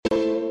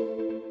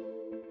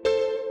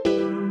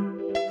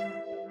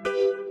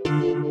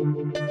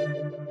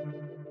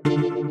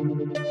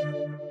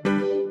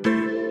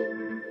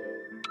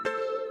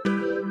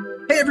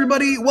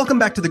everybody. Welcome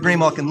back to the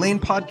Greymalk and Lane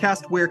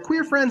podcast, where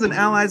queer friends and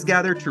allies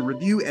gather to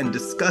review and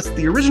discuss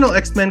the original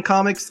X-Men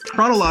comics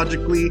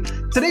chronologically.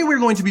 Today, we're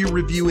going to be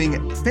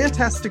reviewing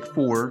Fantastic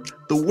Four,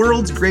 the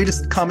world's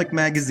greatest comic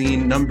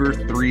magazine, number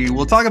 3.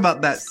 We'll talk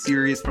about that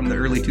series from the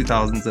early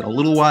 2000s in a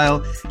little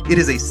while. It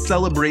is a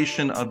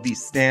celebration of the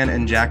Stan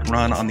and Jack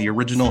run on the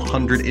original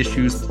 100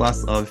 issues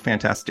plus of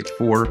Fantastic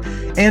Four.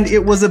 And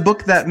it was a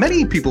book that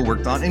many people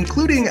worked on,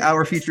 including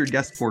our featured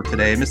guest for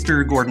today,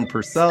 Mr. Gordon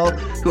Purcell,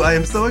 who I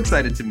am so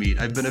excited to meet.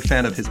 I've been a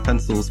fan of his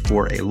pencils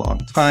for a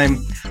long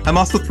time. I'm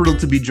also thrilled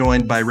to be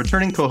joined by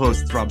returning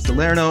co-hosts Rob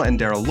Salerno and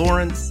Daryl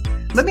Lawrence.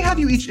 Let me have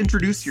you each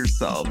introduce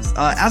yourselves.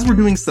 As we're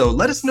doing so,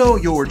 let us know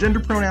your gender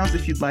pronouns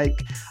if you'd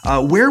like,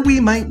 where we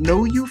might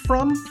know you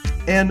from,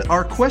 and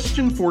our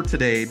question for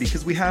today,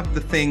 because we have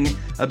the thing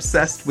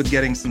obsessed with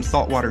getting some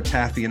saltwater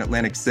taffy in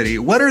Atlantic City.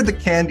 What are the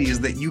candies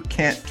that you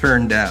can't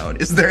turn down?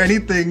 Is there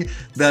anything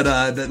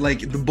that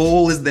like the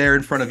bowl is there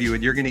in front of you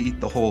and you're going to eat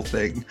the whole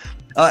thing?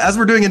 As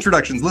we're doing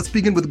introductions, let's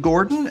begin with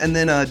Gordon and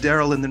then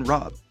Daryl and then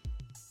Rob.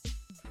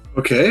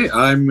 Okay,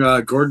 I'm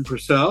Gordon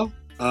Purcell.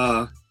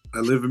 I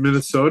live in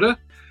Minnesota.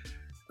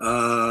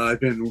 I've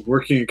been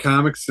working in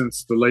comics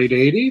since the late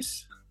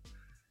 80s,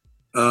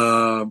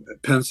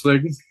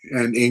 penciling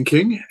and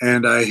inking.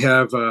 And I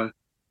have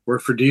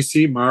worked for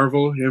DC,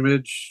 Marvel,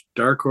 Image,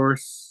 Dark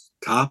Horse,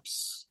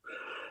 Topps,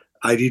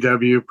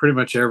 IDW, pretty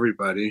much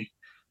everybody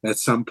at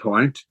some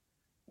point.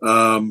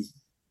 And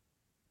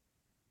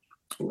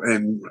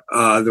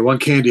the one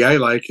candy I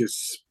like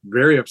is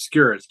very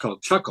obscure. It's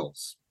called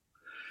Chuckles,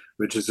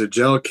 which is a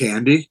gel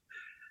candy.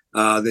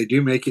 They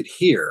do make it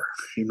here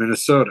in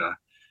Minnesota,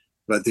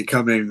 but they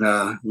come in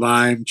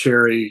lime,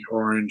 cherry,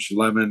 orange,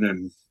 lemon,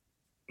 and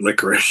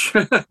licorice.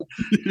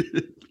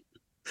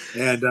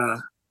 And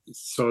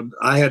so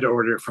I had to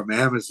order it from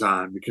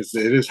Amazon because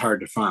it is hard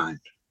to find.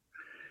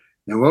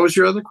 And what was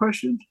your other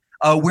question?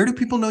 Where do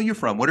people know you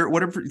from? What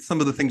are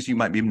some of the things you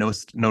might be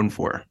most known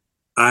for?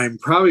 I'm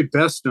probably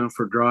best known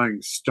for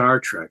drawing Star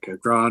Trek.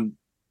 I've drawn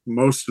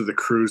most of the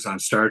crews on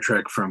Star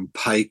Trek from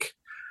Pike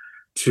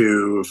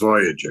to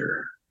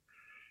Voyager.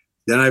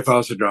 Then I've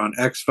also drawn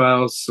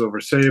X-Files, Silver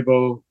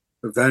Sable,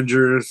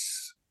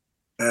 Avengers,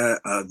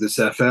 this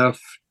FF,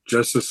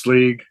 Justice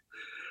League,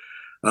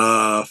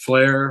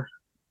 Flare,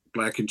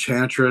 Black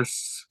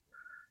Enchantress,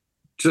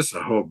 just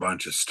a whole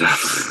bunch of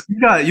stuff.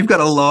 You've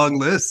got a long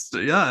list,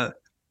 yeah.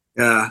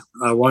 Yeah,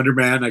 Wonder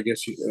Man, I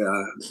guess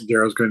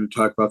Daryl's going to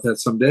talk about that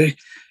someday.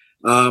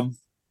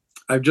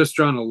 I've just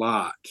drawn a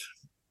lot.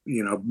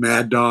 You know,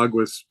 Mad Dog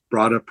was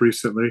brought up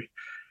recently.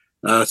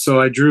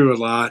 So I drew a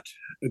lot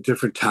at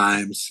different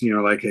times, you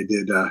know, like I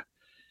did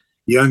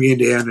Young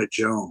Indiana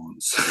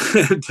Jones.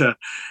 And,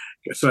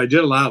 so I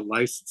did a lot of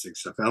licensing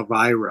stuff,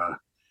 Elvira,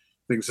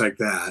 things like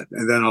that.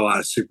 And then a lot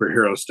of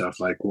superhero stuff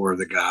like War of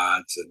the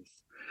Gods and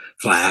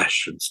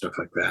Flash and stuff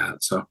like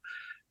that. So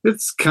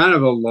it's kind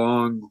of a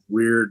long,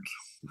 weird,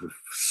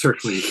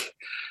 certainly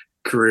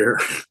career.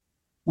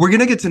 We're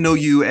going to get to know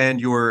you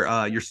and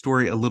your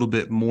story a little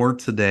bit more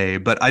today,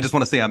 but I just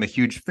want to say I'm a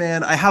huge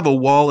fan. I have a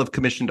wall of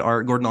commissioned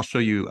art. Gordon, I'll show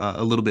you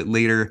a little bit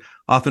later.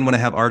 Often when I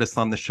have artists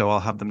on the show, I'll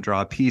have them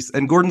draw a piece.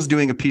 And Gordon's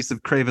doing a piece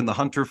of Kraven the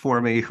Hunter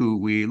for me, who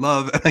we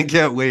love. And I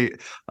can't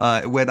wait.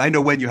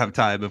 When you have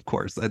time, of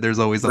course. There's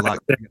always a lot.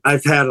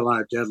 I've had a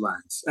lot of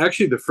deadlines.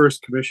 Actually, the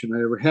first commission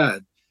I ever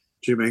had,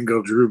 Jim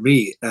Engel drew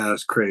me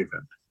as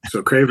Kraven.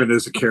 So Kraven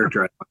is a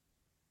character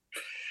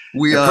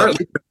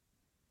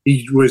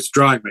he was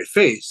drawing my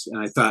face,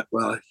 and I thought,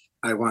 well,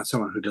 I want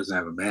someone who doesn't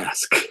have a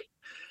mask.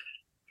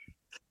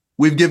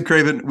 We've given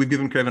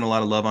Kraven a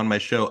lot of love on my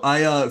show.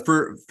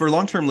 For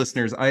long-term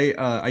listeners,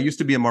 I used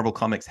to be a Marvel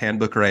Comics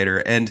handbook writer,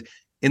 and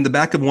in the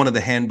back of one of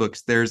the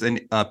handbooks, there's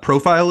a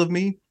profile of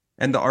me,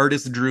 and the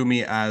artist drew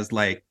me as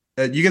like,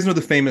 you guys know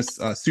the famous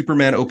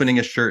Superman opening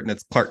a shirt and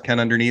it's Clark Kent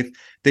underneath?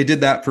 They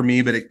did that for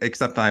me, but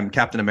except I'm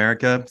Captain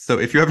America. So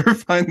if you ever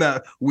find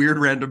that weird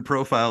random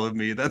profile of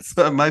me, that's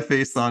my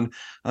face on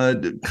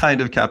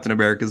kind of Captain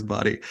America's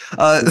body.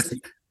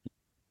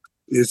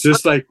 Is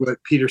this like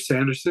what Peter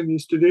Sanderson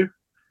used to do?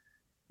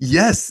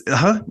 Yes.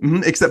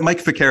 Mm-hmm. Except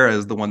Mike Ficarra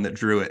is the one that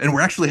drew it. And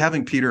we're actually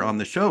having Peter on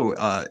the show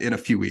in a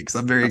few weeks.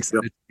 I'm very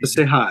excited to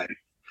say hi.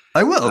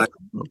 I will.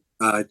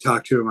 I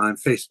talk to him on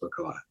Facebook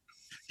a lot.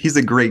 He's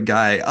a great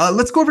guy.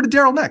 Let's go over to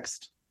Daryl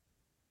next.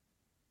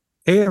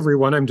 Hey,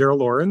 everyone. I'm Daryl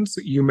Lawrence.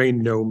 You may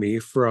know me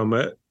from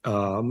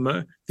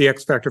the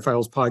X Factor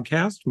Files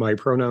podcast. My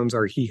pronouns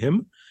are he,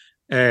 him.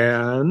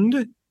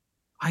 And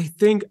I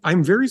think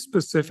I'm very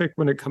specific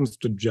when it comes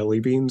to jelly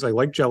beans. I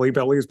like Jelly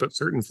Bellies, but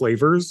certain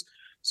flavors.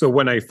 So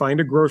when I find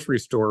a grocery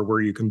store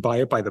where you can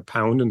buy it by the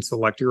pound and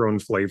select your own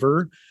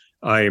flavor,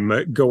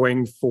 I'm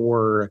going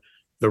for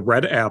the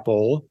red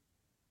apple,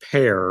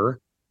 pear,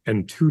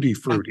 and Tutti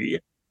Frutti.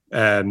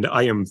 And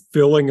I am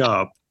filling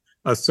up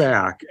a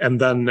sack,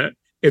 and then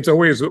it's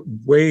always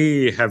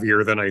way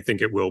heavier than I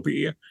think it will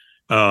be.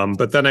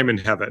 But then I'm in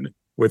heaven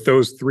with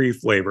those 3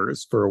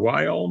 flavors for a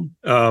while.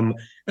 And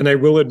I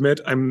will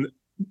admit, I'm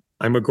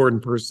a Gordon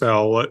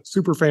Purcell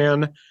super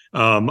fan.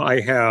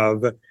 I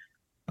have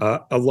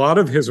A lot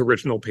of his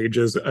original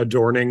pages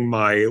adorning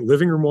my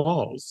living room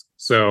walls.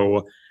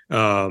 So,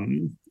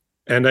 and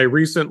I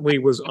recently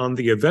was on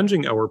the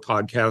Avenging Hour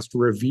podcast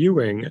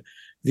reviewing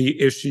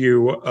the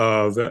issue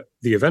of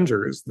the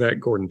Avengers that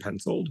Gordon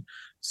penciled.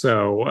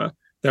 So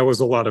that was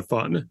a lot of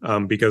fun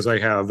because I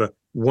have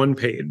one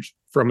page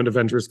from an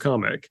Avengers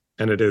comic,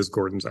 and it is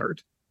Gordon's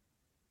art.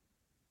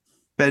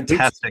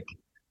 Fantastic.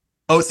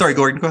 Oh, sorry,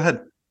 Gordon, go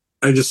ahead.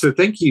 I just said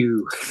thank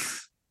you.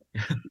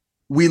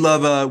 We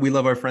love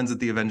our friends at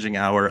the Avenging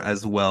Hour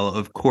as well.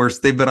 Of course,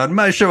 they've been on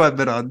my show, I've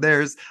been on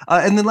theirs.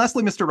 And then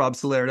lastly, Mr. Rob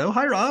Salerno.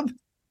 Hi, Rob.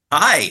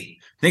 Hi.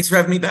 Thanks for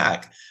having me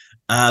back.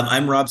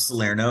 I'm Rob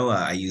Salerno.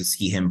 I use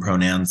he, him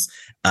pronouns.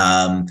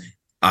 I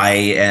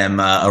am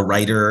a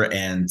writer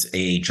and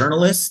a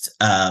journalist.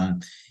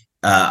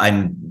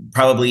 I'm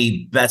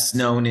probably best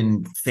known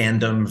in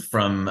fandom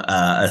from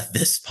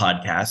this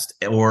podcast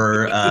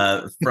or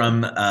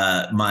from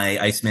my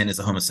Iceman is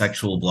a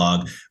Homosexual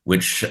blog,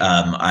 which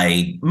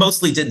I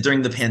mostly did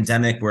during the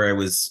pandemic, where I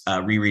was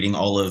rereading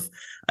all of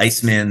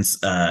Iceman's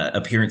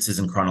appearances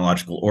in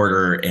chronological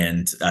order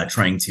and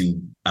trying to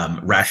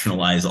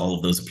rationalize all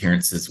of those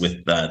appearances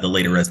with the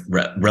later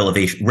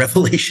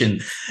revelation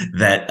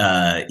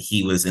that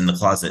he was in the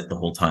closet the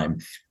whole time.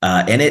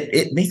 And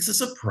it makes a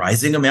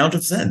surprising amount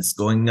of sense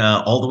going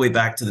all the way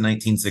back to the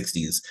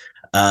 1960s.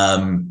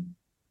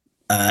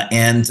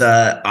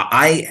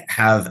 I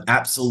have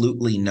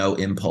absolutely no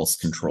impulse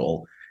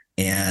control.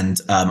 And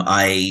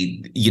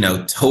I,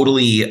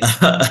 totally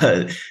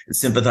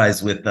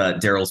sympathize with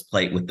Daryl's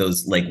plight with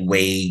those like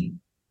weigh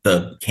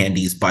the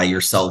candies by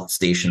yourself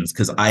stations,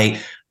 because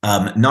I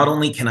not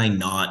only can I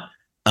not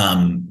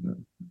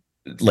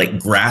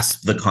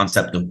grasp the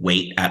concept of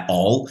weight at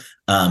all.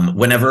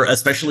 Whenever,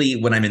 especially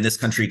when I'm in this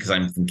country, because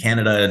I'm from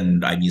Canada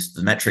and I'm used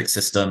to the metric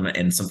system,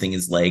 and something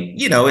is like,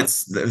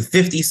 it's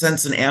 50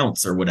 cents an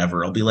ounce or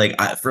whatever, I'll be like,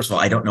 first of all,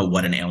 I don't know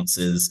what an ounce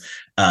is.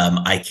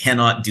 I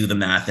cannot do the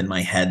math in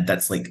my head.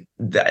 That's like,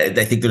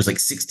 I think there's like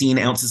 16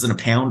 ounces in a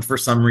pound for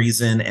some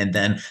reason. And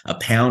then a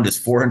pound is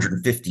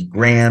 450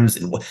 grams.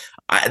 And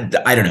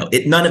I don't know.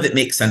 None of it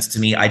makes sense to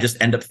me. I just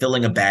end up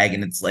filling a bag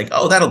and it's like,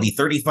 oh, that'll be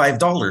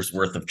 $35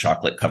 worth of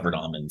chocolate covered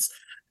almonds.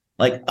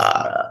 Like,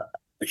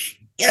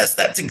 yes,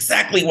 that's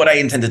exactly what I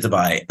intended to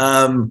buy.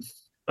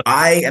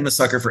 I am a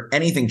sucker for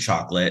anything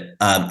chocolate.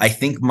 I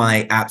think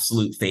my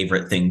absolute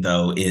favorite thing,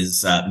 though,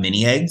 is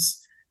mini eggs.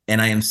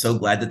 And I am so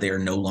glad that they are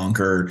no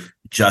longer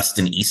just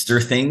an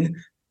Easter thing.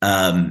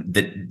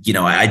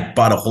 I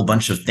bought a whole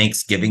bunch of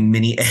Thanksgiving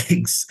mini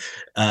eggs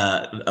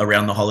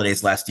around the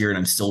holidays last year, and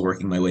I'm still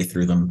working my way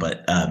through them.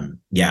 But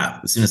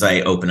as soon as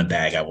I open a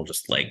bag, I will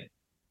just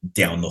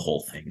down the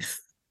whole thing.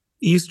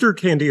 Easter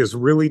candy has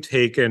really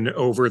taken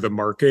over the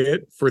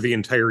market for the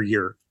entire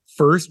year.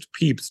 First,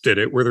 Peeps did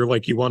it, where they're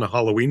like, you want a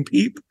Halloween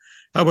peep?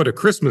 How about a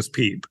Christmas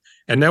peep?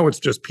 And now it's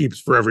just Peeps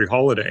for every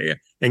holiday.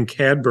 And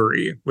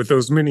Cadbury with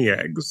those mini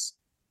eggs.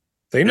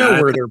 They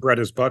know where their bread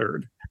is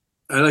buttered.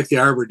 I like the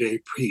Arbor Day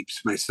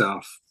Peeps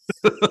myself.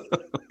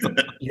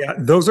 Yeah,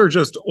 those are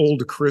just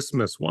old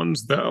Christmas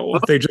ones, though.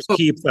 They just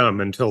keep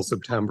them until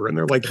September, and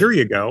they're like, here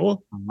you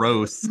go.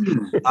 Gross.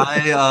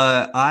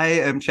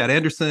 I am Chad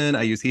Anderson.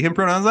 I use he, him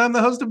pronouns. I'm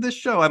the host of this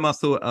show. I'm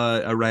also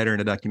a writer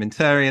and a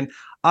documentarian.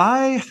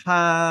 I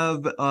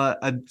have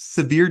a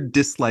severe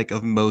dislike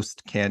of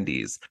most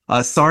candies.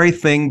 Sorry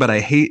thing, but I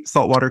hate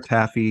saltwater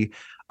taffy.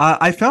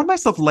 I found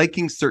myself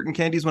liking certain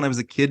candies when I was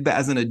a kid, but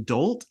as an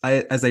adult,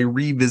 as I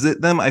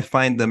revisit them, I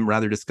find them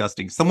rather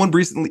disgusting. Someone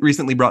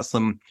recently brought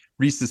some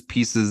Reese's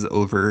Pieces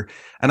over,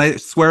 and I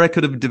swear I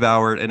could have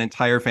devoured an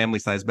entire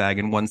family-size bag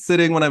in one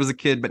sitting when I was a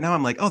kid, but now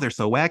I'm like, oh, they're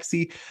so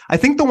waxy. I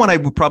think the one I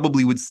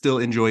probably would still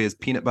enjoy is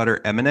peanut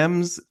butter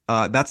M&Ms.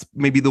 That's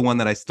maybe the one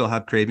that I still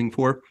have craving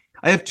for.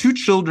 I have two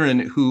children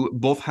who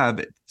both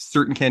have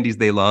certain candies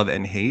they love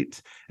and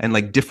hate, and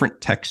like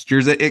different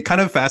textures. It kind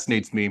of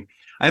fascinates me.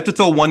 I have to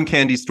tell one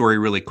candy story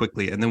really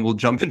quickly, and then we'll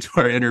jump into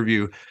our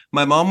interview.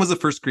 My mom was a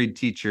first grade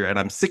teacher, and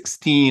I'm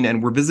 16,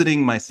 and we're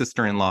visiting my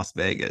sister in Las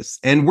Vegas.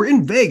 And we're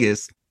in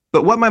Vegas,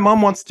 but what my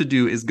mom wants to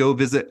do is go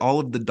visit all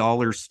of the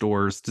dollar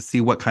stores to see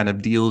what kind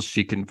of deals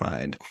she can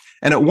find.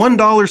 And at one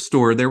dollar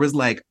store, there was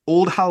like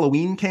old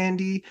Halloween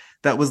candy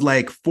that was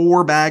like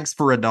 4 bags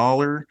for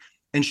 $1.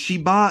 And she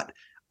bought,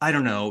 I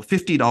don't know,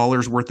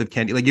 $50 worth of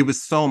candy. Like, it was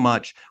so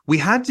much. We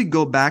had to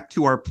go back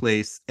to our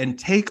place and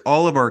take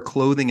all of our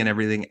clothing and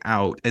everything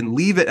out and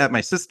leave it at my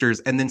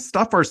sister's and then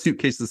stuff our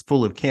suitcases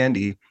full of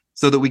candy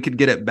so that we could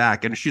get it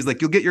back. And she's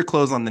like, you'll get your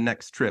clothes on the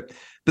next trip.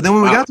 But then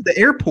when we got to the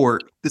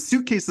airport, the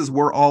suitcases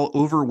were all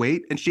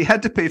overweight and she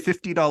had to pay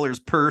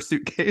 $50 per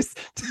suitcase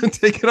to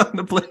take it on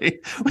the plane,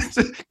 which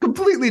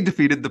completely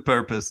defeated the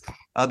purpose.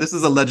 This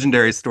is a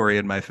legendary story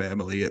in my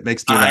family. It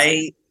makes me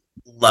I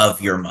love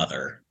your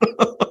mother.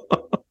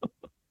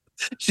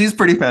 She's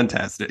pretty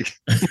fantastic.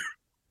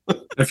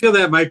 I feel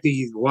that might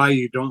be why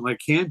you don't like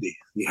candy.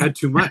 You had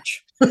too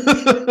much.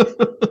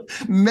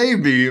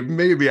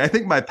 Maybe. I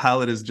think my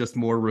palate is just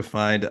more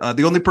refined.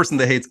 The only person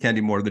that hates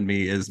candy more than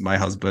me is my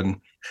husband.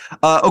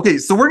 Okay,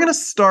 so we're gonna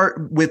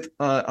start with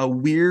a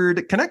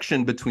weird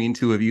connection between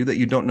two of you that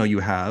you don't know you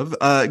have.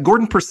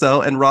 Gordon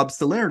Purcell and Rob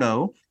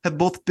Salerno have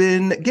both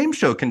been game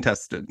show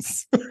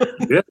contestants.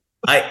 Yeah.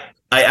 I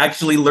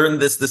actually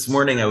learned this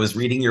morning. I was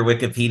reading your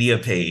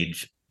Wikipedia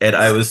page, and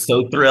I was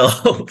so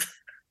thrilled.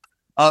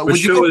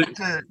 Would you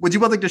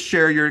like to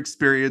share your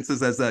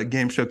experiences as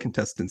game show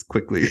contestants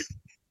quickly?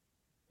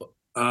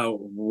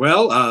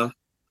 Well,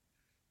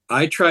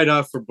 I tried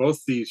out for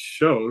both these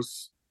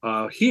shows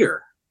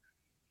here.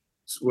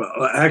 Well,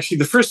 actually,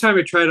 the first time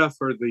I tried out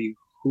for the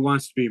Who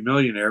Wants to Be a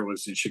Millionaire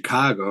was in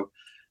Chicago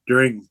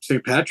during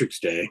St. Patrick's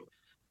Day,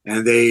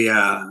 and they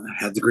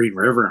had the Green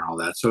River and all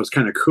that, so it's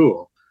kind of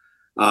cool.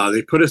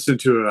 They put us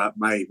into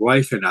my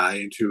wife and I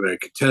into a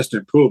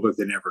contestant pool, but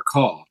they never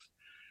called.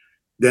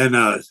 Then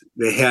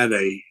they had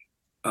a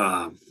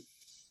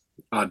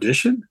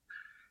audition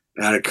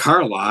at a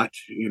car lot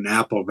in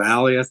Apple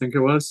Valley, I think it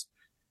was.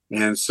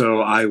 And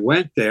so I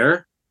went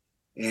there,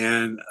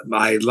 and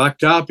I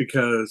lucked out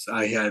because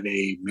I had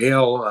a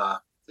male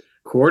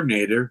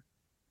coordinator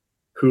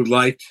who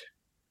liked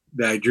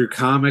that I drew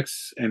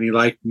comics, and he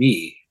liked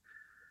me.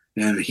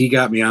 And he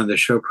got me on the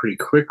show pretty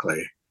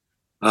quickly.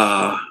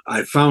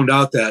 I found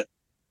out that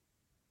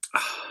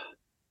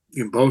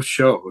in both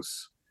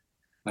shows,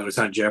 I was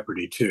on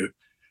Jeopardy too,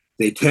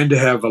 they tend to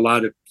have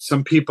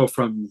some people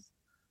from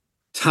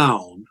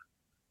town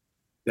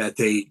that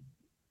they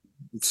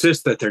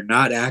insist that they're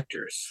not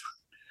actors.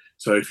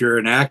 So if you're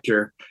an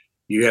actor,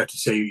 you have to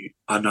say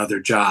another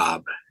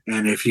job.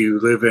 And if you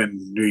live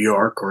in New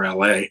York or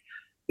LA,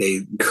 they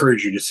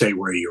encourage you to say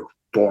where you're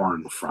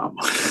born from.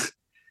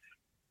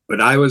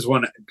 But I was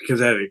one,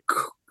 because I had an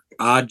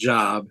odd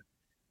job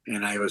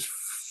and I was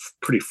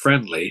pretty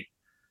friendly.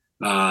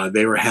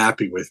 They were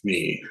happy with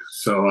me.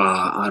 So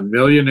on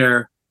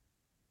Millionaire,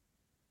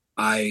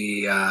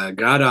 I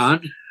got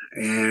on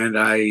and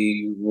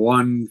I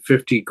won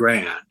 50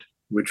 grand,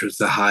 which was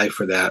the high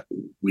for that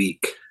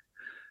week.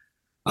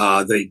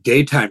 The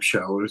daytime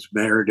show was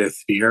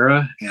Meredith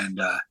Vieira, and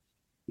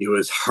it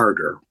was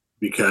harder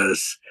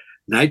because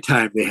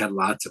nighttime they had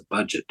lots of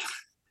budget,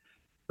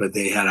 but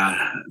they had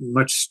a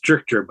much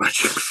stricter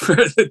budget for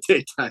the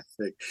daytime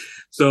thing.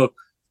 So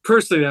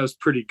personally, that was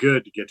pretty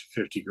good to get to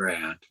 50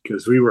 grand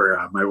because we were,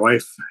 my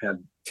wife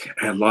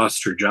had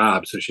lost her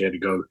job, so she had to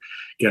go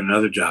get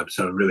another job.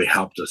 So it really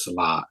helped us a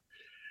lot.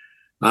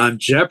 On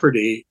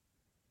Jeopardy,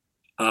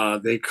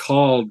 they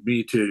called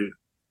me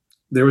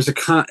there was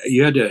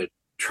you had to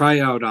try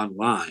out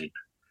online.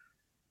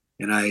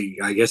 And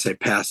I guess I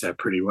passed that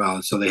pretty well.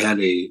 And so they had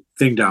a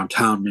thing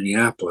downtown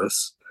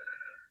Minneapolis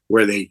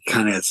where they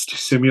kind of had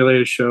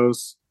simulated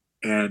shows.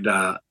 And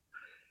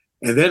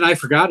then I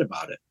forgot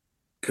about it,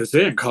 because they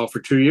didn't call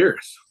for 2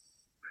 years,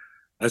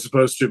 as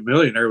opposed to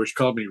Millionaire, which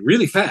called me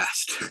really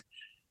fast.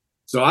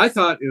 So I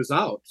thought it was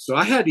out. So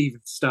I had even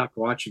stopped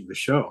watching the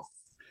show.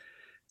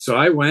 So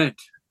I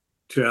went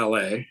to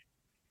LA,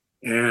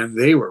 and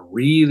they were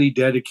really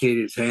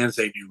dedicated fans.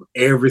 They knew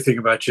everything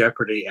about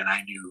Jeopardy, and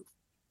I knew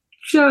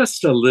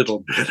just a little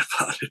bit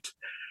about it.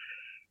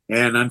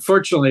 And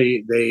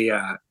unfortunately, they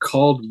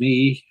called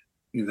me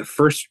in the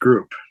first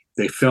group.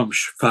 They filmed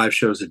 5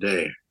 shows a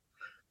day.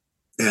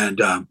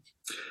 And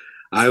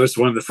I was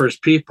one of the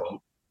first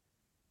people,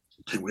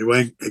 and we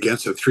went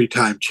against a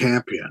 3-time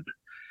champion.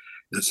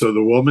 And so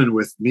the woman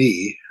with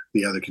me,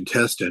 the other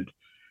contestant,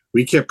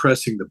 we kept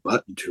pressing the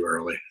button too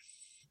early.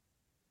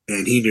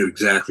 And he knew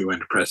exactly when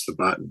to press the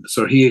button.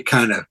 So he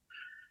kind of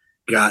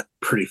got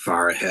pretty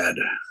far ahead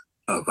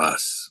of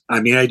us.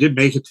 I mean, I did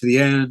make it to the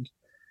end.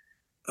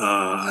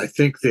 I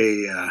think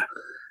I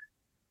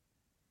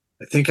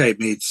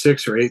made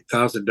 $6,000 or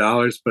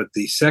 $8,000, but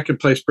the second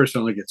place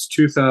person only gets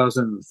 $2,000,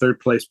 and the third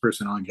place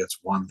person only gets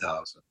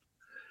 $1,000.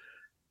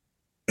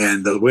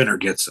 And the winner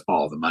gets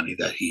all the money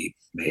that he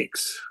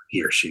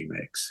or she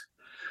makes.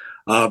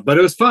 But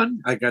it was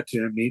fun. I got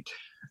to meet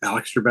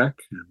Alex Trebek,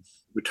 and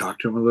we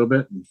talked to him a little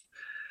bit, and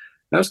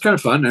that was kind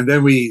of fun. And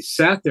then we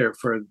sat there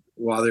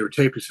while they were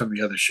taping some of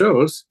the other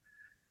shows,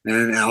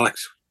 and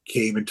Alex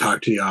came and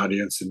talked to the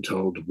audience and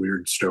told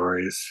weird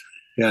stories.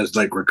 He has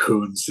like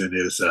raccoons in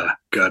his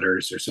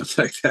gutters or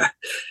something like that.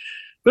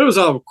 But it was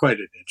all quite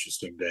an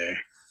interesting day.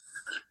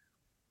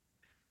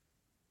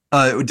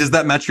 Does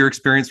that match your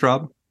experience,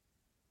 Rob?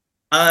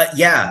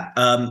 Yeah,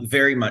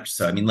 very much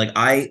so. I mean, like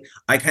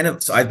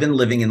so I've been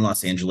living in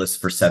Los Angeles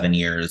for 7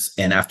 years.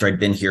 And after I'd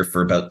been here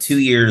for about 2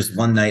 years,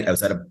 one night I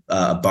was at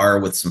a bar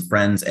with some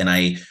friends, and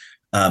I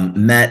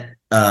met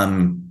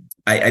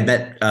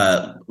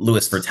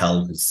Louis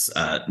Vertel, who's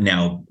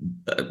now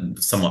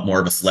somewhat more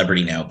of a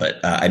celebrity now, but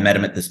I met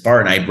him at this bar,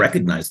 and I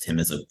recognized him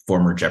as a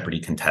former Jeopardy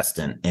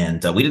contestant.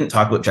 And we didn't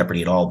talk about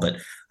Jeopardy at all, but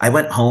I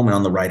went home, and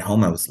on the ride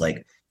home, I was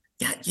like,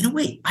 yeah,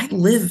 wait, I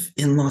live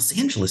in Los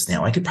Angeles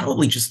now. I could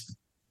probably just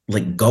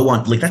go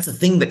on, that's a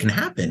thing that can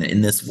happen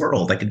in this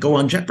world. I could go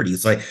on Jeopardy.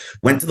 So I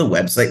went to the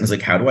website and was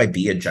like, how do I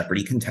be a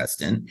Jeopardy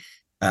contestant?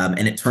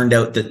 And it turned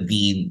out that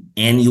the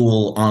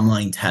annual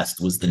online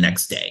test was the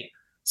next day.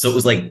 So it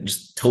was like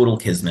just total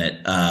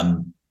kismet.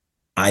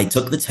 I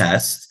took the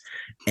test,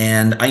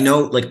 and I know,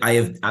 like, I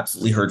have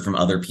absolutely heard from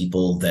other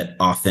people that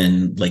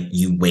often, like,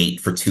 you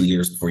wait for 2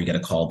 years before you get a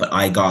call, but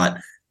I got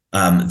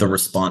the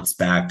response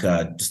back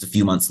just a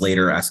few months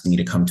later asking me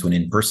to come to an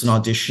in-person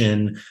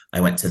audition.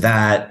 I went to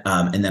that,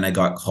 and then I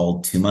got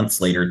called 2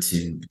 months later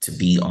to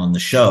be on the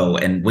show.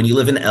 And when you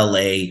live in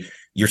LA,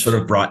 you're sort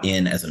of brought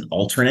in as an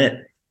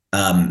alternate,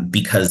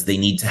 because they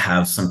need to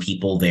have some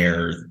people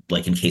there,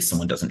 like, in case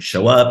someone doesn't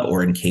show up,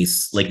 or in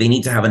case, like, they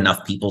need to have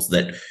enough people so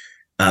that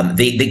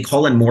they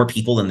call in more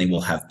people than they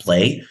will have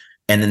play,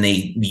 and then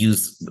they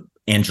use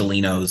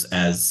Angelinos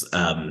as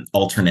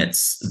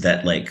alternates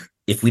that, like,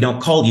 if we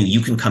don't call you, you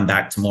can come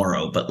back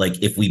tomorrow. But,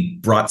 like, if we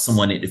brought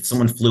someone, if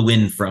someone flew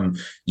in from,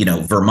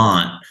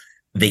 Vermont,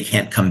 they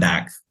can't come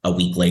back a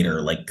week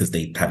later, like, because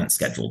they haven't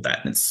scheduled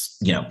that. And it's,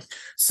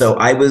 so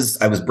I was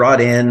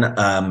brought in.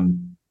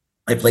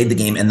 I played the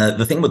game, and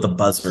the thing with the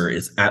buzzer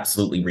is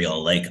absolutely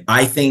real. Like,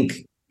 I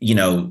think,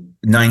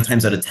 9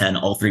 times out of 10,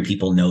 all 3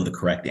 people know the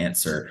correct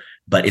answer,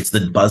 but it's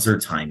the buzzer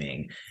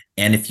timing.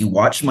 And if you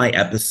watch my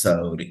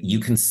episode, you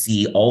can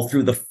see all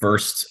through the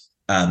first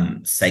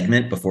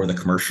segment before the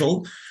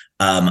commercial,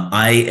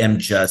 I am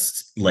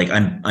just like,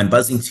 I'm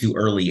buzzing too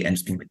early and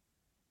just being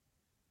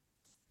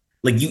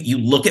like, you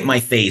look at my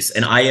face,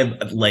 and I am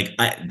like,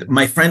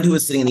 my friend who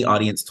was sitting in the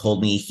audience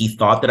told me he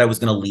thought that I was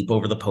going to leap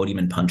over the podium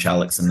and punch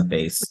Alex in the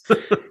face.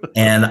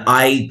 And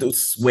I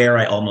swear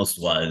I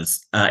almost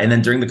was. And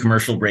then during the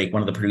commercial break,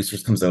 one of the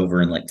producers comes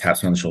over and, like,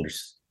 taps me on the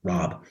shoulders.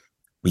 Rob,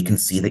 we can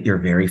see that you're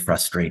very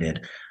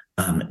frustrated.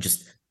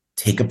 Just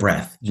take a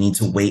breath. You need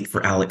to wait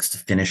for Alex to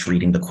finish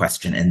reading the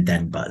question and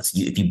then buzz.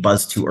 If you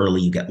buzz too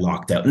early, you get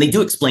locked out. And they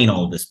do explain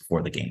all of this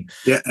before the game.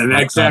 Yeah, and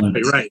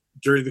exactly right.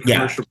 During the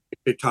commercial,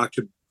 they talked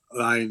to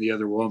I and the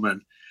other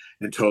woman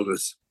and told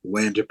us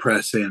when to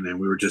press in, and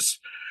we were just.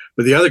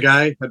 But the other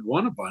guy had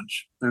won a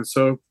bunch, and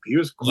so he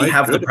was quite. You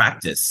have good. the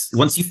practice.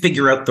 Once you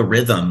figure out the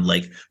rhythm,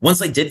 like, once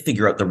I did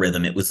figure out the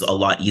rhythm, it was a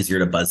lot easier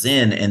to buzz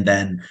in. And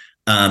then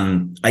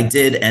I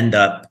did end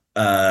up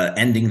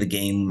ending the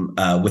game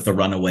with a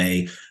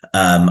runaway.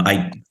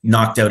 I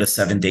knocked out a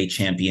 7-day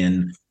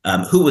champion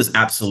who was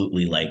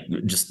absolutely, like,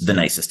 just the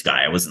nicest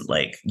guy. I wasn't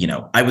like,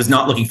 I was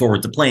not looking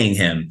forward to playing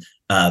him,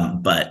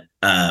 but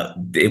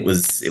it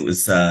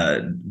was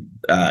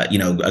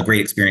a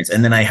great experience.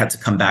 And then I had to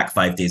come back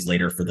 5 days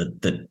later for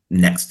the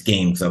next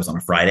game because I was on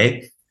a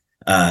Friday.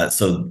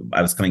 So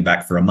I was coming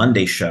back for a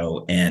Monday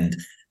show, and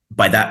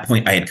by that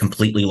point I had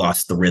completely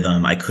lost the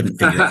rhythm. I couldn't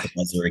figure out the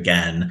buzzer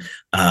again.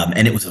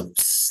 And it was a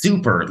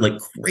super, like,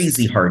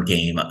 crazy hard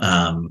game.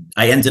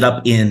 I ended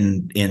up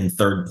in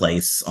third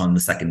place on the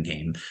second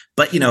game,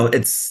 but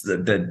it's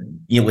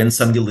you win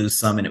some, you lose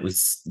some, and it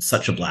was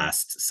such a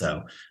blast.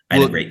 So I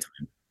had a great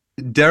time.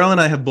 Daryl and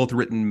I have both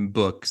written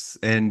books,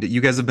 and you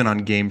guys have been on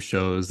game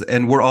shows,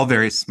 and we're all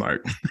very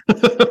smart.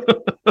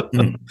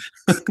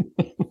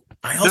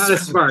 Not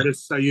as smart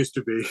as I used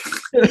to be.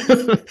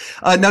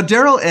 Now,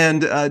 Daryl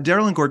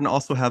and Gordon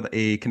also have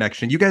a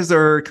connection. You guys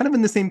are kind of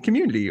in the same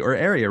community or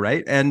area,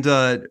 right? And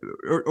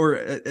or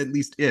at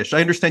least ish.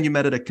 I understand you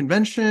met at a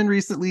convention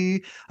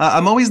recently.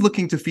 I'm always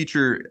looking to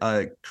feature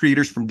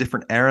creators from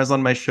different eras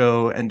on my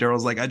show. And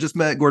Daryl's like, I just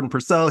met Gordon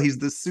Purcell. He's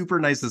the super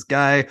nicest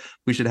guy.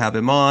 We should have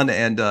him on.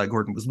 And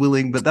Gordon was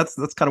willing, but that's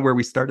kind of where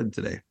we started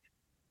today.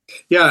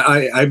 Yeah,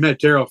 I met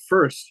Daryl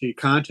first. He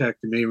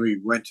contacted me. We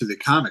went to the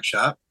comic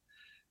shop,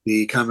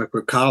 the Comic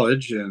Book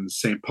College in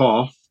St.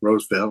 Paul,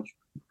 Roseville.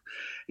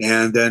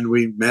 And then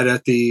we met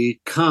at the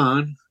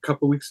con a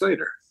couple weeks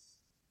later.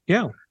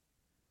 Yeah.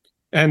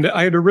 And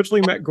I had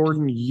originally met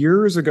Gordon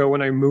years ago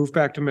when I moved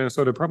back to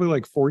Minnesota, probably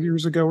like 4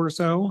 years ago or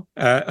so,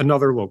 at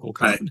another local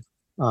con.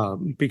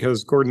 Right.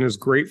 Because Gordon is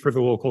great for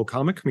the local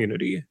comic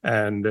community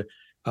and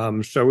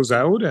shows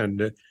out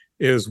and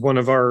is one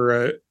of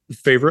our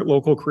favorite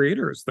local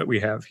creators that we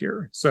have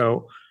here.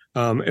 So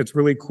it's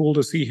really cool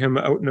to see him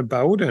out and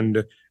about.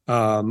 And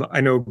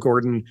I know,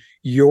 Gordon,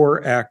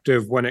 you're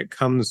active when it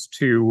comes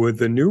to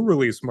the new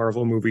release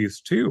Marvel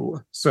movies too.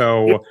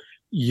 So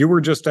you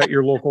were just at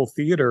your local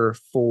theater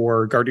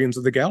for Guardians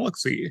of the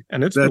Galaxy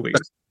and its release.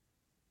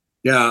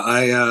 Yeah,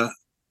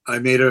 I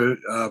made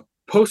a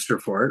poster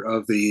for it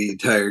of the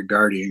entire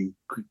Guardian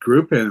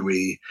group, and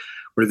we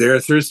were there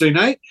Thursday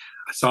night.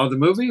 I saw the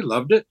movie,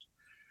 loved it.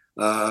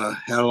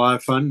 Had a lot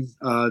of fun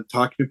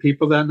talking to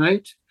people that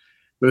night.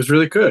 It was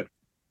really good.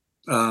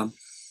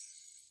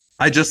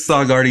 I just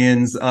saw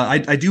Guardians.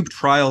 I do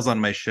trials on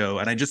my show,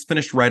 and I just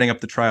finished writing up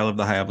the trial of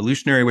the High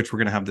Evolutionary, which we're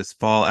going to have this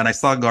fall. And I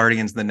saw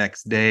Guardians the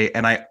next day,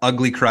 and I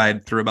ugly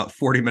cried through about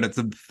 40 minutes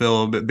of the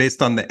film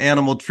based on the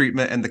animal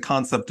treatment and the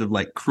concept of,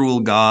 like,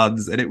 cruel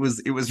gods. And it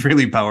was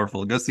really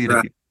powerful. Go see it.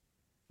 Right.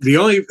 The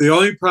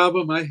only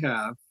problem I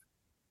have,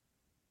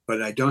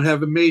 but I don't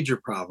have a major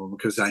problem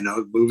because I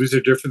know movies are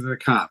different than the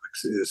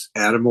comics, is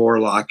Adam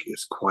Warlock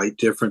is quite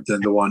different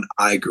than the one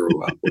I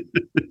grew up with.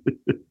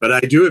 But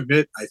I do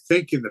admit, I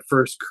think in the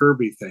first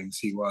Kirby things,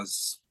 he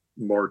was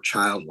more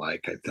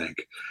childlike, I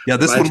think. Yeah,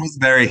 this By one was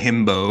very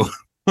himbo.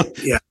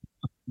 yeah.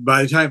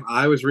 By the time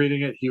I was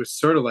reading it, he was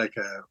sort of like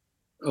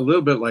a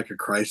little bit like a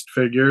Christ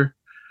figure,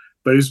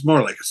 but he's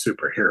more like a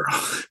superhero.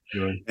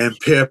 Sure. And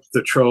Pip,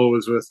 the troll,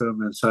 was with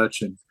him and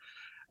such. And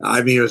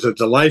I mean, it was a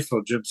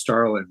delightful Jim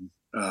Starlin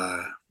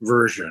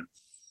version.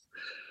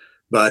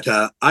 But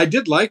I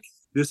did like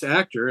this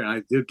actor, and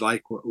I did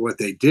like what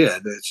they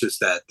did. It's just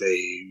that they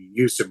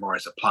used him more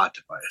as a plot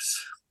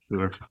device.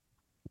 Sure.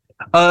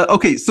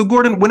 Okay, so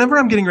Gordon, whenever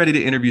I'm getting ready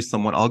to interview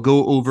someone, I'll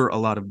go over a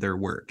lot of their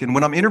work. And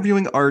when I'm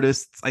interviewing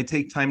artists, I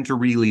take time to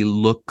really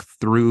look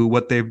through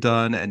what they've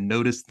done and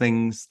notice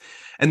things.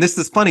 And this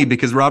is funny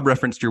because Rob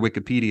referenced your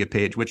Wikipedia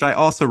page, which I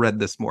also read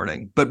this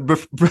morning. But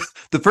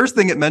the first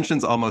thing it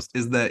mentions almost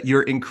is that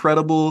you're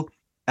incredible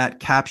at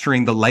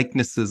capturing the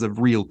likenesses of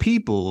real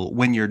people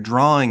when you're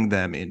drawing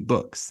them in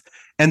books.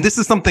 And this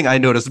is something I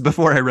noticed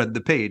before I read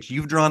the page.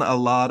 You've drawn a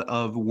lot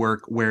of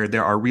work where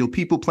there are real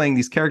people playing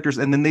these characters,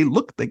 and then they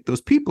look like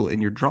those people in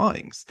your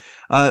drawings.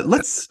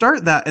 Let's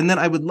start that, and then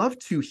I would love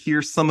to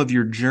hear some of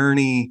your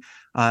journey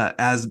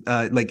as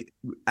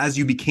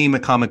you became a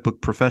comic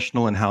book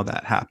professional and how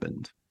that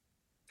happened.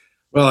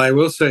 Well, I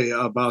will say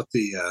about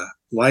the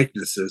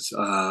likenesses.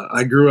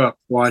 I grew up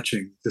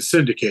watching the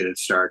syndicated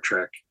Star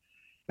Trek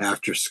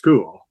after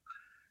school,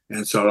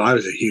 and so I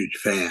was a huge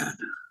fan.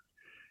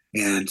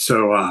 And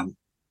so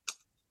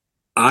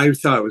I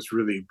thought it was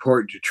really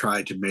important to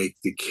try to make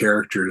the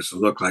characters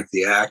look like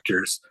the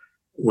actors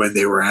when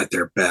they were at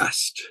their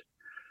best.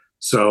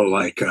 So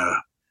like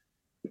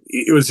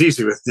it was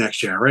easy with Next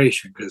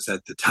Generation because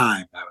at the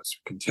time that was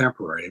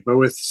contemporary. But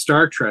with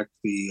Star Trek,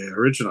 the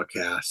original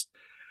cast,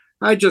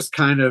 I just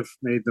kind of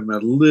made them a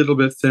little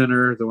bit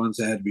thinner, the ones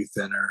that had to be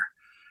thinner,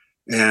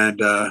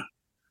 and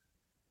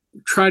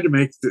tried to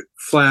make the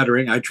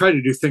flattering. I tried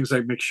to do things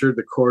like make sure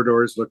the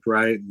corridors looked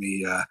right and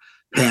the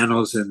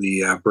panels in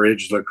the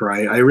bridge look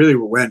right. I really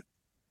went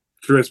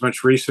through as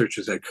much research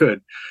as I could.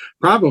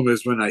 Problem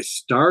is when I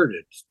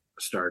started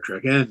Star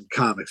Trek and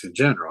comics in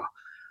general,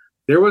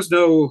 there was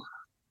no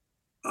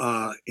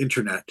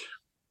internet.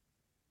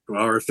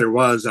 Well, or if there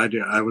was, I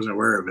wasn't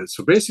aware of it.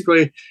 So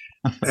basically,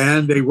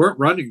 and they weren't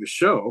running the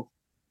show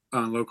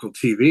on local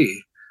TV.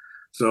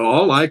 So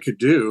all I could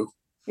do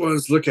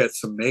was look at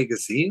some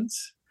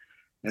magazines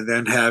and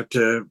then have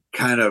to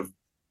kind of,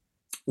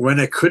 when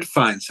I could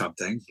find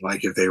something,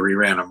 like if they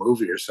reran a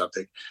movie or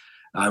something,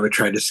 I would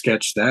try to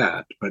sketch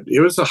that. But it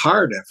was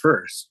hard at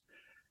first.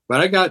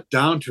 But I got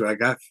down to, I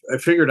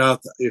figured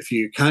out that if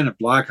you kind of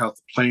block out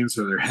the planes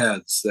of their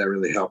heads, that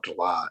really helped a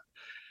lot.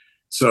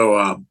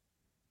 So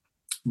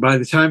by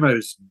the time I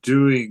was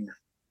doing,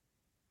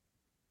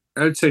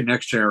 I'd say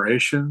Next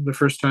Generation, the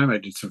first time I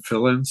did some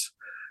fill-ins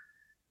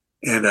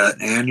and an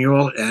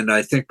annual. And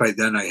I think by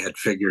then I had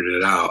figured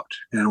it out.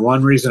 And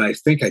one reason I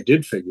think I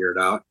did figure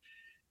it out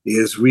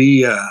is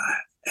we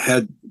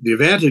had the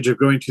advantage of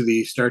going to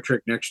the Star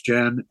Trek Next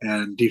Gen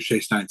and Deep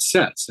Space Nine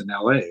sets in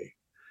LA.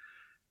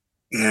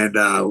 And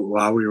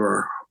while we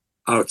were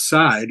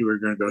outside, we were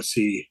going to go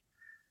see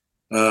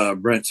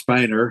Brent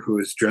Spiner, who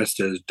is dressed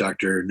as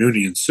Dr.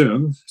 Noonien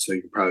Soong. So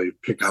you can probably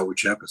pick out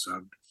which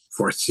episode,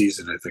 4th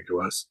season, I think it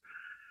was.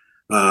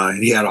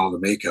 And he had all the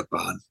makeup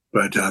on.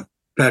 But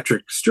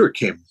Patrick Stewart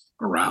came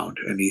around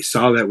and he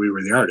saw that we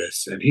were the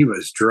artists and he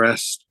was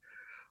dressed.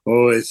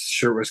 Oh, his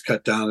shirt was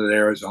cut down to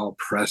there. It was all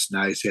pressed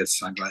nice. He had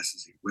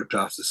sunglasses. He whipped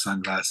off the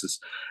sunglasses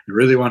and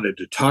really wanted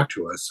to talk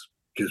to us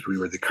because we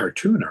were the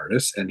cartoon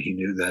artists. And he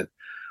knew that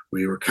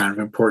we were kind of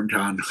important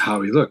on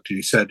how he looked. And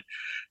he said,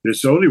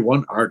 there's only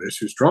one artist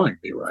who's drawing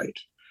me right.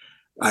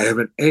 I have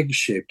an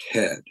egg-shaped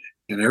head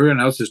and everyone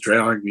else is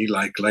drawing me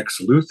like Lex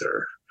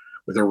Luthor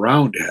with a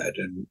round head.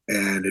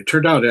 And it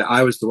turned out that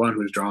I was the one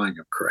who was drawing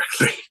him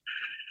correctly.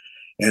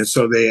 And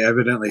so they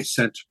evidently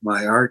sent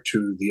my art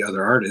to the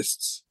other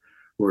artists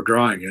were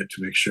drawing it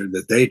to make sure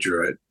that they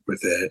drew it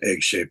with an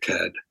egg-shaped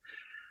head.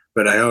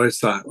 But I always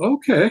thought,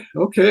 okay,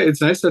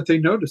 it's nice that they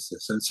notice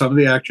this. And some of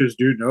the actors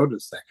do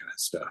notice that kind of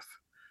stuff.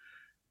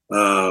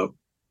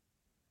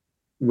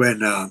 When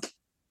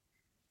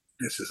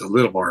this is a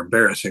little more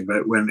embarrassing,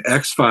 but when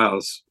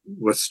X-Files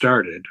was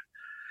started,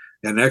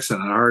 an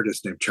excellent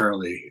artist named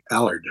Charlie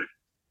Allard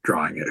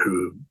drawing it,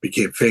 who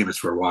became famous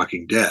for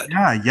Walking Dead.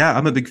 Yeah,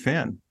 I'm a big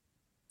fan.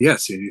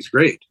 Yes, and he's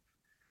great.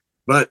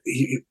 But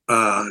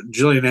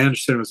Gillian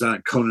Anderson was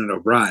on Conan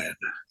O'Brien,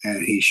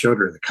 and he showed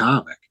her the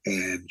comic,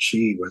 and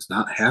she was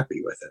not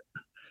happy with it.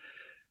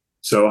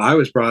 So I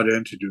was brought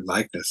in to do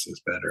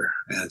likenesses better,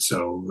 and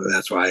so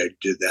that's why I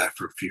did that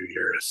for a few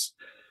years.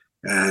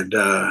 And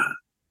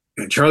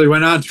Charlie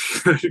went on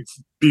to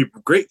be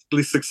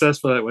greatly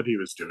successful at what he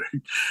was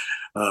doing.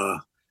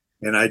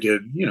 And I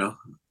did,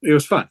 it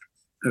was fun.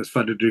 It was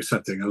fun to do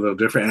something a little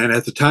different. And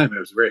at the time, it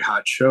was a very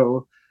hot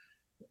show.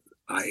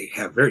 I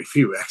have very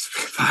few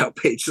X-File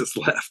pages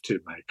left in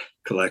my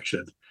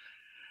collection.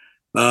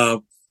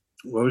 What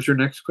was your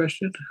next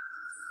question?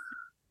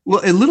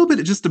 Well, a little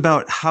bit just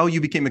about how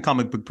you became a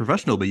comic book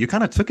professional, but you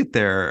kind of took it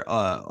there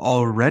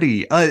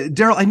already.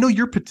 Daryl, I know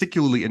you're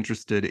particularly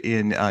interested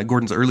in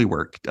Gordon's early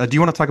work. Do you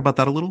want to talk about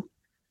that a little?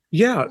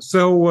 Yeah,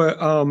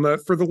 so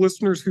for the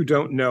listeners who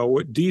don't know,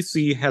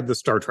 DC had the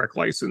Star Trek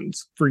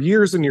license for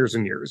years and years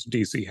and years.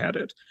 DC had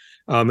it.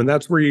 And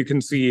that's where you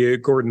can see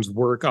Gordon's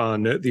work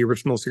on the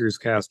original series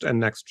cast and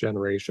Next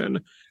Generation.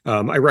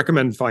 I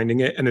recommend finding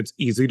it, and it's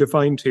easy to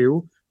find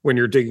too when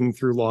you're digging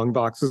through long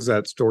boxes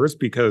at stores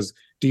because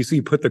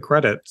DC put the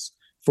credits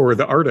for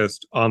the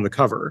artist on the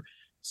cover.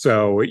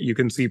 So you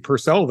can see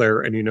Purcell there,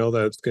 and you know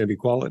that it's going to be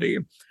quality.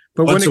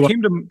 But Once when it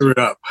came to screw it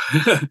up,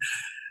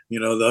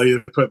 they'll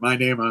either put my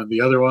name on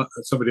the other one,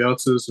 somebody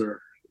else's,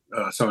 or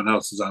someone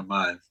else's on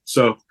mine.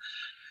 So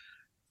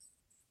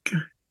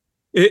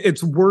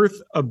it's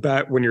worth a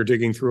bet when you're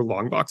digging through a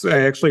long box. I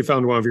actually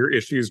found one of your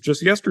issues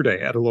just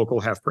yesterday at a local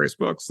half price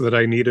books that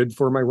I needed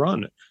for my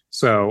run.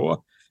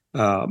 So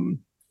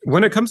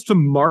when it comes to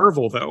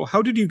Marvel, though,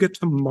 how did you get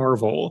to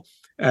Marvel?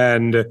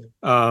 And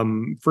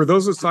for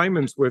those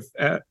assignments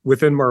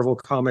within Marvel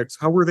Comics,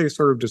 how were they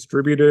sort of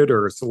distributed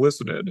or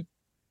solicited?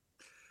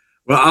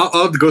 Well,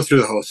 I'll go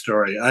through the whole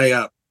story.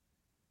 I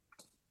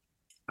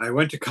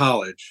went to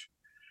college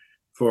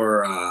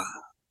for.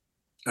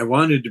 I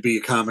wanted to be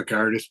a comic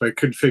artist, but I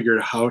couldn't figure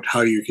out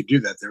how you could do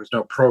that. There was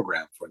no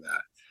program for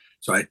that,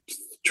 so I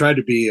tried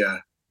to be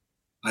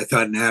I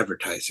thought an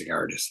advertising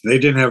artist. They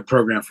didn't have a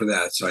program for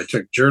that, so I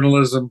took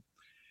journalism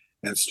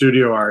and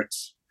studio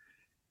arts,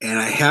 and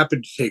I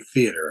happened to take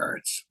theater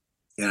arts.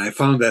 And I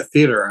found that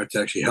theater arts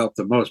actually helped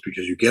the most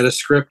because you get a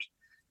script,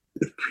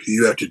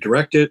 you have to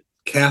direct it,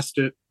 cast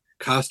it,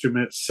 costume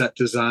it, set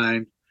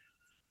design,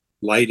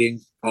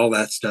 lighting, all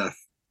that stuff.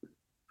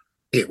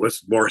 It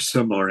was more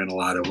similar in a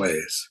lot of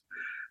ways.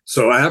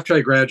 So after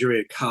I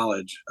graduated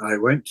college, I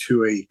went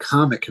to a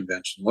comic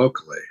convention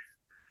locally.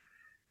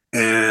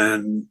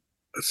 And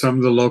some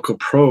of the local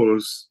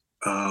pros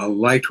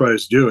liked what I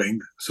was doing.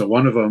 So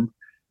one of them,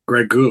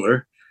 Greg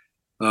Guler,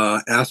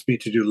 asked me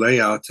to do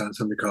layouts on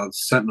something called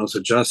Sentinels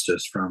of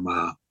Justice from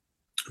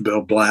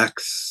Bill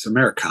Black's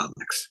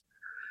Americomics.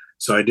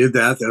 So I did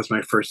that. That was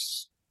my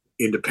first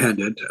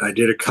independent. I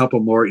did a couple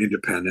more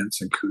independents,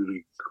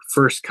 including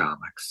First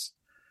Comics.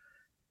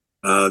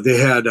 They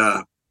had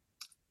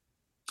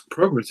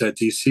programs at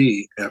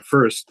DC at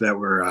first that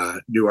were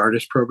new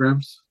artist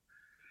programs.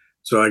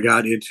 So I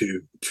got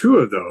into two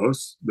of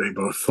those. They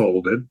both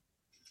folded.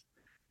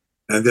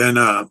 And then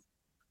at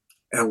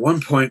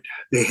one point,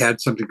 they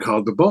had something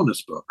called the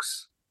bonus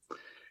books,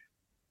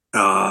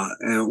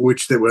 and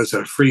which there was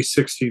a free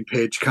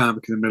 16-page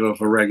comic in the middle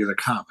of a regular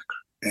comic.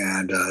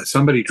 And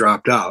somebody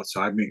dropped out,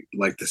 so I made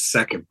like the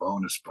second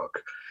bonus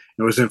book.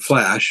 It was in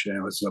Flash, and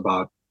it was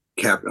about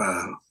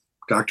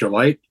Dr.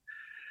 Light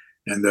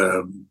and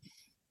the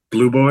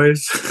Blue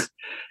Boys.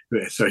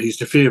 So he's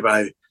defeated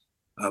by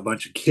a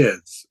bunch of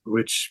kids,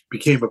 which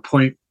became a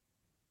point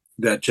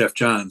that Jeff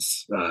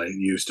Johns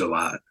used a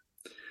lot.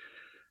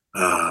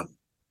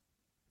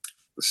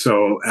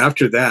 So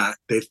after that,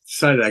 they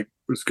decided I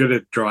was good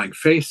at drawing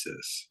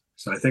faces.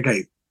 So I think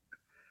I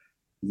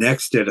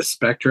next did a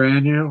Spectre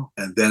annual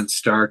and then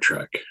Star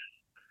Trek.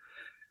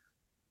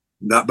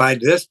 Now, by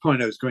this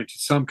point, I was going to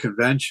some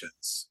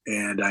conventions,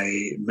 and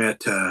I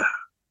met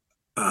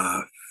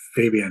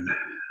Fabian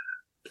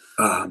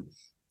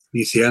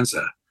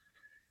Nicienza,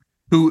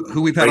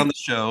 who we've had on the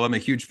show. I'm a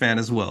huge fan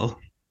as well,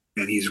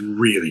 and he's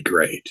really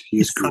great.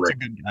 He's great. Such a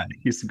good guy.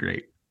 He's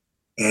great.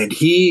 And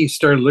he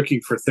started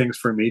looking for things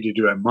for me to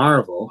do at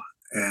Marvel,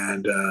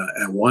 and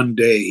one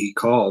day he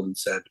called and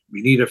said,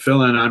 "We need a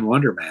fill-in on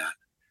Wonder Man."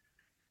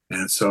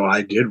 And so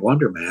I did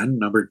Wonder Man,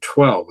 number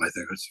 12, I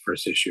think was the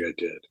first issue I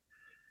did,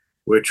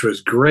 which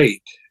was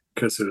great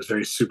because it was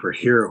very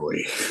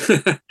superhero-y.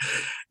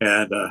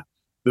 And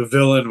the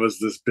villain was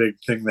this big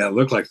thing that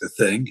looked like the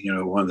Thing,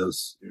 one of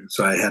those.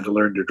 So I had to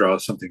learn to draw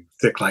something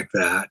thick like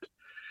that.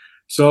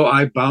 So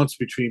I bounced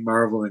between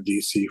Marvel and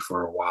DC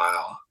for a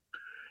while.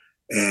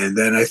 And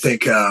then I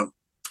think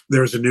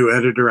there was a new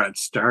editor on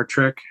Star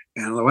Trek.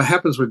 And what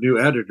happens with new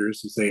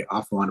editors is they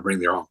often want to bring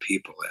their own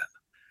people in.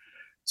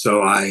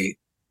 So I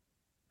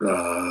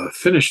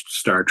finished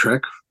Star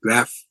Trek,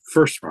 that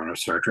first run of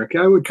Star Trek.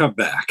 I would come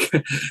back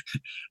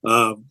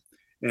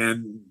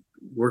and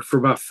worked for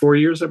about 4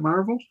 years at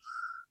Marvel,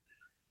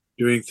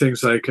 doing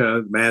things like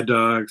Mad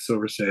Dog,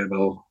 Silver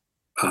Sable,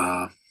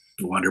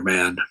 Wonder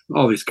Man,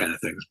 all these kind of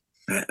things.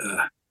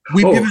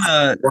 We've given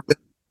a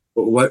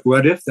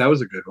what if that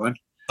was a good one?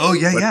 Oh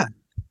yeah.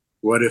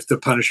 What if the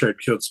Punisher had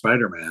killed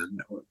Spider-Man?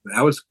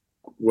 That was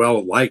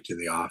well liked in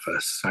the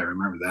office. I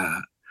remember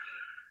that.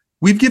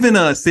 We've given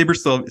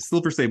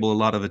Silver Sable a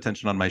lot of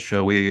attention on my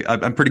show.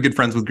 I'm pretty good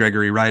friends with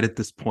Gregory Wright at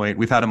this point.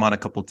 We've had him on a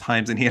couple of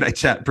times, and he and I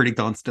chat pretty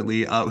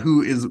constantly,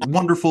 who is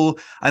wonderful.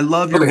 I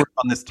love your work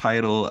on this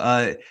title.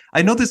 I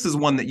know this is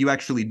one that you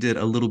actually did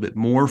a little bit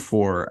more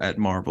for at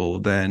Marvel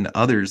than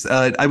others.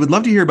 I would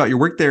love to hear about your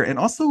work there, and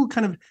also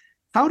kind of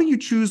how do you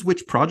choose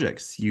which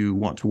projects you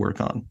want to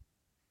work on?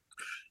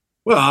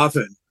 Well,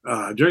 often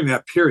during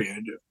that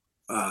period,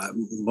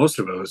 most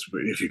of it was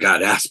if you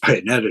got asked by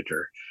an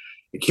editor.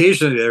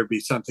 Occasionally there would be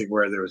something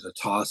where there was a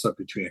toss-up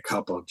between a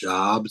couple of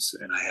jobs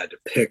and I had to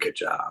pick a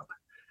job.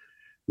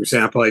 For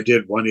example, I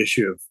did one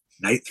issue of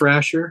Night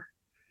Thrasher,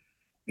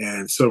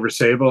 and Silver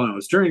Sable. And it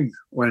was during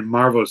when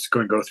Marvel was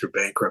going to go through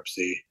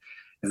bankruptcy.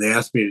 And they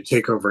asked me to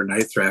take over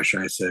Night Thrasher.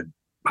 I said,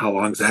 how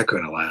long is that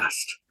going to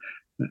last?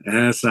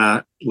 And it's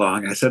not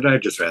long. I said,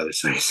 I'd just rather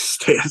stay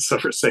at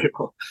Silver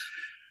Sable.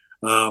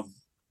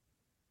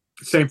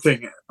 Same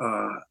thing.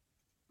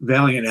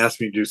 Valiant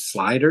asked me to do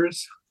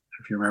Sliders,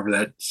 if you remember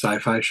that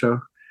sci-fi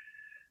show.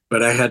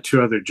 But I had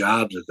 2 other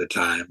jobs at the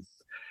time.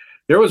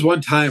 There was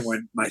one time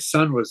when my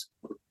son was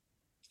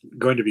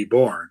going to be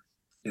born,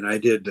 and I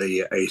did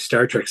a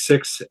Star Trek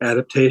 6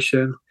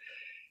 adaptation,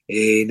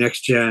 a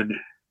Next Gen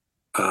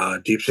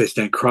Deep Space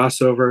Nine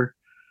crossover,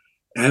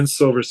 and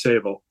Silver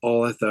Sable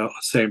all at the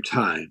same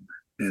time.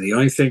 And the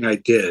only thing I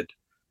did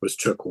was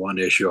took 1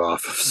 issue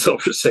off of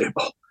Silver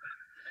Sable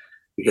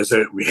because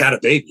we had a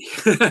baby.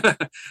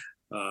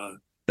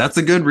 That's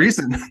a good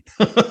reason.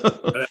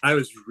 I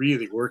was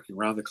really working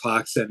around the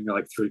clock, sending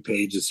like 3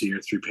 pages here,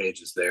 3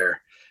 pages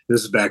there.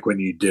 This is back when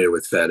you did it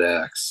with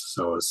FedEx.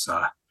 So it's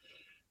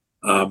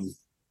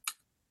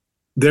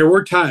there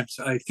were times,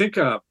 I think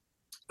an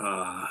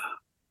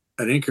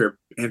inker,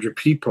 Andrew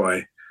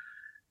Peepoy,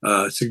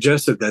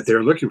 suggested that they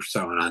were looking for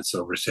someone on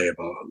Silver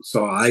Sable.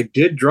 So I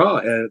did draw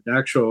an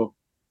actual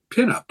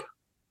pinup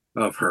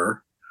of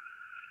her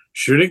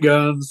shooting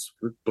guns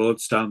with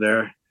bullets down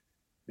there.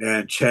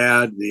 And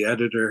Chad, the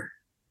editor,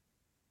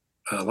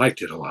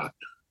 liked it a lot.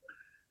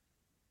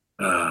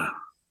 Am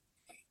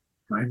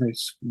I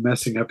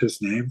messing up his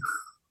name?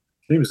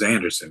 His name was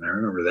Anderson. I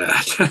remember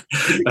that.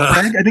 Craig?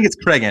 I think it's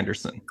Craig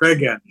Anderson.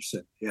 Craig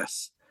Anderson,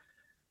 yes.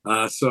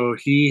 So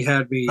he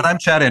had me. But I'm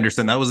Chad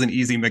Anderson. That was an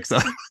easy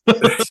mix-up.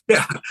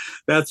 Yeah,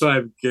 that's why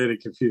I'm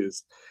getting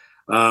confused.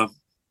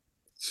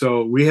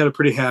 So we had a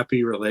pretty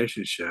happy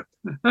relationship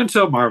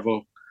until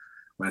Marvel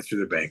went through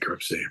the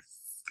bankruptcy.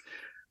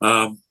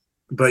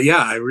 But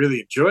yeah, I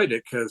really enjoyed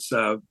it because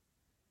so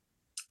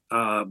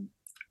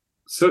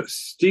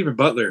Stephen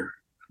Butler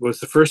was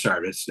the first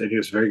artist, and he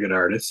was a very good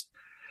artist,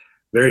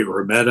 very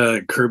Rometta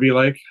and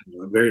Kirby-like,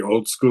 very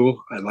old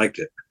school. I liked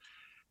it.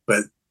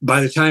 But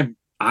by the time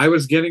I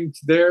was getting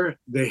there,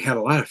 they had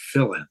a lot of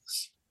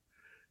fill-ins.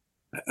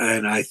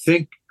 And I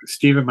think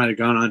Stephen might have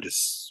gone on to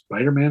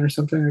Spider-Man or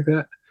something like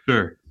that.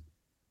 Sure.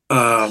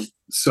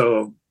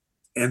 So,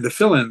 and the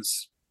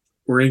fill-ins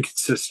were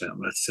inconsistent,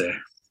 let's say.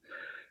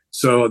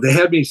 So they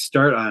had me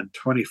start on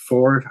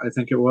 24, I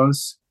think it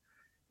was,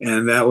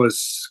 and that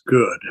was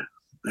good.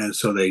 And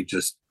so they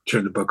just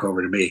turned the book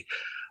over to me.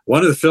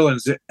 One of the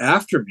fill-ins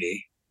after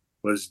me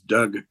was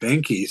Doug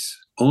Benke's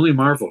only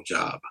Marvel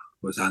job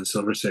was on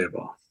Silver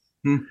Sable.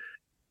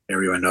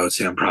 Everyone knows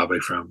him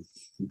probably from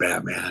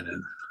Batman,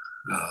 and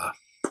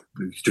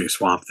he's doing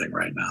Swamp Thing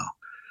right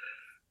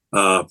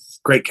now.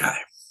 Great guy.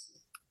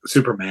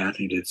 Superman,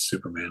 he did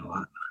Superman a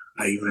lot.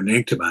 I even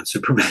inked him on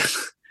Superman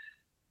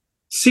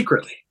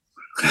secretly.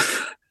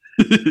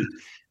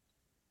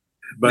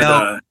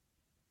 But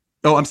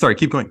now, I'm sorry,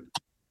 keep going.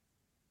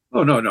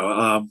 Oh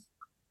no.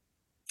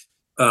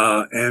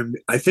 And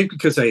I think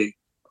because I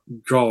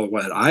draw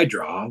what I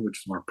draw, which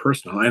is more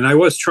personal, and I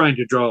was trying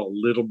to draw a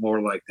little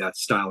more like that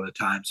style at the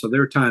time. So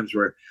there are times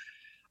where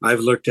I've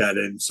looked at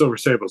it, and Silver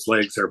Sable's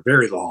legs are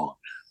very long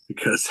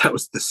because that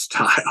was the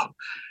style.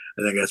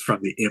 I think that's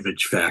from the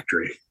Image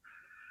Factory,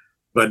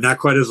 but not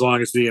quite as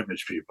long as the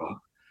Image people.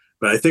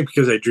 But I think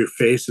because I drew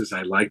faces,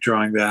 I like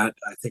drawing that.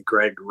 I think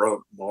Greg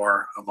wrote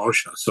more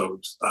emotional. So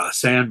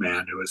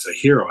Sandman, who was a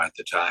hero at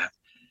the time,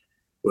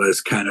 was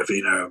kind of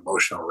in an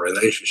emotional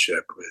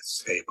relationship with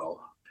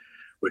Sable,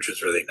 which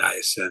was really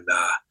nice. And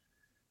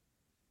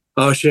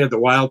she had the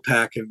Wild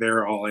Pack, and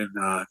they're all in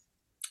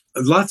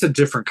lots of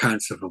different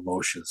kinds of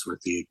emotions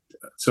with the.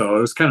 So it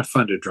was kind of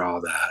fun to draw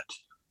that.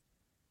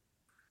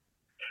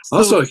 So,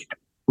 also,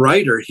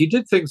 writer, he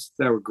did things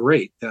that were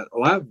great that a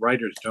lot of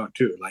writers don't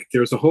do. Like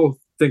there was a whole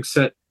thing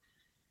set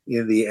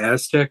in the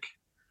Aztec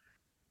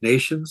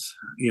nations,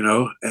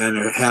 and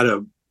it had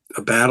a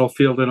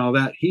battlefield and all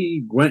that.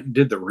 He went and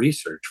did the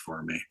research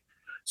for me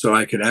so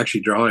I could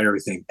actually draw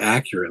everything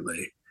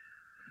accurately.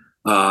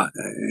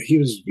 He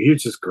was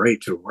just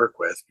great to work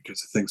with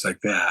because of things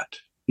like that,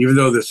 even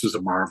though this was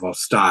a Marvel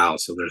style,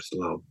 so there's a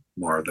little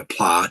more of the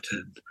plot,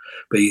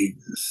 but he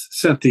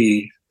sent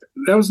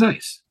that was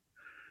nice.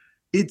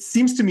 It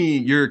seems to me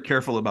you're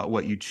careful about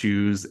what you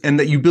choose and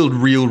that you build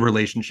real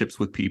relationships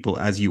with people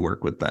as you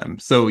work with them.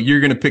 So you're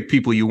going to pick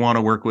people you want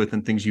to work with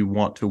and things you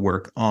want to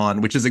work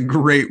on, which is a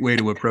great way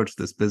to approach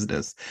this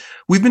business.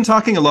 We've been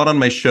talking a lot on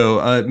my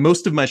show.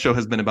 Most of my show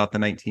has been about the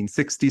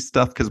 1960s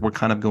stuff because we're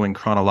kind of going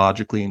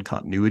chronologically in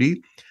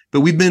continuity. But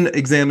we've been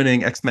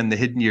examining X-Men: The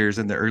Hidden Years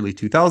in the early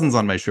 2000s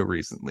on my show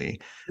recently.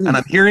 And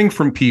I'm hearing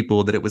from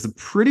people that it was a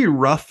pretty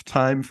rough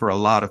time for a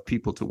lot of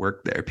people to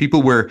work there.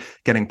 People were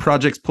getting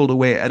projects pulled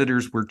away.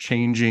 Editors were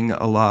changing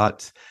a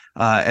lot.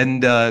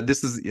 And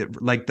this is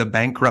like the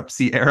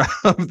bankruptcy era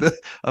of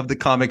the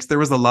comics. There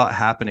was a lot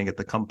happening at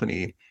the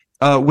company.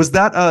 Was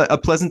that a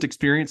pleasant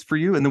experience for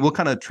you? And then we'll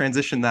kind of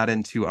transition that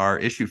into our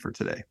issue for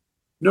today.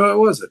 No, it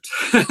wasn't.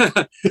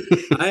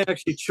 I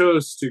actually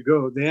chose to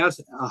go. They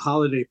asked a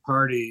holiday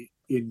party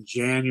in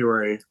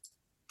January.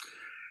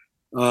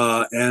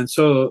 And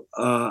so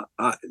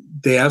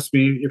they asked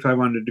me if I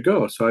wanted to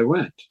go, so I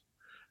went.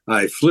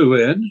 I flew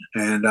in,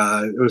 and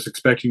I was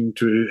expecting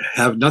to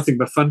have nothing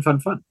but fun,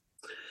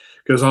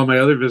 because all my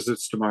other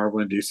visits to Marvel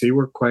in DC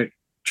were quite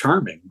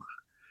charming.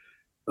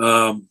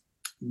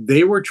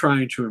 They were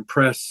trying to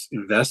impress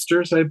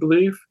investors, I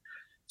believe,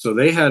 so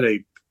they had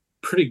a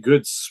pretty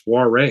good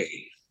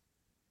soiree.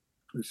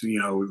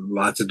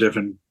 Lots of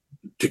different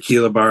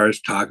tequila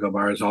bars, taco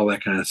bars, all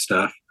that kind of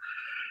stuff.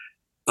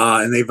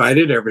 And they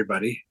invited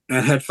everybody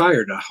and had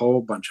fired a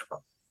whole bunch of them.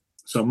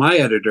 So my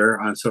editor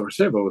on Silver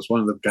Sable was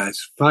one of the guys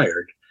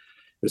fired.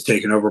 It was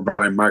taken over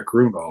by Mark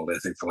Grunwald, I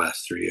think, the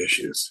last 3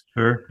 issues.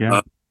 Sure,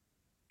 yeah.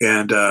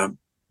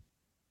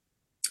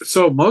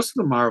 So most of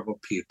the Marvel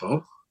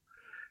people,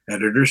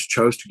 editors,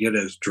 chose to get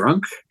as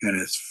drunk and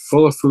as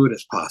full of food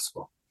as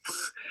possible.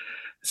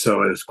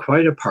 So it was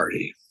quite a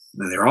party.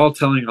 And they were all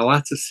telling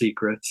lots of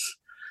secrets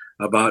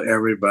about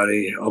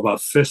everybody,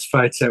 about fist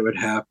fights that would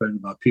happen,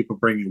 about people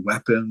bringing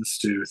weapons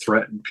to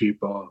threaten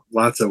people,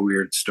 lots of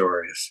weird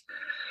stories.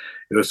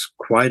 It was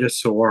quite a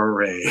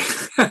soiree.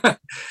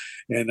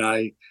 And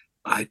I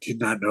did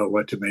not know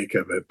what to make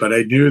of it, but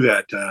I knew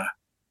that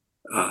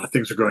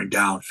things were going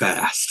down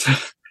fast.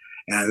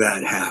 And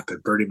that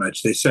happened pretty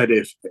much. They said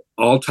if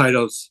all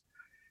titles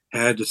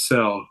had to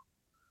sell,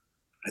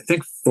 I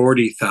think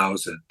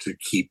 40,000 to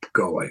keep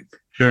going.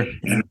 Sure.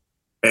 And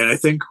I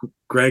think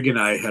Greg and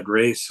I had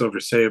raised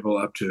Silver Sable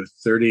up to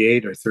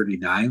 38 or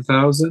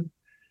 39,000,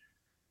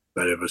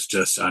 but it was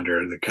just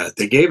under the cut.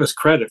 They gave us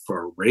credit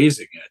for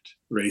raising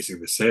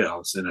the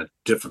sales in a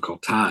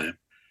difficult time,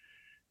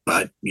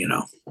 but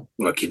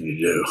what can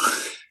you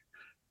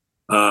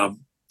do?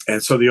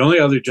 And so the only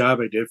other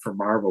job I did for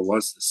Marvel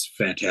was this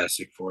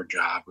Fantastic Four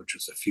job, which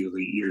was a few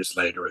years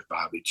later with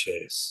Bobby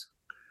Chase,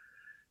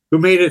 who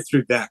made it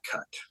through that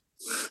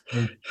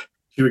cut.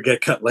 He would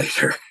get cut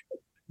later.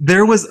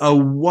 There was a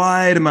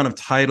wide amount of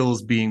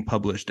titles being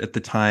published at the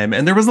time,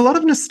 and there was a lot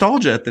of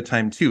nostalgia at the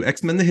time too.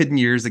 X-Men: The Hidden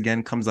Years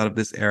again comes out of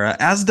this era,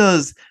 as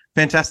does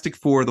Fantastic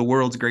Four, the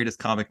world's greatest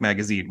comic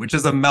magazine, which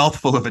is a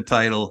mouthful of a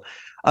title.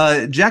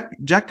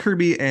 Jack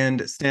Kirby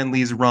and Stan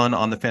Lee's run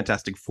on the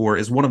Fantastic Four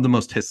is one of the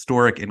most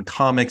historic in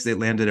comics. It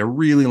landed a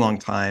really long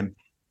time,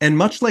 and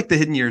much like The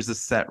Hidden Years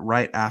is set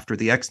right after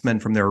the X-Men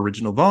from their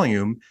original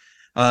volume,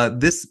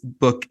 this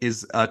book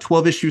is a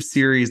 12-issue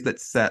series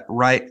that's set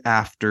right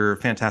after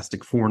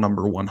Fantastic Four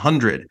number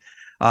 100.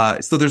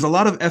 So there's a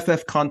lot of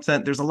FF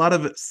content. There's a lot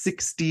of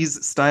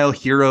 60s style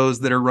heroes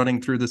that are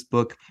running through this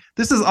book.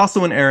 This is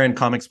also an era in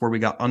comics where we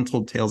got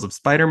Untold Tales of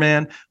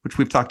Spider-Man, which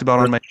we've talked about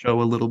on my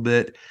show a little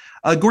bit.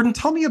 Gordon,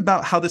 tell me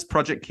about how this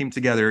project came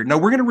together. Now,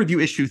 we're going to review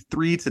issue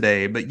 3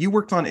 today, but you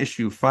worked on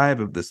issue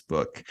 5 of this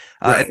book.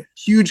 Right. A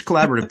huge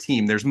collaborative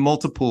team. There's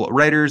multiple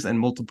writers and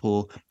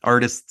multiple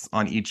artists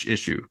on each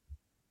issue.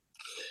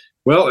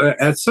 Well,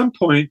 at some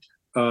point,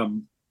 I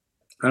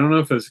don't know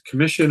if it was a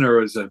commission or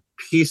it was a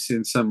piece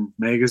in some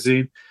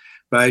magazine,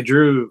 but I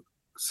drew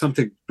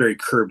something very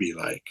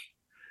Kirby-like.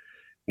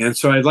 And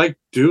so I liked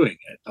doing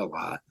it a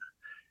lot.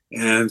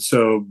 And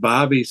so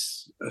Bobby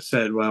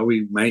said, well,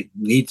 we might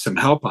need some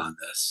help on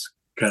this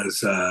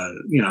because,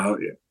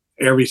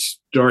 every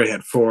story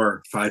had 4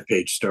 or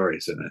 5-page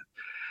stories in it.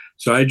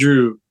 So I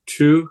drew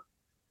 2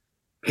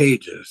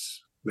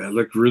 pages that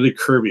looked really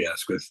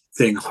Kirby-esque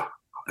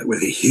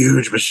with a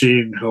huge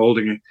machine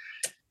holding it.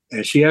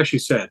 And she actually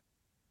said,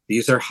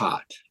 these are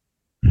hot,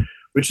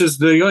 which is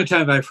the only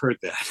time I've heard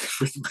that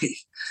with me.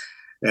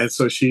 And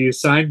so she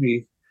assigned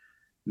me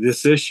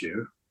this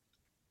issue.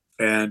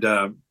 And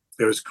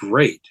it was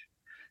great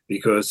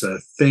because a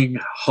Thing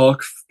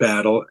Hulk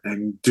battle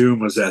and Doom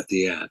was at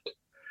the end.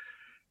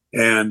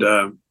 And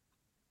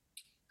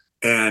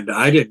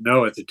I didn't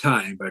know at the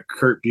time, but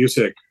Kurt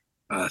Busiek,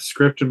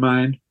 script of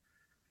mine,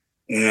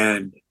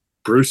 and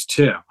Bruce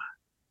Timm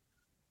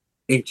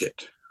inked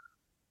it.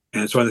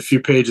 And it's one of the few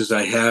pages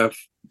I have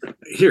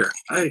here.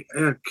 I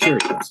carry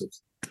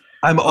this.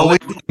 I'm always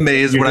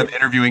amazed when I'm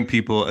interviewing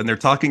people and they're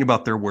talking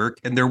about their work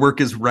and their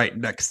work is right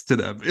next to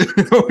them.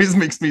 It always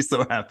makes me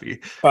so happy.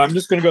 I'm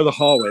just going to go to the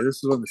hallway. This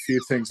is one of the few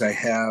things I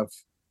have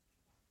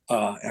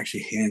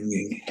actually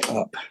hanging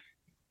up.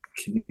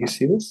 Can you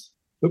see this?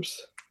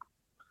 Oops.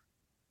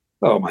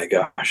 Oh my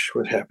gosh,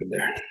 what happened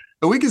there?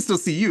 But we can still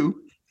see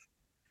you.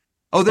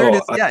 Oh, there it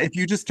is. Yeah, if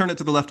you just turn it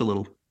to the left a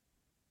little.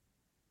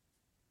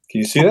 Can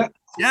you see that?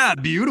 Yeah,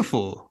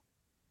 beautiful.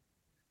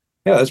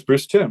 Yeah, that's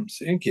Bruce Timm's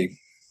inking.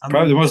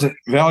 Probably the most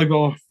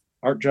valuable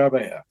art job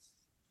I have.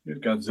 Here's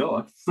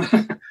Godzilla.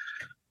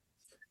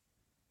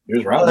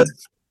 Here's Rob.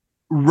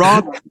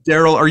 Rob,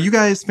 Daryl, are you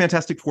guys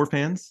Fantastic Four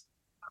fans?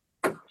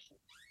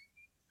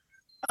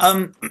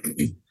 I'm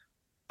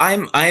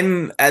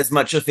as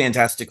much a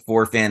Fantastic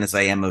Four fan as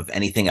I am of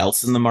anything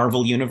else in the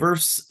Marvel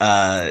universe.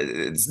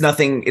 It's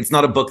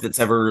not a book that's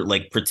ever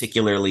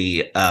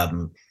particularly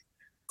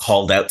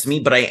called out to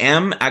me, but I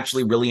am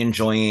actually really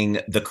enjoying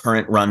the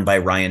current run by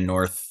Ryan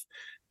North.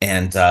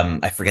 And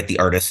I forget the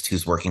artist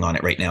who's working on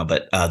it right now,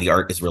 but the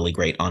art is really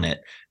great on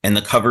it. And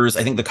the covers,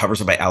 I think the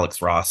covers are by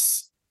Alex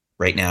Ross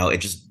right now. It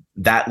just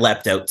that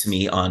leapt out to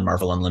me on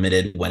Marvel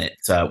Unlimited when it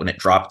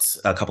dropped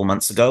a couple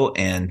months ago,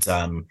 and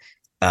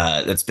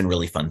that's been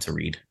really fun to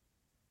read.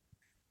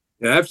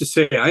 Yeah, I have to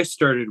say, I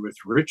started with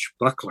Rich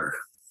Buckler.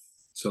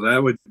 So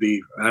that would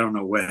be, I don't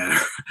know when.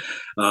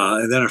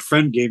 And then a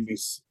friend gave me,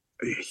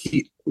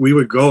 we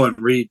would go and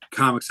read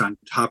comics on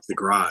Top of the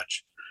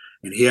Garage.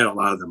 And he had a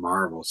lot of the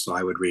Marvels. So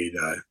I would read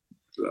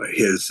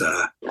his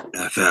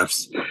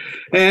FFs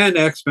and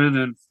X-Men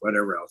and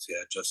whatever else he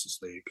had, Justice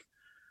League.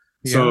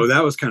 Yeah. So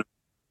that was kind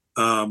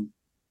of,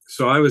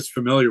 so I was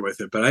familiar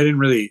with it, but I didn't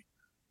really,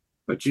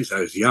 but geez,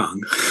 I was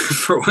young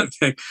for one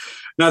thing.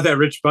 Not that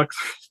Rich Buckler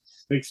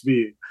makes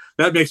me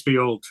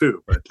old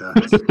too, but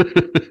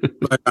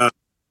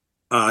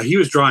he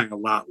was drawing a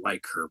lot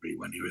like Kirby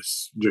when he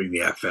was doing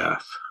the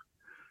FF.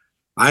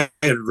 I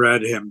had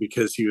read him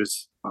because he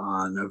was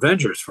on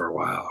Avengers for a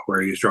while,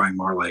 where he was drawing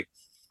more like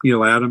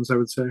Neil Adams, I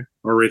would say,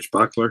 or Rich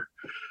Buckler.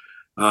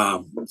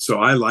 So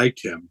I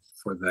liked him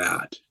for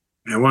that.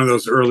 And one of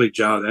those early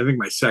jobs, I think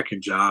my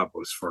second job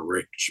was for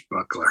Rich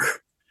Buckler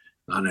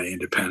on an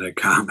independent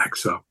comic.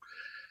 So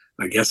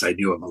I guess I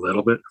knew him a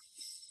little bit.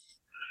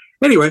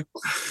 Anyway.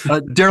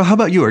 Daryl, how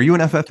about you? Are you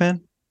an FF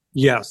fan?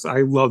 Yes,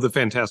 I love the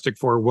Fantastic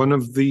Four. One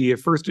of the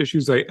first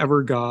issues I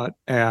ever got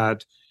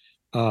at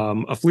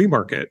a flea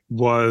market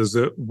was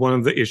one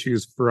of the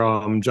issues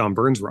from John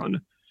Byrne's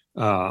run.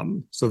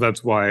 So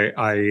that's why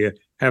I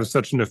have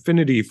such an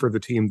affinity for the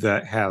team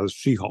that has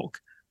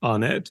She-Hulk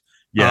on it.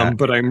 Yeah.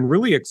 But I'm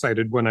really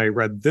excited when I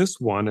read this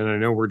one, and I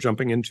know we're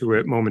jumping into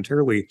it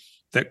momentarily,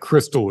 that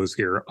Crystal is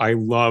here. I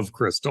love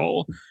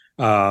Crystal.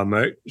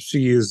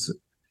 She's,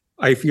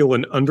 I feel,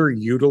 an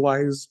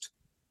underutilized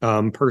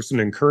person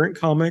in current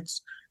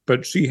comics,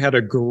 but she had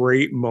a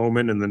great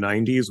moment in the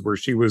 90s where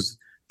she was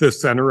the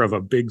center of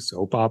a big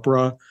soap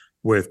opera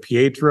with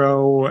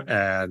Pietro,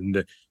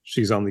 and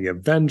she's on the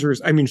Avengers.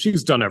 I mean,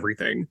 she's done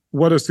everything.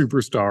 What a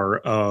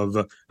superstar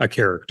of a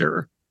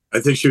character. I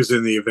think she was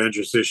in the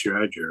Avengers issue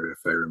I drew, if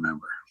I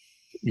remember.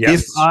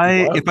 Yes,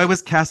 if I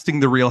was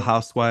casting the Real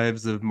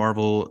Housewives of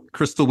Marvel,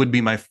 Crystal would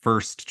be my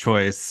first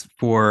choice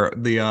for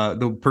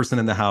the person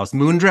in the house.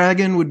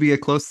 Moondragon would be a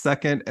close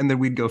second, and then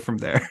we'd go from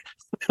there.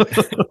 So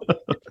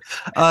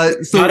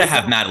gotta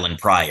have Madeline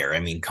Pryor. I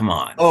mean, come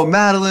on. Oh,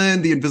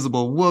 Madeline, the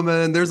Invisible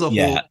Woman. There's a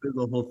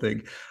whole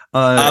thing.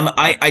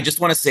 I just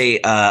want to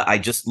say I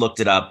just looked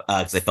it up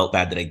because I felt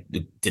bad that I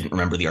didn't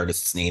remember the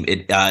artist's name.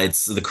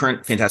 It's the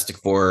current Fantastic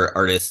Four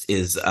artist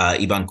is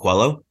Ivan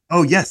Coelho.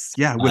 Oh yes,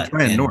 yeah, with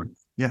Ryan North.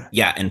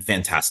 Yeah, and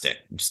fantastic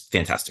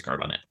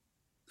art on it.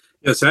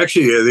 Yes,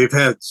 actually, they've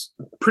had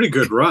pretty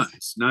good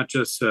runs. Not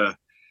just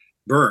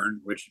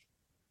Byrne, which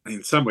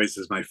in some ways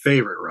is my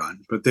favorite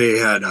run, but they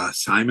had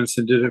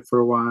Simonson did it for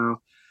a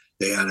while.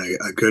 They had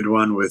a good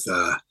one with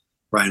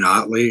Ryan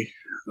Otley.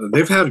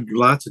 They've had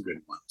lots of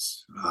good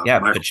ones.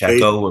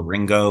 Pacheco,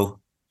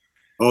 Ringo.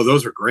 Oh,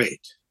 those are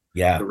great.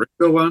 Yeah, the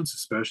Ringo ones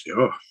especially.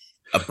 Oh,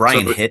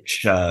 Brian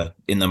Hitch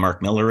in the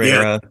Mark Miller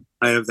era.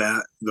 I have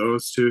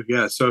those two.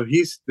 Yeah, so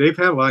they've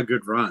had a lot of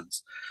good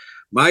runs.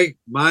 My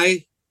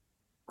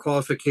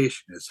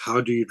qualification is,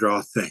 how do you draw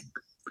a thing?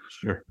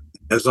 Sure.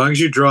 As long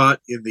as you draw it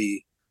in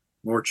the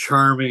more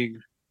charming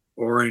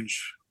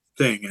orange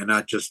thing and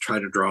not just try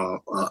to draw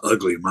an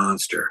ugly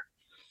monster,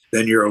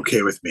 then you're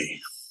okay with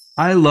me.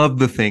 I love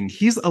the Thing.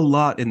 He's a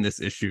lot in this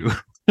issue.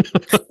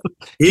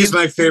 He's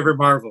my favorite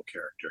Marvel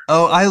character.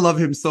 Oh, I love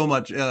him so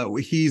much.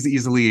 He's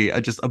easily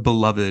just a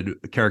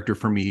beloved character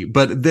for me.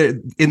 But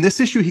in this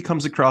issue, he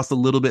comes across a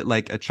little bit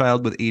like a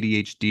child with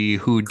ADHD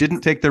who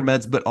didn't take their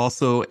meds, but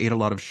also ate a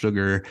lot of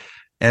sugar.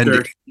 And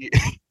sure.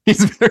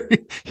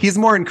 he's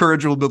more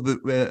encourageable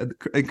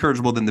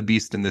than the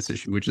Beast in this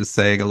issue, which is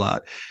saying a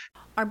lot.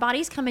 Our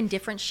bodies come in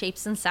different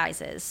shapes and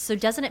sizes, so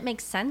doesn't it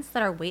make sense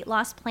that our weight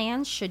loss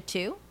plans should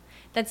too?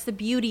 That's the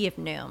beauty of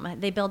Noom.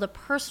 They build a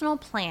personal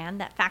plan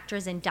that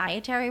factors in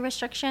dietary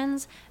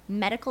restrictions,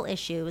 medical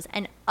issues,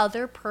 and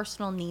other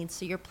personal needs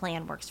so your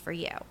plan works for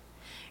you.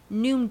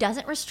 Noom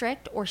doesn't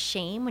restrict or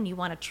shame when you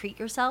want to treat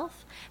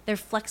yourself. Their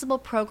flexible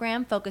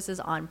program focuses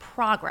on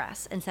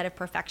progress instead of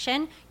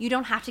perfection. You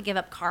don't have to give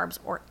up carbs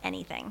or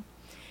anything.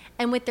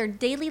 And with their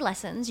daily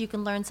lessons, you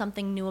can learn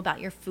something new about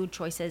your food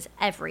choices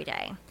every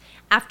day.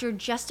 After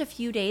just a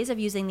few days of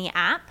using the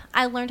app,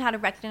 I learned how to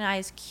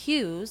recognize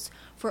cues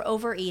for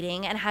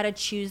overeating and how to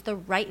choose the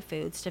right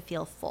foods to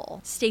feel full.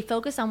 Stay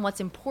focused on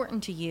what's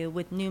important to you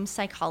with Noom's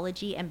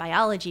psychology and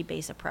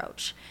biology-based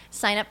approach.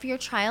 Sign up for your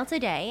trial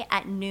today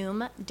at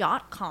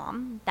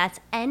Noom.com. That's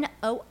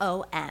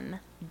Noom.com.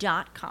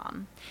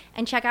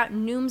 And check out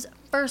Noom's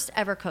first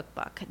ever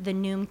cookbook, The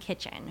Noom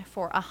Kitchen,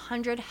 for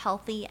 100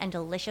 healthy and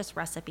delicious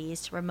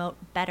recipes to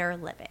promote better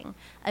living.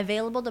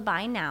 Available to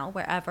buy now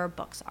wherever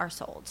books are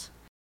sold.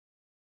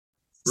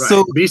 Right.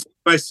 So, Beast is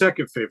my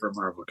second favorite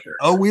Marvel character.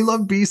 oh, we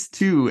love Beast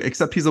too,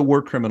 except he's a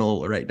war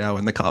criminal right now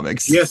in the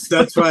comics. Yes,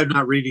 that's why I'm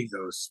not reading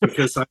those,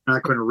 because I'm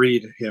not going to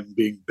read him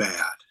being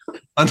bad.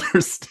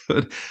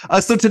 Understood.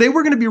 So today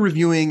we're going to be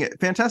reviewing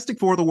Fantastic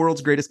Four, the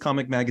World's Greatest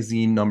Comic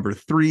Magazine,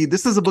 #3.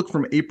 This is a book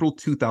from April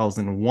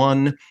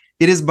 2001.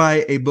 It is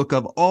by a book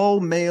of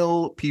all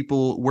male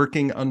people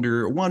working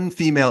under one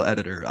female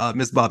editor,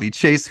 Miss Bobby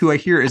Chase, who I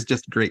hear is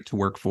just great to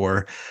work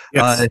for.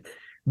 Yes.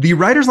 The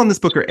writers on this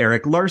book are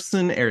Eric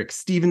Larson, Eric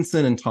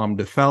Stevenson, and Tom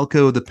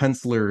DeFalco. The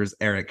pencilers,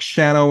 Eric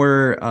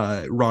Shanower,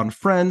 Ron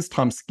Frenz,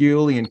 Tom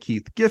Scioli, and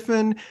Keith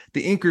Giffen.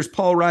 The inkers,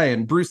 Paul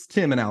Ryan, Bruce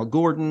Timm, and Al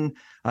Gordon.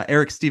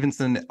 Eric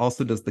Stevenson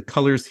also does the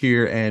colors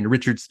here, and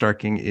Richard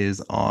Starking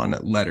is on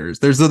letters.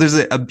 There's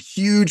a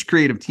huge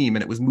creative team,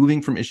 and it was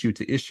moving from issue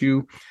to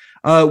issue.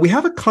 We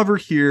have a cover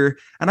here,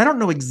 and I don't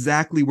know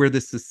exactly where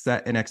this is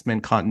set in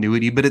X-Men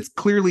continuity, but it's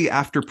clearly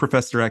after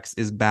Professor X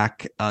is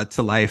back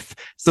to life.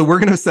 So we're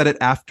going to set it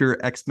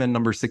after X-Men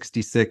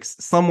 #66,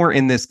 somewhere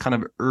in this kind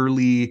of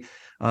early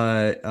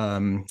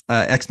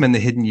X-Men: The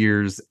Hidden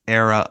Years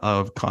era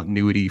of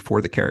continuity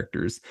for the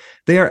characters.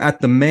 They are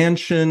at the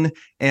mansion,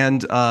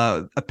 and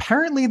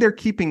apparently they're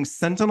keeping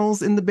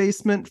Sentinels in the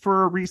basement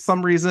for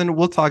some reason.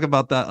 We'll talk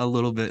about that a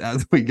little bit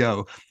as we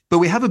go. But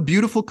we have a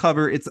beautiful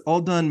cover. It's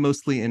all done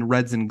mostly in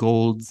reds and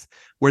golds,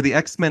 where the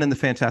X-Men and the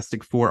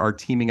Fantastic Four are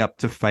teaming up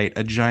to fight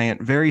a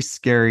giant, very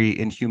scary,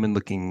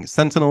 inhuman-looking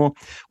Sentinel.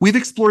 We've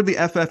explored the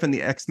FF and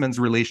the X-Men's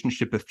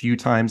relationship a few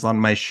times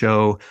on my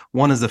show.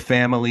 One is a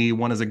family,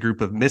 one is a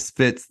group of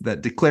misfits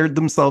that declared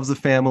themselves a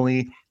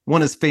family.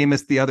 One is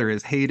famous, the other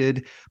is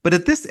hated. But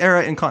at this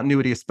era in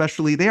continuity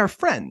especially, they are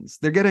friends.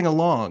 They're getting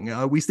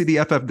along. We see the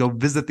FF go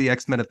visit the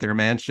X-Men at their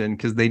mansion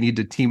because they need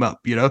to team up,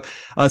 you know?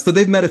 So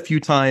they've met a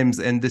few times,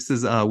 and this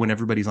is when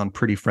everybody's on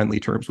pretty friendly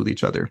terms with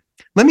each other.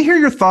 Let me hear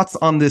your thoughts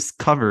on this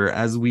cover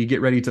as we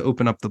get ready to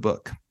open up the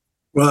book.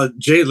 Well,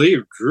 Jay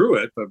Lee drew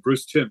it, but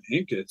Bruce Timm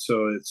inked it,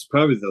 so it's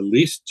probably the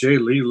least Jay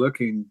Lee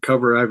looking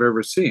cover I've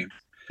ever seen.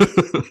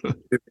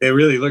 It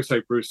really looks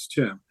like Bruce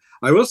Timm.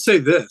 I will say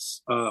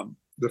this.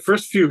 The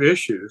first few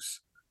issues,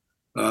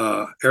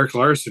 Eric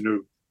Larson,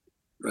 who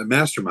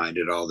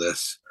masterminded all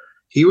this,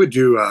 he would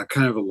do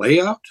kind of a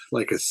layout,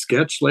 like a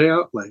sketch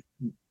layout, like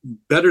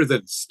better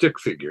than stick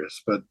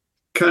figures, but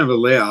kind of a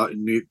layout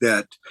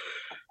that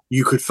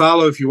you could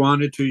follow if you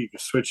wanted to. You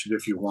could switch it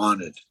if you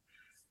wanted.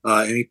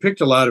 And he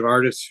picked a lot of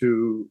artists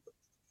who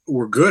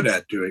were good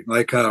at doing,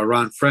 like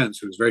Ron Frenz,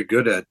 who was very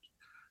good at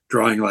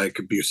drawing like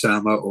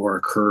Buscema or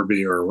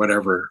Kirby or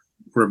whatever,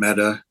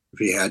 Romita. If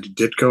he had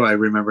Ditko, I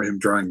remember him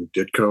drawing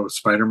Ditko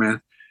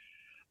Spider-Man.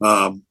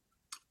 By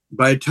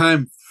the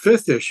time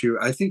 5th issue,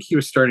 I think he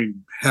was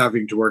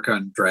having to work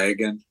on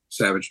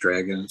Savage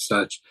Dragon and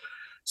such.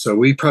 So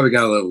we probably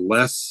got a little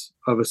less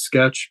of a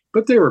sketch,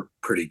 but they were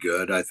pretty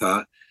good, I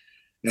thought.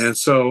 And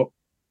so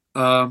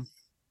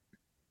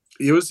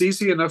it was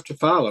easy enough to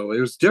follow.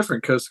 It was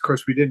different because, of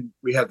course,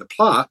 we had the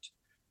plot,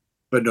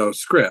 but no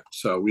script,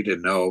 so we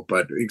didn't know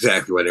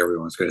exactly what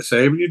everyone's going to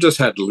say. You just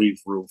had to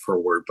leave room for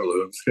word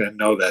balloons and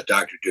know that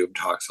Dr. Doom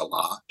talks a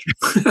lot.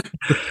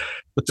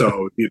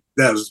 So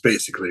that was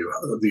basically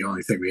the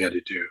only thing we had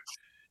to do.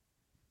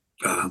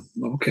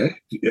 Okay.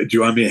 Do you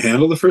want me to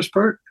handle the first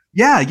part?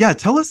 Yeah.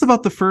 Tell us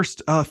about the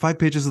first 5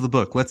 pages of the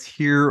book. Let's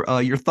hear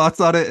your thoughts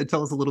on it and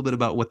tell us a little bit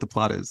about what the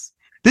plot is.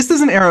 This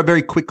is an era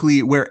very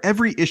quickly where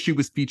every issue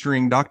was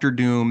featuring Dr.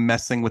 Doom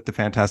messing with the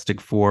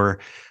Fantastic Four.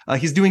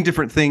 He's doing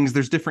different things.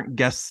 There's different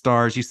guest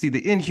stars. You see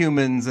the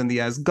Inhumans and the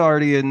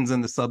Asgardians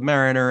and the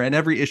Submariner, and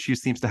every issue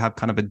seems to have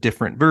kind of a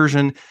different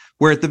version,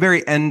 where at the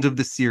very end of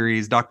the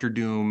series, Dr.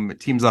 Doom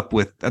teams up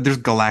with, there's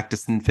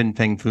Galactus and Fin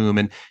Fang Foom,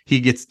 and he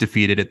gets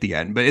defeated at the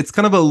end. But it's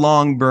kind of a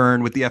long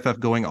burn with the FF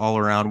going all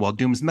around while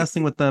Doom's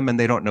messing with them, and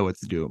they don't know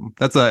it's Doom.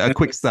 That's a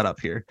quick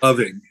setup here.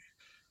 Loving.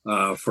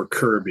 For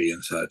Kirby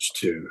and such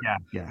too.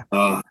 Yeah.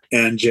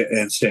 And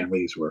Stan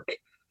Lee's work.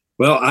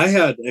 Well, I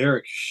had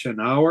Eric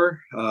Shanower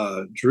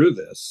drew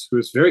this, who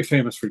is very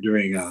famous for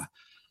doing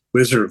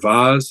Wizard of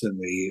Oz and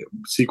the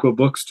sequel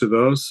books to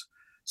those.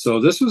 So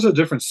this was a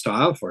different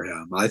style for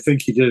him. I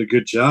think he did a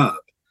good job.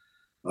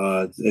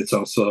 It's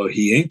also,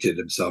 he inked it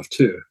himself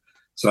too.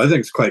 So I think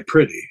it's quite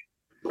pretty.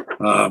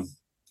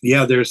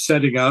 They're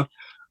setting up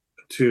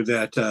to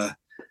that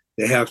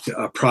they have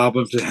a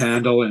problem to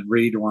handle, and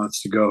Reed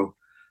wants to go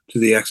to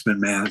the X-Men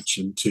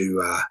mansion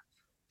to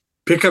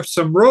pick up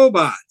some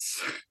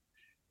robots.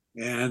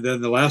 And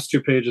then the last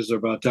 2 pages are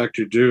about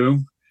Dr.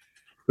 Doom,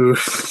 who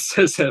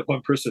says that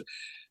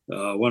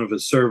one of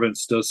his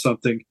servants does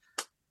something,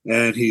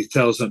 and he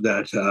tells him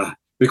that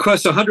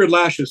request 100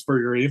 lashes for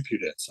your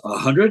impudence.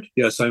 100?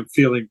 Yes, I'm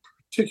feeling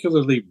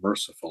particularly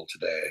merciful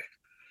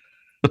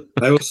today.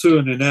 I will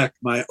soon enact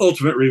my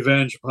ultimate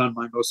revenge upon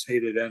my most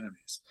hated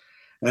enemies.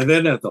 And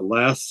then at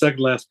the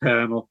second last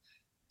panel,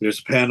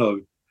 there's a panel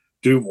of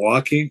Doom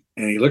walking,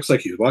 and he looks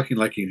like he's walking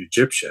like an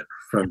Egyptian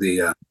from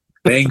the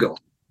angle.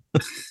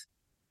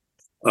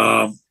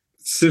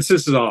 Since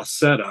this is all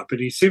set up, and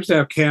he seems to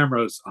have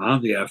cameras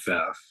on the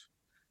FF,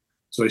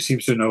 so he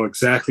seems to know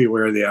exactly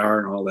where they are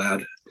and all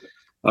that.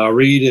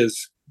 Reed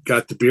has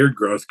got the beard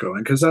growth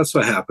going because that's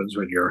what happens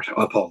when you're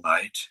up all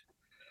night.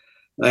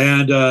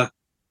 And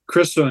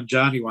Crystal and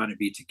Johnny want to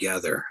be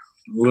together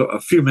a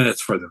few minutes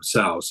for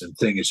themselves, and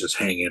Thing is just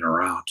hanging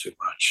around too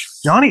much.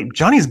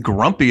 Johnny's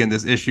grumpy in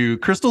this issue.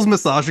 Crystal's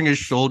massaging his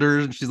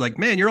shoulders, and she's like,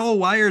 "Man, you're all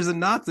wires and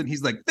knots." And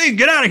he's like, "Hey,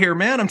 get out of here,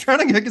 man! I'm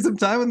trying to get some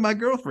time with my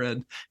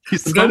girlfriend."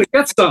 I'm trying to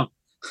get some.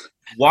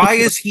 Why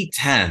is he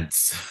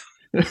tense?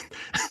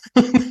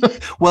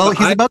 Well,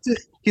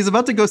 he's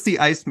about to go see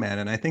Iceman,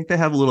 and I think they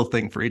have a little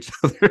thing for each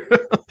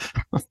other.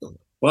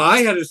 Well, I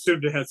had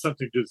assumed it had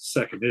something to do with the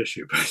second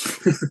issue,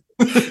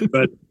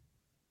 but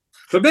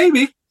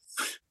maybe.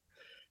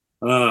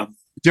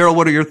 Daryl,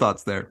 what are your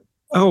thoughts there?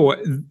 Oh,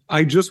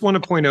 I just want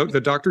to point out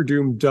that Doctor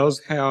Doom does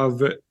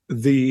have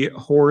the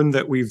horn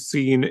that we've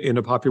seen in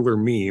a popular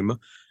meme,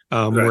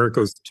 where it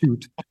goes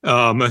toot,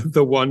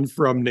 the one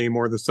from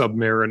Namor the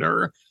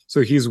Submariner.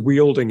 So he's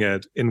wielding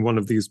it in one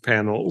of these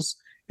panels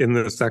in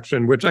this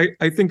section, which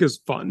I think is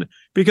fun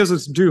because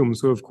it's Doom.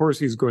 So of course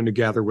he's going to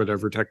gather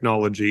whatever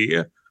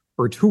technology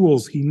or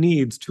tools he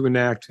needs to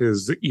enact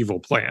his evil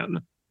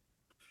plan.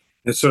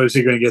 And so is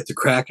he going to get the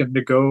Kraken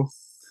to go?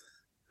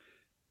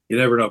 You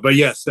never know. But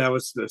yes, that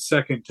was the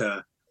second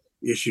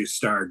issue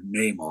starred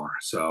Namor.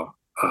 So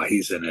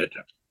he's in it.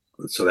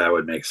 So that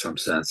would make some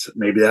sense.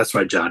 Maybe that's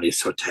why Johnny's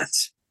so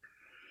tense.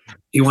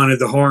 He wanted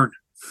the horn.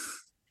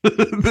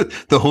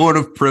 The horn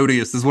of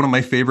Proteus is one of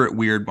my favorite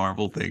weird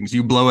Marvel things.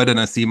 You blow it and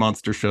a sea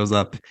monster shows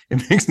up.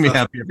 It makes me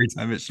happy every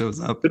time it shows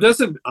up. But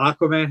doesn't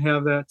Aquaman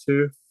have that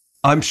too?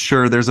 I'm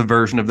sure there's a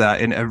version of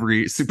that in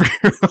every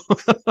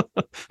superhero.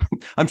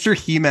 I'm sure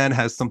He-Man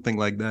has something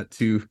like that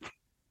too.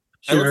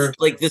 Sure.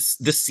 Like the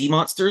sea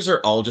monsters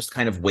are all just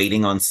kind of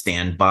waiting on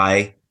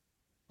standby.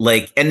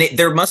 Like, and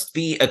there must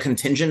be a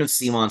contingent of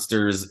sea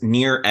monsters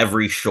near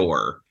every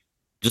shore,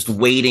 just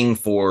waiting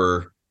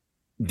for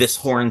this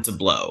horn to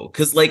blow.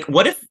 Because, like,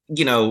 what if,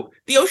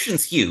 the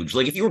ocean's huge?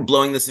 Like, if you were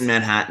blowing this in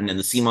Manhattan and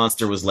the sea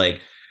monster was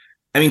like,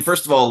 I mean,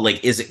 first of all,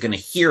 like, is it going to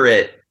hear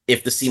it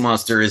if the sea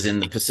monster is in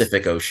the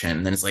Pacific Ocean?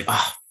 And then it's like,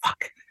 oh,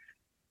 fuck.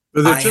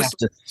 I have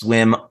to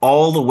swim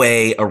all the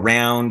way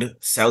around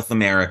South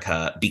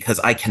America because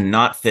I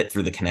cannot fit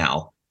through the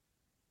canal.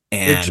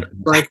 And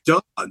like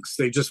dogs,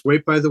 they just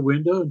wait by the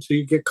window until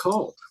you get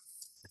called.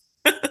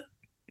 At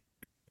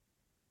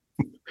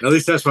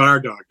least that's what our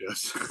dog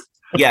does.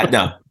 Yeah,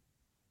 no.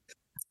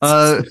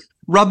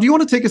 Rob, do you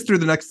want to take us through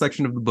the next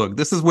section of the book?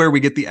 This is where we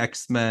get the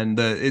X-Men.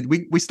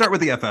 We start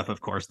with the FF,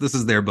 of course. This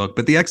is their book,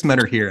 but the X-Men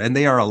are here, and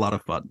they are a lot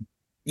of fun.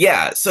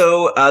 Yeah,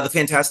 so the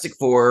Fantastic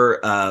Four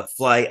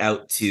fly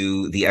out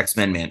to the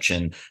X-Men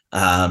mansion.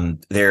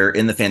 They're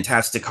in the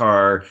Fantastic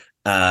Car,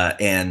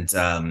 and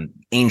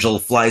Angel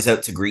flies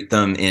out to greet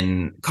them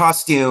in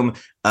costume,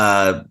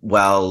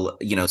 while,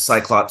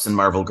 Cyclops and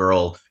Marvel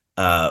Girl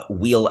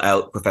wheel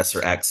out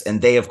Professor X.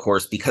 And they, of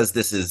course, because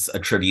this is a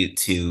tribute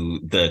to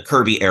the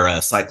Kirby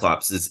era,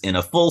 Cyclops is in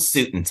a full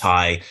suit and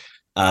tie.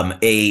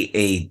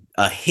 A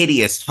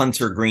hideous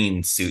hunter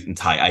green suit and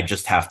tie, I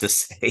just have to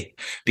say,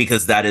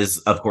 because that is,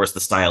 of course, the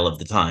style of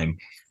the time.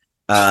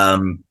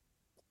 And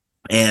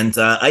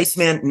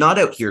Iceman not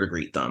out here to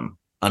greet them.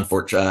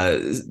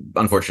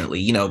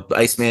 Unfortunately,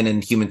 Iceman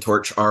and Human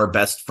Torch are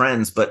best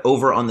friends, but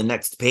over on the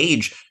next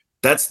page,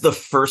 that's the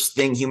first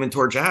thing Human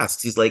Torch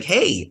asks. He's like,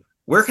 "Hey,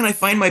 where can I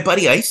find my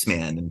buddy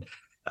Iceman?"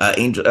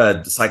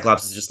 And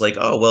Cyclops is just like,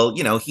 "Oh, well,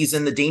 he's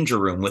in the danger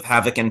room with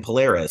Havoc and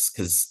Polaris,"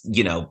 because,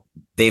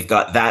 they've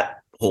got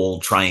that whole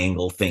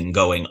triangle thing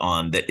going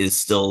on that is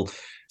still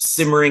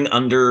simmering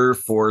under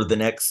for the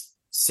next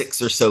 6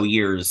 or so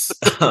years,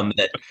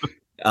 that,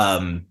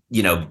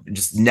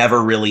 just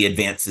never really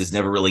advances,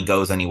 never really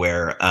goes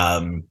anywhere.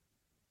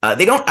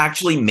 They don't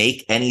actually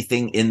make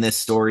anything in this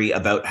story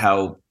about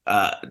how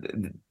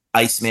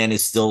Iceman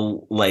is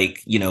still,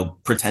 like,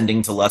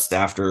 pretending to lust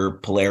after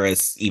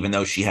Polaris, even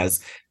though she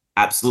has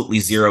absolutely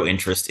zero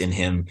interest in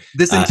him.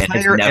 This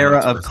entire era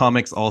of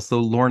comics, also,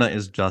 Lorna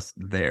is just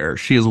there.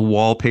 She is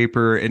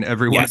wallpaper in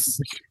everyone.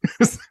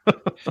 Yes.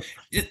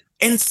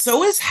 And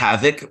so is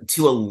Havoc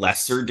to a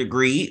lesser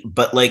degree,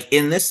 but, like,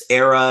 in this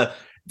era,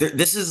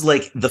 this is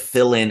like the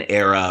fill-in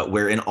era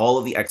where in all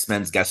of the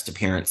X-Men's guest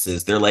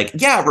appearances, they're like,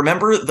 yeah,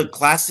 remember the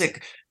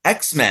classic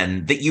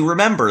X-Men that you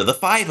remember, the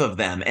 5 of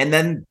them, and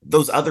then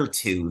those other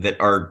 2 that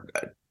are,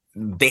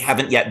 they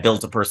haven't yet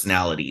built a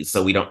personality,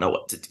 so we don't know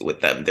what to do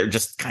with them. They're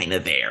just kind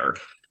of there.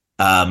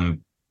 But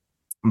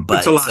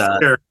it's a lot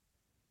of characters.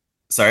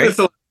 Sorry? It's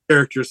a lot of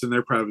characters, and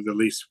they're probably the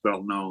least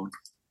well-known.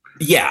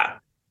 Yeah,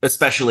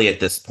 especially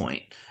at this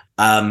point.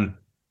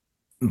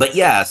 But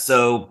yeah,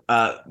 so,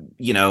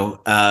 Mr.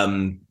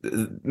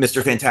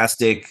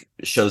 Fantastic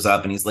shows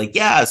up and he's like,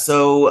 yeah,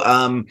 so,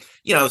 I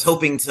was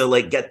hoping to,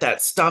 like, get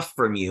that stuff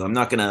from you. I'm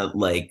not going to,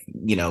 like,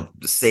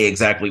 say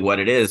exactly what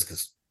it is,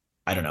 because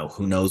I don't know,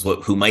 who knows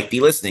who might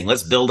be listening.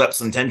 Let's build up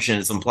some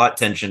tension, some plot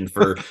tension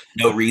for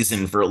no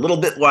reason for a little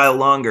bit while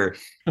longer.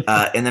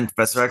 And then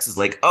Professor X is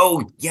like,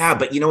 oh, yeah,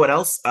 but you know what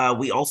else?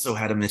 We also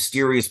had a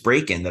mysterious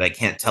break-in that I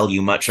can't tell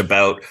you much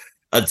about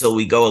until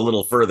we go a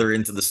little further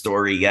into the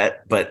story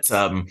yet. But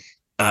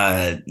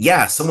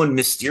someone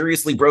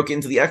mysteriously broke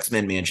into the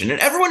X-Men mansion, and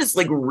everyone is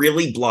like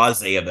really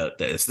blasé about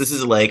this. This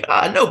is like,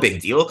 no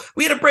big deal.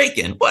 We had a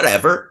break-in,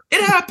 whatever.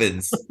 It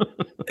happens.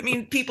 I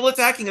mean, people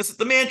attacking us at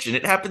the mansion.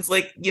 It happens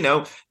like,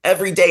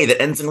 every day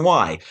that ends in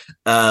Y.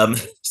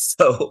 After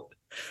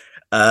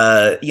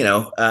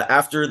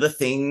the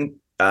Thing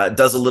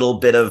does a little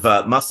bit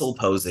of muscle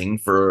posing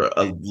for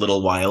a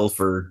little while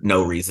for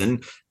no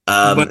reason.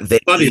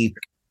 Funny.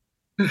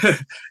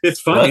 It's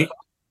funny.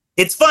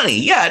 It's funny.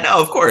 Yeah,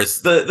 no, of course.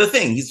 The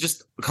Thing, he's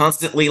just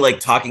constantly like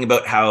talking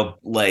about how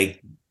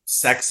like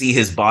sexy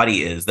his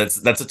body is. That's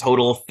a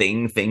total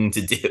thing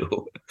to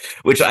do,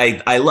 which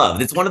I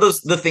love. It's one of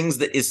the things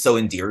that is so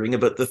endearing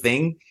about the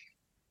Thing.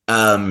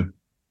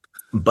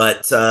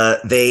 But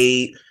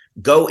they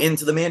go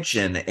into the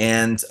mansion,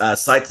 and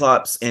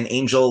Cyclops and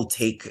Angel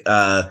take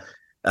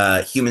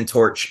Human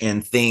Torch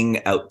and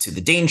Thing out to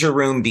the danger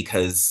room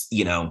because,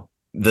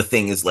 the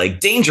Thing is like,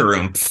 danger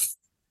room? Pfft,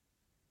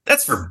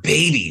 that's for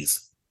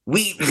babies.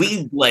 We're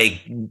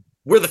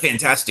the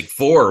Fantastic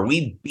Four.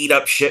 We beat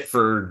up shit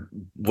for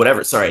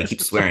whatever. Sorry, I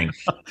keep swearing.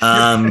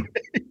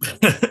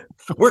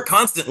 We're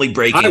constantly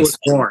breaking. I was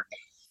born.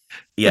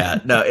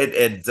 Yeah, no,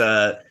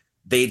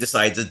 they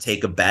decide to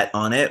take a bet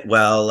on it.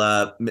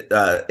 Well,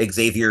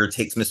 Xavier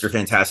takes Mr.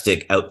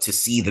 Fantastic out to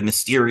see the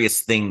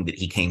mysterious thing that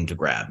he came to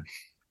grab.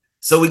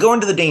 So we go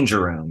into the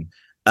danger room,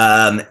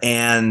 and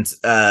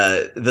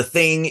the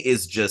Thing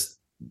is just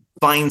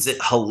finds it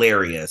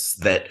hilarious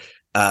that,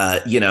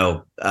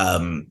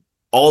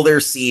 all they're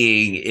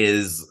seeing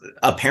is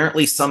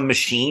apparently some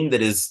machine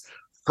that is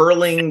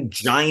hurling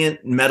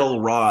giant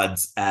metal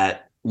rods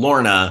at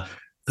Lorna,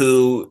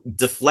 who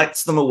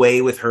deflects them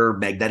away with her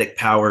magnetic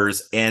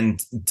powers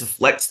and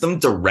deflects them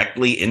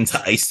directly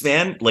into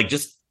Iceman, like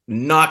just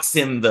knocks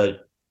him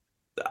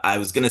I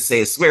was going to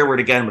say a swear word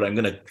again, but I'm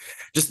going to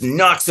just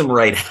knocks him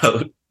right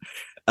out,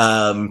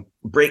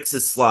 breaks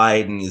his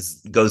slide, and he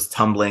goes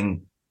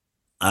tumbling.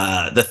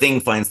 The Thing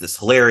finds this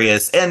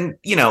hilarious. And,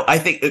 I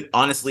think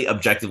honestly,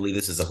 objectively,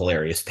 this is a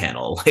hilarious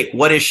panel. Like,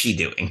 what is she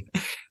doing?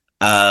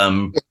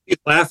 He's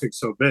laughing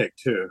so big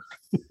too.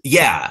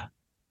 Yeah.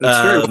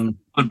 It's very well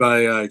done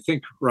by, I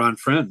think, Ron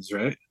Friends,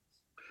 right?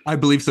 I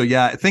believe so.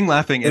 Yeah. Thing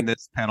laughing in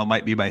this panel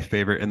might be my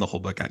favorite in the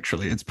whole book.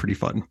 Actually, it's pretty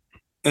fun.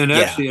 And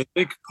actually, I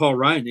think Paul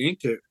Ryan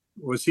inked it.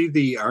 Was he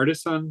the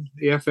artist on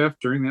the FF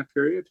during that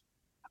period?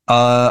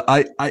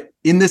 I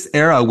in this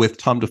era with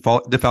Tom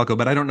DeFalco,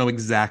 but I don't know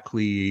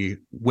exactly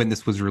when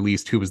this was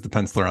released. Who was the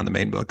penciler on the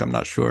main book? I'm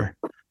not sure.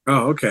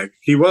 Oh, okay.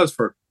 He was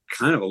for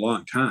kind of a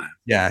long time.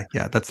 Yeah,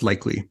 that's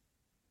likely.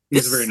 He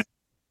was a very nice.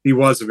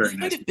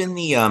 Might have been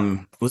the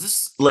was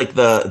this like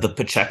the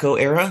Pacheco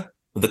era,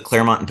 the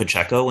Claremont and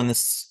Pacheco when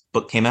this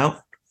book came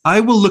out?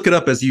 I will look it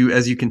up as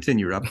you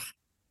continue, Rob.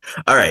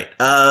 All right.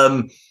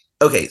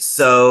 Okay.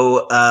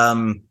 So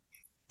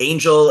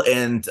Angel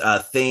and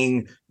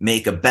Thing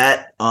make a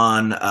bet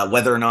on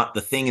whether or not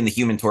the Thing and the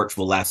Human Torch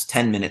will last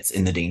 10 minutes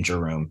in the danger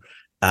room.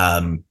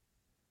 And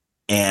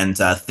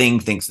Thing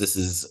thinks this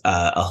is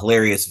a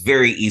hilarious,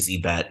 very easy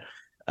bet.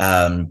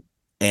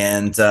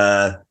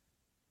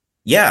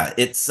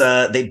 It's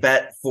they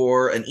bet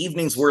for an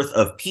evening's worth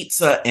of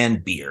pizza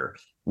and beer,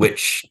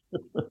 which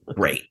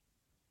great.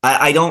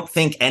 I don't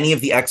think any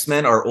of the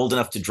X-Men are old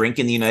enough to drink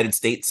in the United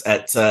States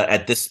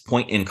at this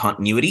point in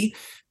continuity.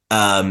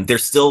 They're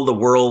still the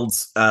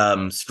world's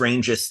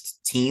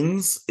strangest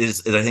teens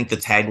is I think the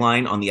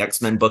tagline on the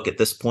X-Men book at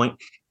this point.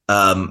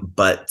 I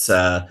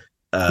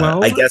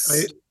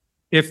guess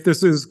if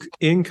this is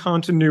in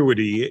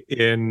continuity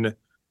in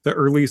the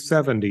early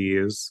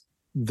 70s,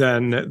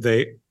 then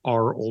they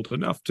are old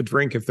enough to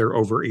drink if they're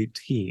over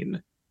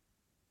 18.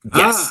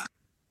 Yes.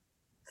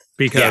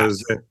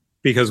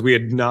 Because we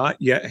had not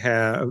yet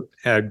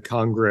had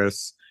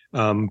Congress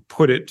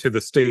put it to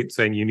the state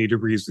saying you need to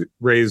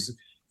raise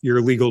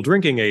your legal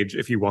drinking age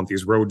if you want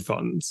these road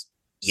funds.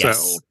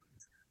 Yes.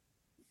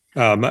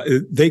 So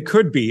they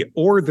could be,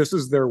 or this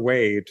is their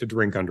way to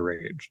drink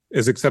underage,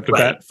 is accept a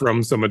bet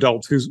from some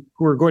adults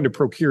who are going to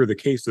procure the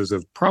cases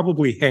of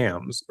probably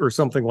hams or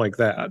something like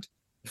that.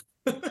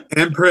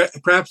 And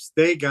perhaps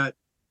they got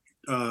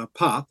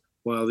pop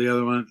while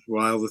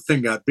the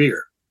Thing got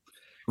beer.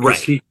 Right.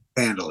 He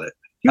could handle it.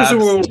 He was in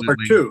World War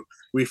II.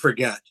 We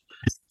forget.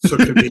 So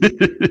it could be.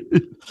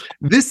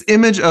 This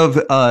image of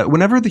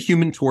whenever the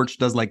Human Torch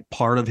does like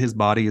part of his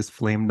body is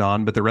flamed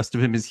on, but the rest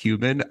of him is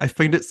human, I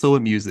find it so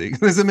amusing.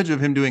 This image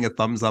of him doing a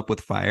thumbs up with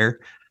fire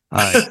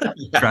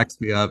cracks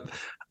me up.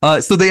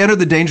 So they enter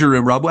the danger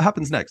room. Rob, what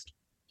happens next?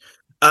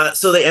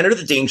 So they enter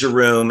the danger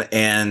room,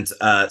 and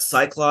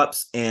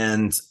Cyclops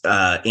and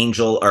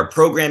Angel are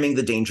programming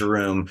the danger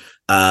room,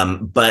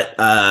 but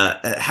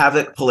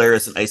Havoc,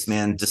 Polaris, and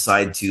Iceman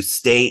decide to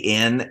stay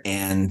in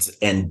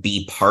and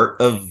be part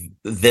of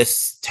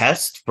this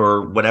test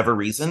for whatever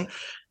reason.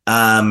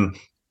 And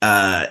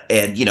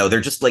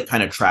they're just like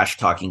kind of trash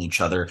talking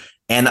each other.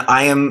 And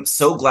I am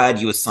so glad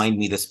you assigned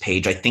me this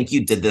page. I think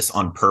you did this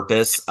on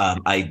purpose.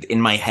 In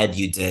my head,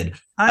 you did.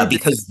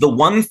 Because the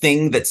one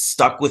thing that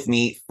stuck with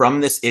me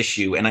from this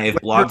issue, and I have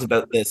blogged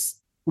about this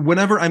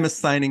whenever I'm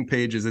assigning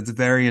pages, it's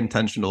very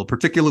intentional,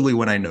 particularly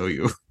when I know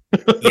you.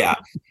 Yeah.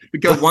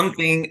 Because The one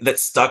thing that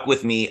stuck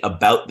with me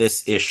about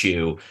this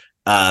issue,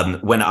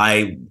 when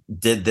I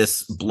did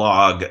this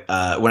blog,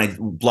 when I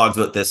blogged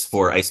about this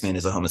for Iceman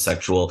is a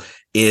Homosexual,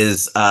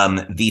 is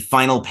the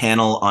final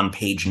panel on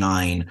page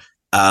 9.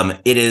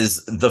 It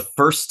is the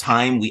first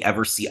time we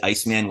ever see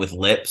Iceman with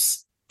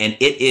lips, and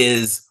it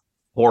is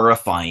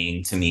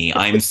horrifying to me.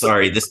 I'm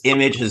sorry. This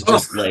image has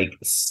just like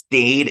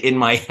stayed in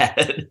my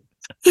head.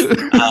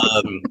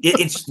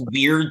 It's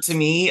weird to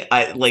me.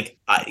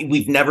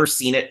 We've never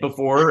seen it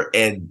before,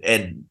 and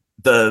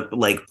the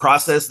like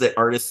process that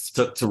artists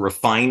took to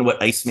refine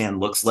what Iceman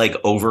looks like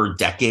over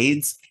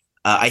decades.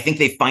 I think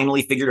they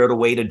finally figured out a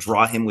way to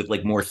draw him with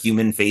like more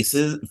human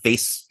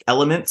face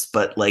elements,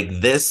 but like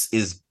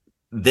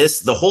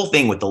the whole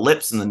thing with the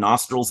lips and the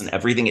nostrils and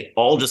everything, it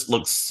all just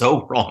looks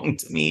so wrong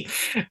to me.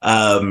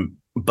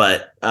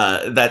 But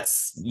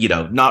that's,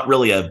 not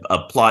really a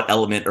plot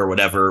element or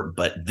whatever,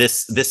 but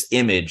this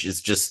image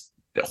is just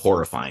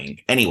horrifying.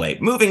 Anyway,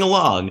 moving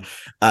along,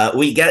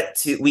 we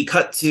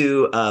cut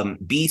to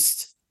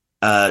Beast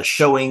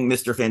showing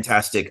Mr.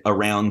 Fantastic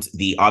around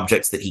the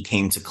objects that he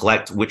came to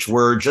collect, which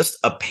were just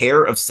a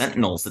pair of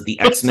Sentinels that the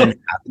X-Men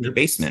have in their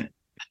basement.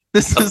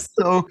 this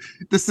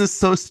is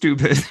so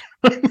stupid.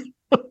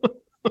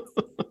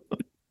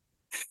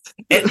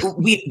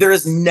 There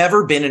has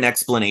never been an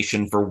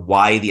explanation for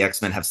why the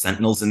X-Men have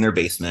Sentinels in their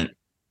basement,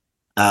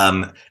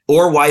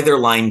 or why they're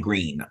lime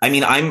green. I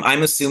mean,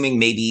 I'm assuming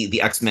maybe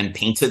the X-Men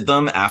painted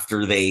them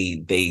after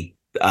they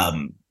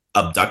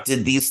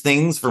abducted these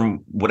things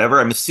from whatever.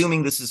 I'm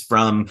assuming this is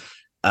from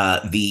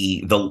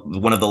the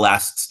one of the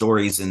last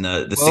stories in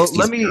the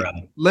 60s era.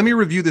 Let me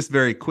review this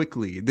very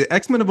quickly. The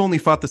X-Men have only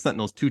fought the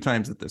Sentinels 2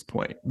 times at this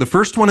point. The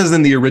first one is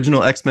in the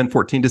original X-Men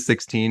 14 to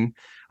 16.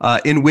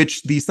 In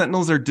which the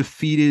Sentinels are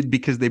defeated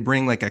because they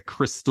bring like a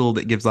crystal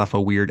that gives off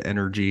a weird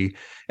energy.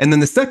 And then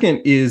the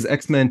second is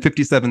X-Men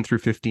 57 through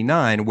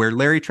 59, where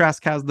Larry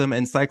Trask has them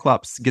and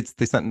Cyclops gets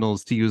the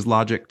Sentinels to use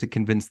logic to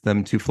convince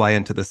them to fly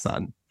into the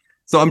sun.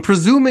 So I'm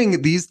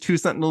presuming these 2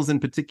 Sentinels in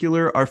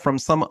particular are from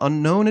some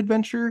unknown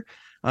adventure.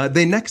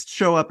 They next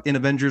show up in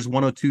Avengers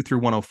 102 through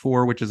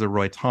 104, which is a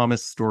Roy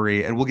Thomas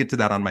story, and we'll get to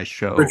that on my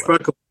show.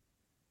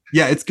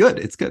 Yeah, it's good.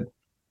 It's good.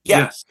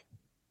 Yes.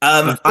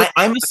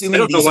 I'm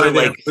assuming these are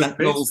like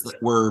Sentinels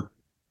that were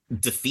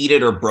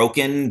defeated or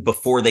broken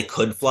before they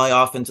could fly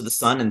off into the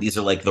sun, and these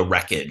are like the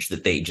wreckage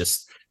that they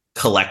just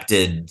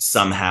collected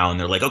somehow, and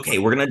they're like, okay,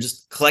 we're gonna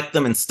just collect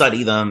them and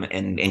study them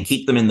and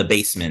keep them in the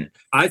basement.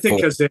 I think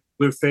because they have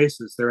blue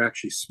faces, they're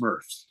actually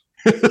Smurfs.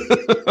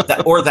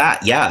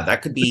 That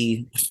could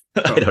be.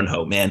 I don't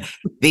know, man.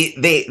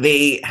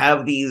 They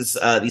have these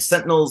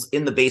Sentinels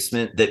in the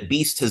basement that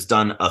Beast has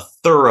done a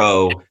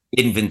thorough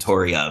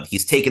inventory of.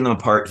 He's taken them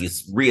apart,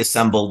 he's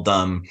reassembled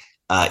them,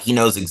 he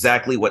knows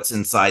exactly what's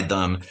inside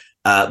them,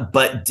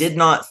 but did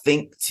not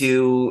think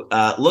to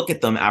look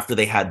at them after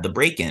they had the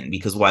break-in,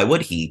 because why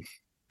would he?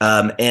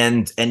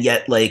 And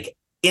yet, like,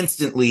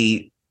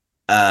 instantly,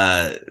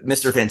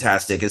 Mr.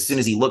 Fantastic, as soon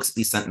as he looks at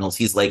these Sentinels,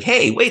 he's like,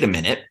 hey, wait a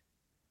minute.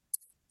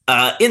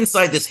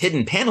 Inside this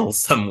hidden panel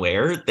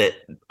somewhere that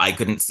I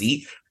couldn't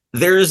see,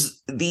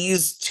 there's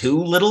these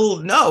 2 little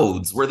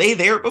nodes. Were they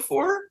there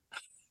before?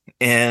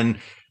 And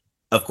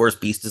of course,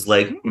 Beast is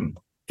like,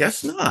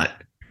 guess not.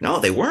 No,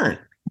 they weren't.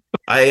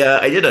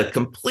 I did a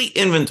complete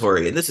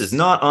inventory, and this is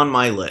not on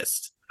my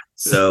list.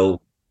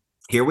 So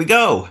here we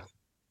go.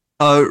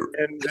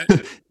 And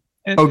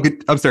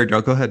good. I'm sorry,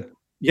 Daryl. Go ahead.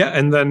 Yeah,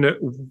 and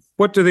then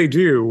what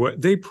do?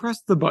 They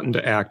press the button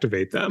to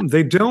activate them.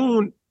 They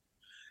don't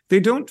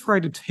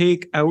try to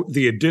take out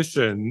the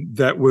addition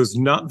that was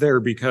not there,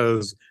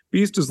 because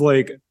Beast is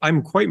like,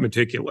 I'm quite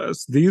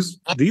meticulous. These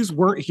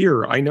weren't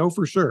here. I know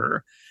for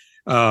sure.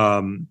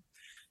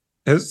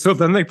 And so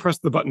then they press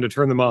the button to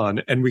turn them on,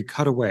 and we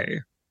cut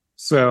away.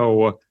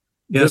 So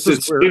yes,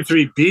 it's where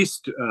 3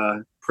 Beast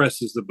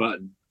presses the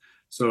button.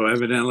 So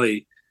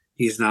evidently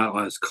he's not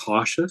as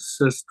cautious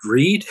as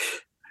Reed,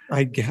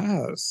 I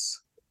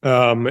guess.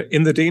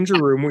 In the danger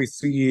room, we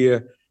see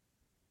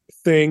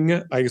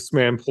Thing,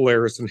 Iceman,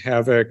 Polaris, and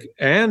Havoc,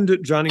 and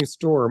Johnny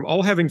Storm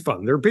all having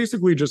fun. They're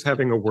basically just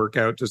having a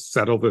workout to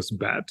settle this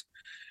bet.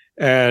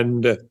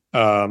 And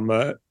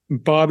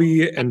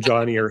Bobby and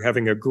Johnny are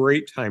having a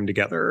great time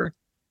together.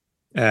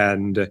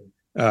 And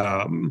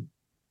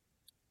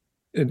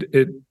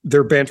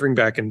they're bantering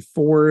back and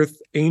forth.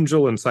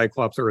 Angel and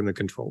Cyclops are in the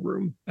control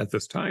room at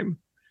this time.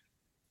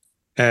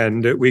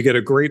 And we get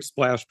a great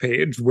splash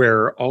page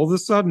where all of a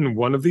sudden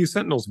one of these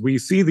Sentinels, we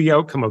see the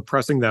outcome of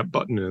pressing that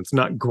button, and it's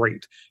not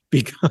great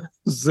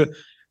because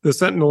the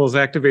Sentinel is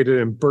activated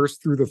and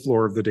bursts through the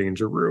floor of the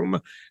danger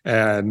room.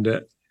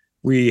 And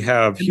we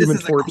have Human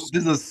Torch.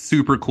 This is a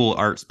super cool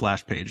art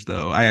splash page,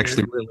 though. I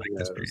actually really like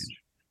this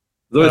page.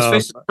 Though his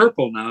face is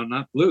purple now,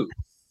 not blue.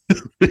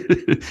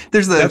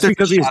 That's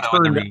because he's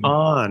turned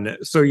on,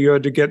 so you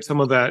had to get some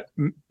of the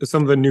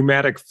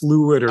pneumatic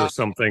fluid or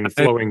something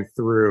flowing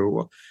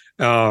through.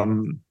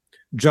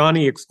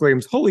 Johnny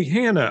exclaims, "Holy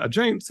Hannah, a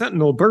giant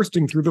sentinel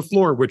bursting through the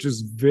floor," which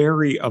is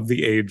very of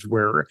the age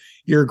where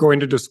you're going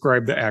to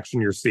describe the action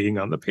you're seeing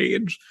on the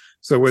page.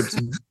 So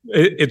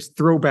it's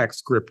throwback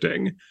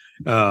scripting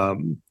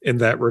in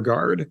that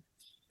regard.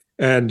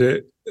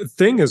 And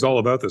Thing is all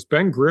about this.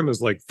 Ben Grimm is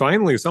like,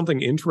 finally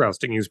something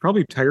interesting. He's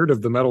probably tired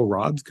of the metal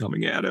rods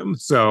coming at him.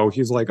 So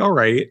he's like, all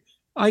right,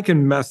 I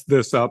can mess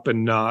this up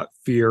and not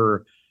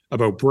fear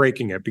about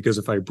breaking it, because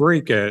if I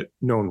break it,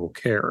 no one will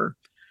care.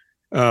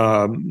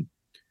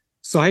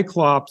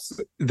 Cyclops,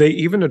 they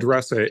even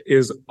address it,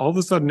 is all of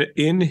a sudden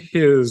in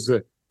his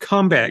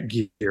combat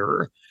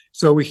gear.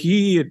 So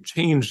he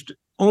changed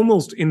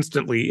almost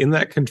instantly in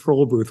that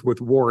control booth with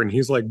Warren.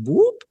 He's like,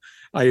 whoop,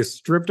 I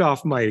stripped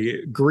off my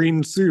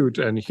green suit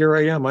and here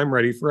I am, I'm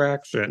ready for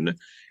action.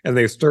 And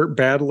they start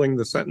battling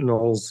the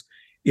Sentinels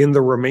in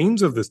the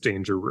remains of this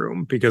danger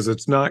room, because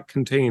it's not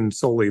contained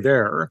solely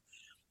there.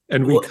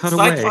 And we cut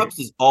away. Cyclops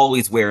is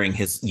always wearing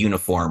his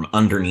uniform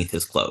underneath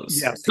his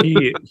clothes. Yes,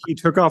 he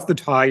took off the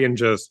tie and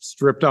just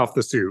stripped off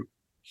the suit.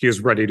 He is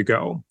ready to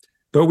go.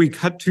 But we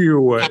cut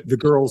to the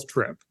girls'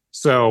 trip.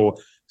 So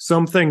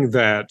something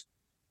that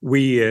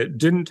we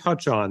didn't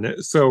touch on.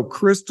 So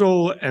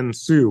Crystal and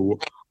Sue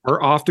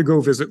are off to go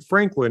visit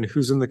Franklin,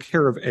 who's in the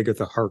care of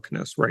Agatha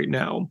Harkness right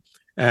now.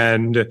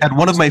 And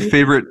one of my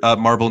favorite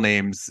Marvel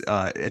names,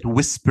 at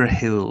Whisper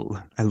Hill.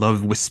 I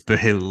love Whisper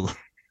Hill.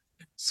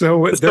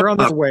 So they're on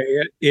their way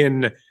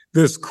in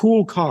this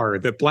cool car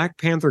that Black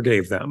Panther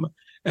gave them.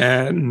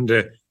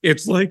 And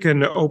it's like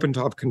an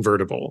open-top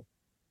convertible.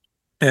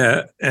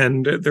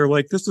 And they're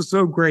like, this is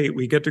so great.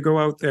 We get to go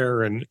out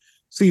there and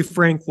see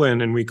Franklin,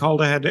 and we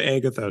called ahead to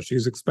Agatha.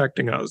 She's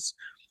expecting us.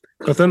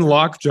 But then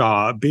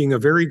Lockjaw, being a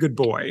very good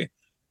boy,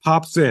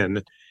 pops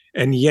in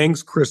and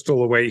yanks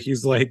Crystal away.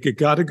 He's like,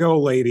 gotta go,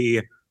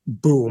 lady.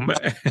 Boom.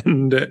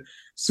 And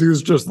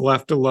Sue's just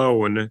left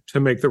alone to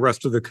make the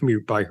rest of the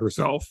commute by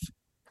herself.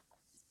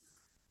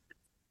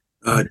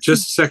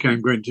 Just a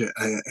second.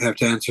 I have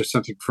to answer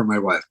something for my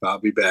wife, but I'll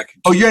be back.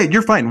 Oh, yeah,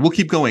 you're fine. We'll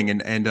keep going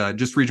and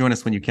just rejoin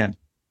us when you can.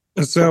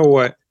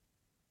 So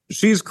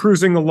she's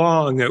cruising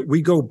along.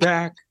 We go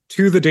back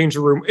to the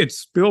danger room. It's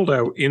spilled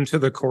out into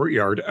the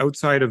courtyard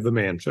outside of the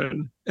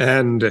mansion.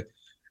 And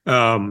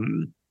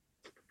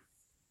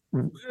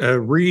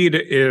Reed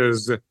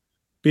is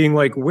being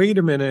like, wait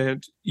a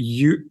minute,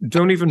 you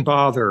don't even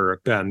bother,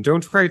 Ben.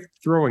 Don't try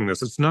throwing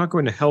this. It's not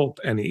going to help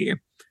any.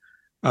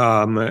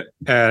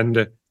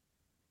 And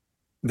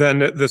then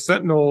the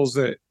Sentinels,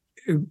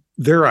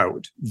 they're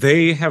out.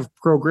 They have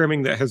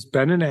programming that has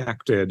been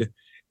enacted,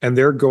 and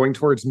they're going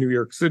towards New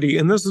York City.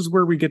 And this is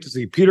where we get to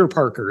see Peter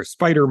Parker,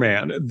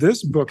 Spider-Man.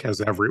 This book has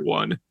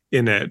everyone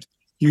in it.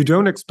 You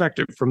don't expect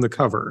it from the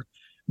cover.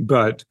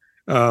 But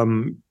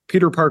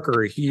Peter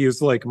Parker, he is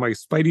like, my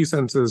spidey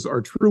senses are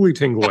truly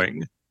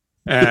tingling.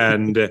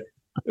 And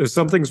if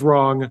something's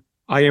wrong,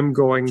 I am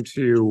going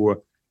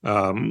to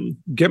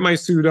get my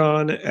suit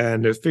on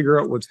and figure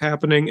out what's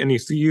happening. And he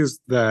sees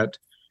that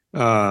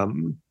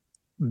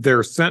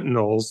they're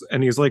Sentinels,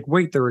 and he's like,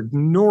 wait, they're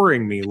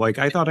ignoring me. Like,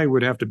 I thought I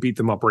would have to beat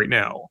them up right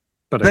now,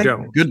 but I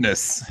don't.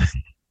 Goodness.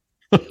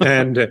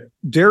 And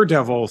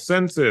Daredevil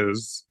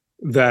senses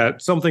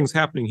that something's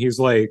happening. He's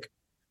like,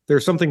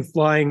 there's something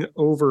flying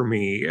over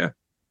me,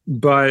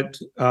 but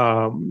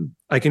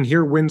I can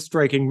hear wind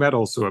striking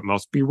metal, so it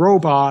must be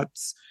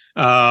robots.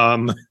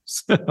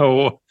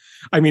 So,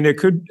 I mean, it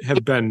could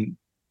have been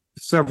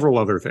several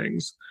other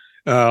things,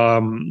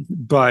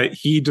 but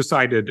he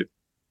decided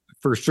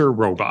for sure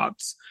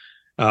robots.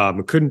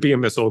 Couldn't be a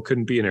missile,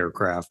 couldn't be an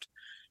aircraft.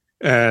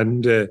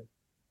 And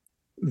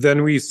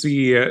then we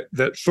see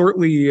that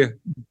shortly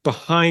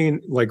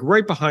behind, like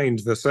right behind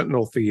the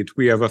Sentinel feet,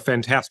 we have a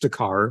fantastic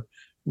car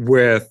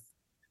with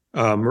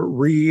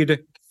Reed,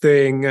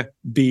 Thing,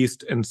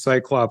 Beast, and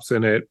Cyclops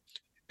in it,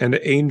 and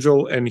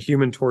Angel and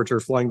Human Torch are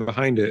flying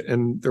behind it.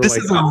 And they're this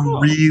like, is a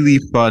really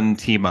fun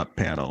team-up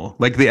panel.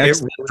 Like the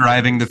X-Men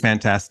driving the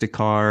fantastic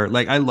car.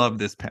 Like, I love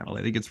this panel.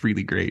 I think it's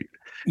really great.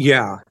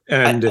 Yeah.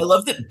 And I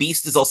love that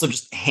Beast is also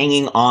just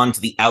hanging on to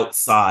the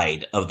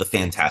outside of the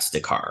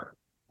fantastic car.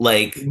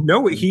 Like,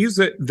 no,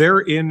 they're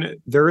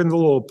in the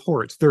little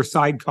ports. They're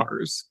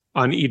sidecars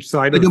on each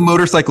side. Like a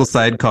motorcycle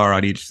sidecar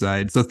on each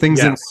side. So Thing's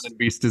in Yes. one and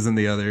Beast is in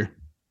the other.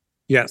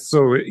 Yes,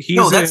 so he's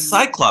no, that's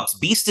Cyclops.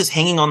 Beast is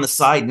hanging on the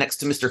side next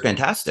to Mr.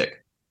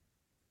 Fantastic.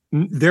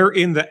 They're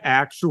in the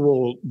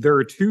actual, there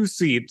are two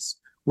seats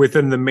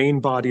within the main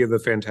body of the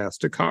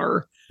fantastic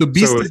car. So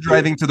Beast is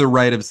driving to the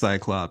right of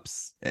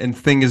Cyclops, and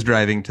Thing is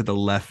driving to the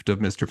left of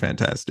Mr.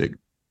 Fantastic.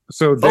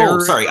 So they're... Oh,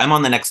 sorry, I'm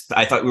on the next,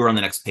 I thought we were on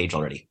the next page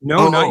already.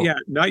 No,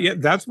 not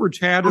yet. That's where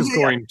Chad is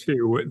going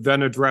to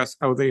then address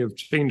how they have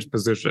changed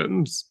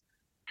positions.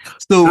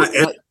 So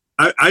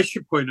I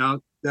should point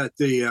out that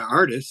the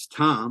artist,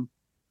 Tom,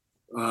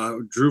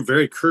 drew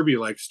very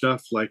Kirby-like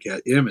stuff like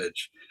at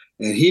Image,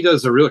 and he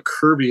does a real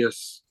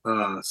Kirby-esque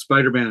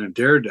Spider-Man and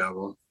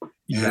Daredevil,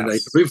 And I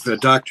believe that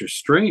Doctor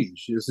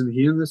Strange, isn't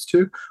he in this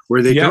too?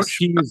 Where they don't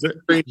show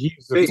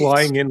he's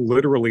flying in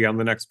literally on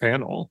the next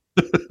panel.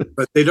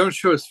 But they don't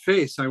show his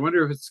face. I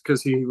wonder if it's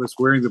because he was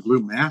wearing the blue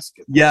mask.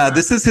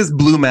 This is his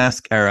blue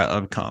mask era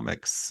of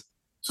comics.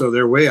 So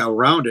their way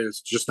around it is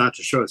just not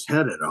to show his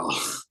head at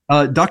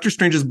all. Doctor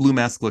Strange's blue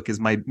mask look is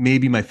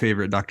maybe my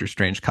favorite Doctor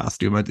Strange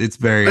costume. It's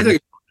very... I think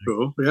it's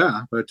cool,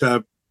 yeah.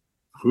 But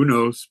who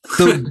knows?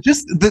 So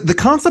just the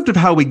concept of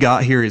how we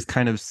got here is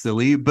kind of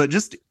silly, but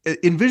just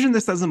envision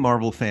this as a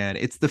Marvel fan.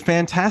 It's the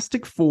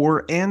Fantastic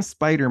Four and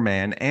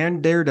Spider-Man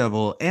and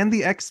Daredevil and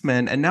the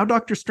X-Men, and now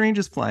Doctor Strange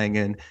is flying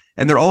in,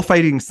 and they're all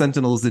fighting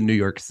Sentinels in New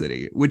York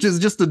City, which is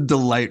just a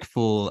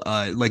delightful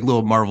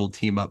little Marvel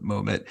team-up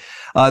moment.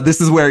 This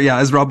is where,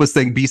 as Rob was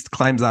saying, Beast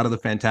climbs out of the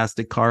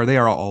Fantastic car. They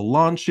are all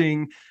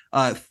launching.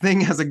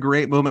 Thing has a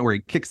great moment where he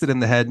kicks it in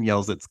the head and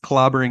yells, "It's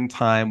clobbering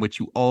time," which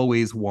you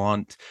always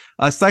want.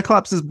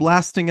 Cyclops is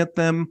blasting at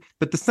them,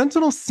 but the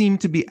Sentinels seem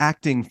to be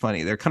acting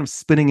funny. They're kind of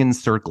spinning in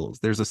circles.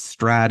 There's a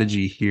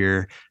strategy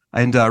here.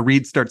 And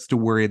Reed starts to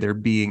worry they're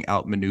being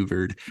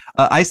outmaneuvered.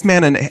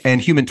 Iceman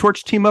and Human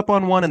Torch team up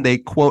on one, and they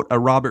quote a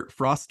Robert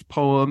Frost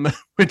poem,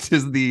 which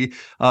is the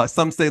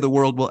 "Some say the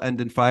world will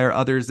end in fire,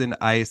 others in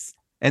ice."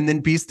 And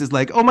then Beast is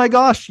like, "Oh my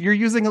gosh, you're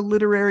using a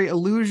literary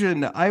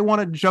illusion. I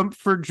want to jump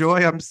for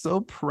joy. I'm so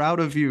proud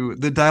of you."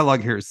 The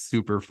dialogue here is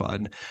super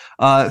fun.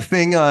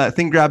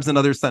 Thing grabs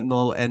another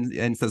Sentinel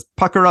and says,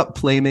 "Pucker up,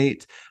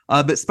 playmate."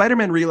 But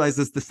Spider-Man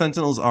realizes the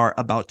Sentinels are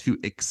about to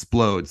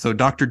explode. So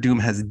Doctor Doom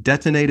has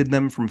detonated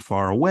them from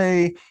far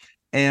away.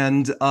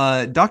 And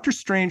Doctor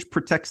Strange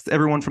protects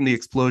everyone from the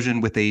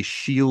explosion with a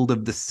shield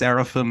of the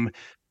Seraphim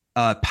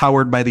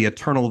powered by the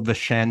Eternal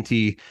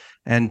Vishanti.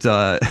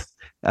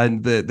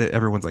 And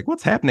everyone's like,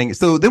 "What's happening?"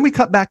 So then we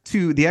cut back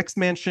to the X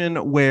Mansion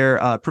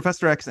where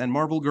Professor X and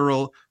Marvel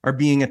Girl are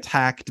being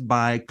attacked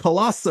by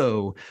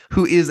Colosso,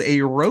 who is a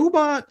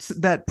robot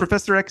that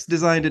Professor X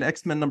designed in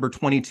X-Men number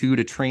 22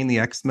 to train the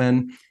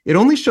X-Men. It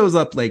only shows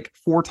up like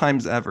 4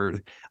 times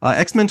ever.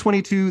 X-Men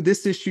 22,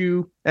 this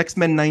issue,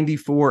 X-Men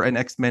 94, and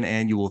X-Men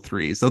Annual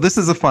 3. So this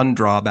is a fun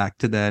drawback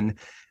to then.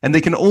 And they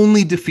can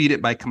only defeat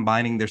it by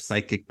combining their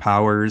psychic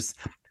powers.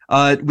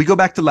 We go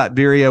back to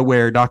Latveria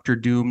where Doctor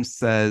Doom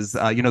says,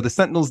 the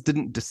Sentinels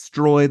didn't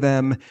destroy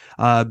them,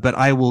 but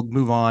I will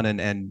move on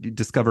and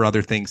discover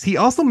other things. He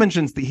also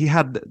mentions that he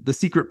had the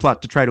secret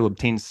plot to try to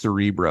obtain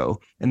Cerebro.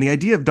 And the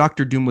idea of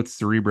Doctor Doom with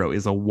Cerebro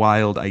is a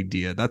wild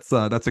idea. That's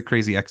a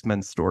crazy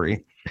X-Men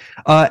story.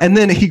 And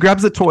then he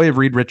grabs a toy of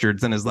Reed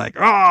Richards and is like,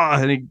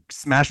 and he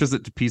smashes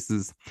it to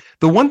pieces.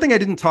 The one thing I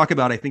didn't talk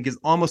about, I think, is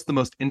almost the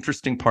most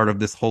interesting part of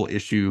this whole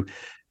issue.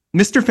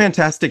 Mr.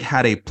 Fantastic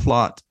had a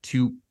plot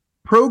to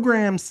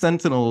program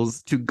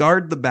Sentinels to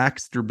guard the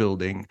Baxter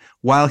building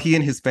while he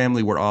and his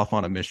family were off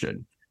on a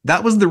mission.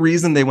 That was the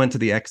reason they went to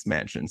the X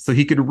Mansion, so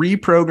he could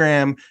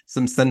reprogram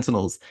some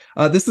Sentinels.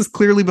 This is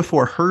clearly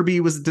before Herbie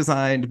was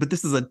designed, but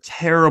this is a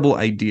terrible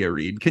idea,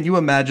 Reed. Can you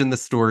imagine the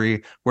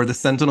story where the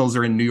Sentinels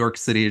are in New York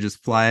City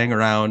just flying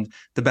around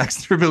the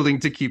Baxter building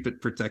to keep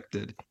it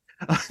protected?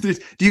 Do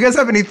you guys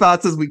have any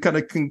thoughts as we kind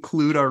of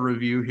conclude our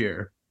review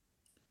here?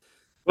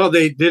 Well,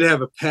 they did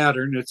have a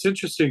pattern. It's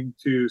interesting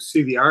to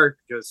see the art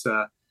because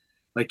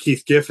like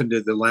Keith Giffen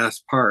did the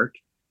last part,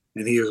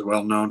 and he was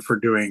well known for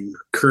doing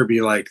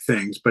Kirby-like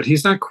things, but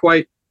he's not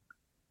quite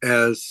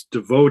as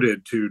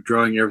devoted to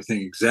drawing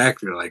everything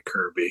exactly like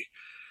Kirby.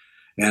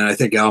 And I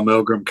think Al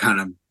Milgrom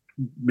kind of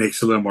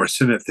makes a little more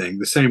Sinnott thing.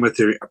 The same with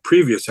the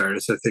previous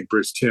artist. I think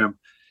Bruce Timm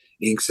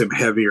inks him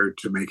heavier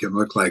to make him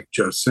look like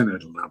Joe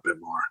Sinnott a little bit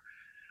more.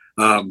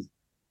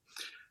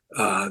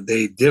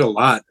 They did a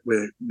lot with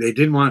it. They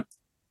didn't want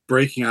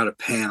breaking out of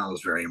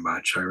panels very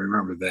much. I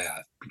remember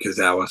that because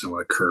that wasn't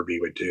what Kirby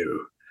would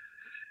do.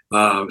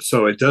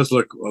 So it does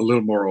look a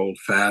little more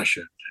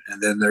old-fashioned.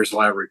 And then there's a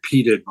lot of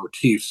repeated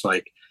motifs,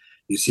 like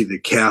you see the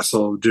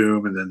Castle of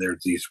Doom, and then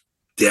there's these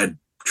dead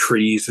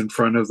trees in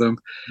front of them.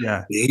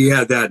 Yeah, he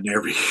had that in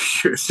every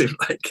issue. It seemed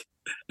like.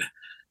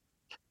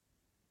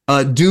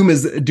 Doom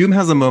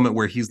has a moment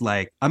where he's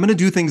like, "I'm going to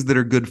do things that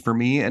are good for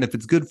me, and if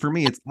it's good for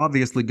me, it's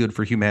obviously good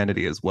for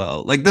humanity as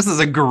well." Like, this is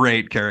a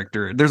great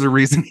character. There's a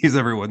reason he's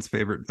everyone's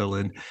favorite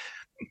villain.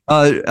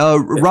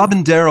 Rob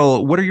and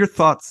Daryl, what are your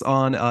thoughts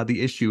on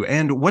the issue,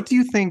 and what do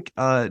you think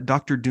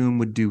Doctor Doom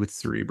would do with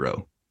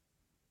Cerebro?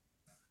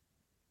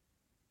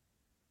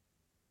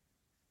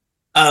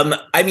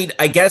 I mean,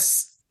 I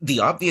guess the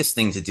obvious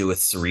thing to do with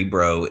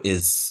Cerebro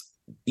is,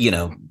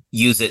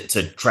 use it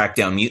to track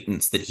down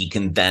mutants that he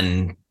can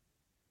then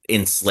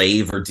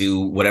enslave or do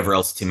whatever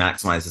else to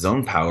maximize his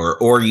own power,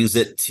 or use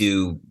it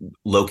to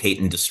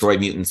locate and destroy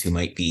mutants who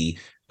might be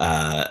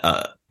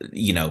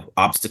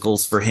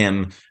obstacles for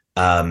him.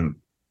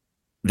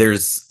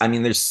 There's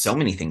so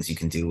many things you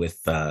can do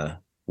with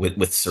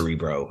with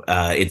Cerebro.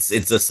 It's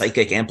a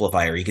psychic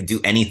amplifier. He could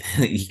do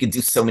anything. He could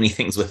do so many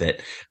things with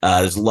it.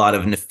 There's a lot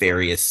of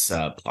nefarious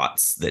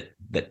plots that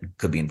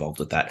could be involved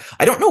with that.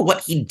 I don't know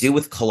what he'd do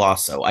with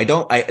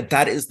Colosso.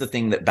 That is the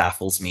thing that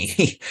baffles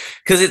me,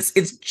 because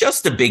it's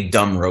just a big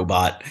dumb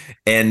robot.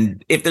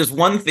 And if there's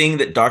one thing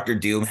that Doctor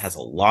Doom has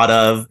a lot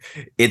of,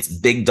 it's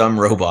big dumb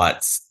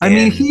robots. I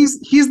mean,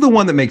 he's the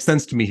one that makes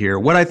sense to me here.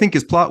 What I think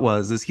his plot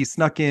is he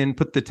snuck in,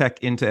 put the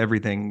tech into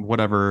everything,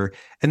 whatever,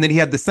 and then he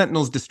had the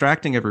Sentinels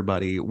distracting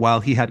everybody while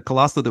he had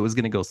Colosso that was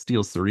going to go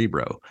steal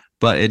Cerebro,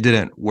 but it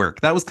didn't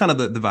work. That was kind of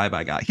the vibe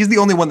I got. He's the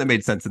only one that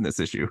made sense in this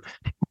issue.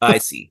 I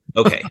see.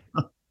 Okay.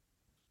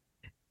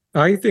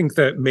 I think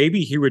that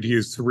maybe he would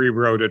use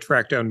Cerebro to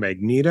track down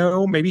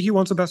Magneto. Maybe he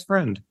wants a best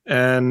friend.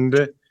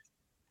 And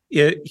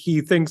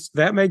he thinks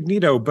that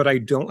Magneto, but I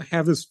don't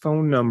have his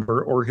phone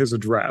number or his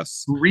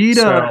address. Read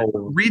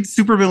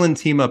Supervillain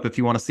Team Up if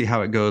you want to see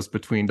how it goes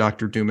between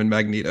Doctor Doom and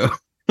Magneto.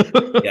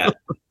 Yeah.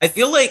 I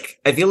feel like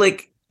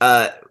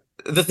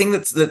the thing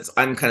that's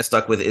I'm kind of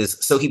stuck with is,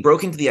 so he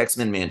broke into the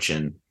X-Men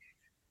mansion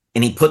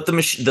and he put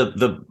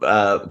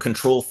the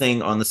control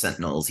thing on the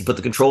Sentinels. He put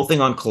the control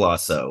thing on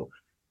Colosso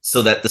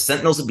so that the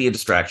Sentinels would be a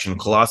distraction.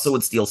 Colosso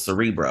would steal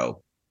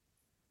Cerebro.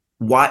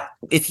 Why,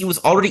 if he was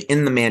already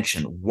in the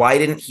mansion, why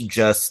didn't he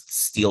just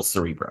steal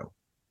Cerebro?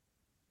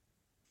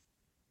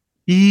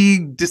 He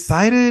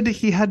decided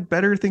he had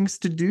better things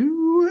to do.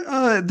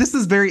 This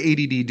is very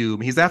ADD Doom.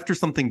 He's after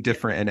something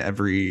different in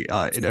every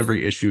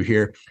issue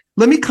here.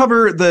 Let me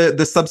cover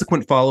the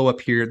subsequent follow-up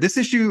here. This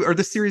issue, or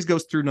this series,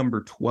 goes through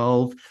number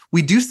 12.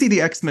 We do see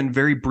the X-Men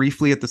very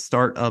briefly at the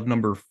start of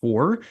number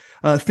 4.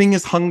 Thing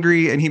is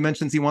hungry, and he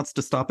mentions he wants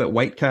to stop at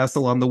White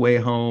Castle on the way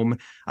home.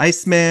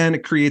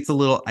 Iceman creates a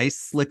little ice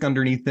slick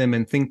underneath him,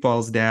 and Thing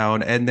falls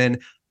down, and then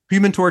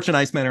Human Torch and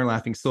Iceman are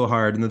laughing so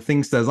hard, and the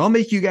Thing says, "I'll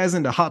make you guys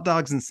into hot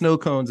dogs and snow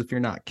cones if you're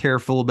not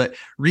careful." But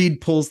Reed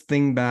pulls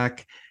Thing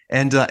back,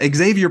 and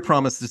Xavier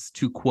promises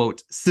to,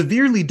 quote,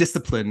 severely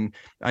discipline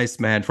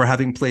Iceman for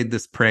having played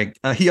this prank.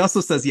 He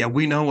also says, "Yeah,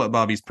 we know what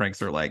Bobby's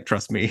pranks are like.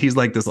 Trust me, he's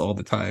like this all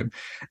the time."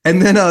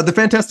 And then the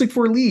Fantastic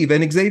Four leave,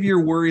 and Xavier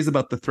worries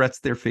about the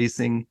threats they're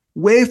facing.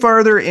 Way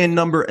farther in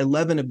number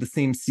 11 of the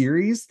same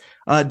series,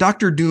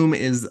 Doctor Doom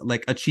is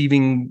like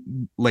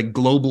achieving like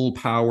global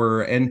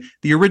power, and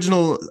the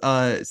original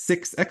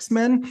 6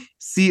 X-Men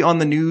see on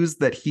the news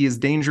that he is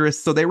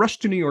dangerous, so they rush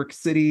to New York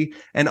City,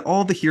 and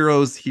all the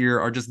heroes here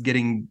are just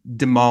getting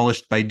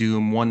demolished by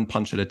Doom one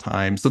punch at a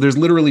time. So there's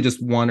literally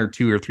just 1 or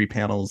 2 or 3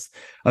 panels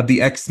of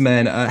the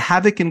X-Men,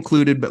 Havoc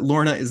included, but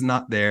Lorna is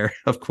not there,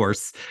 of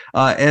course,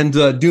 and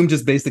Doom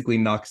just basically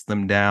knocks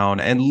them down,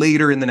 and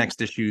later in the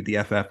next issue, the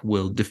FF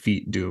will defeat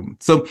Doom.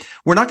 So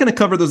we're not going to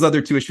cover those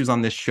other 2 issues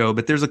on this show,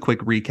 but there's a quick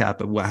recap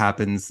of what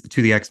happens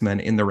to the X-Men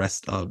in the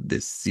rest of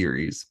this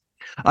series.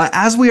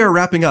 As we are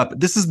wrapping up,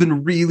 this has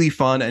been really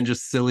fun and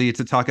just silly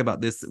to talk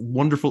about this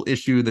wonderful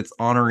issue that's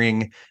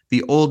honoring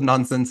the old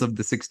nonsense of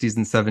the 60s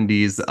and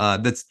 70s.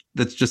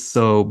 That's just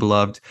so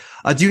beloved.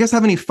 Do you guys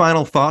have any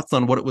final thoughts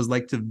on what it was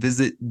like to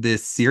visit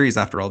this series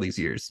after all these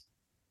years?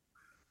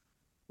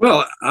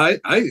 Well,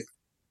 I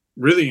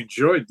really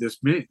enjoyed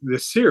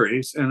this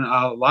series, and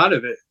a lot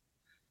of it,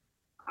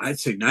 I'd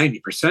say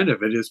 90%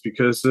 of it, is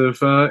because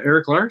of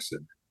Eric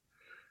Larson,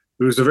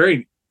 who's a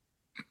very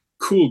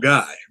cool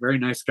guy, very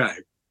nice guy.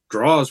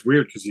 Draws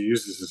weird because he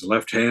uses his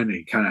left hand and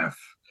he kind of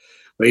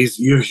lays.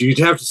 You'd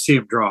have to see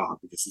him draw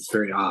because it's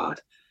very odd,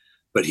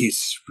 but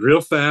he's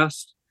real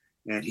fast,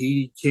 and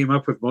he came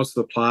up with most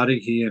of the plotting.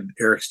 He and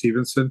Eric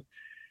Stevenson,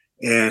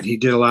 and he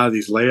did a lot of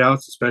these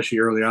layouts, especially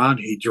early on.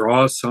 He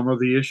draws some of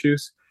the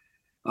issues.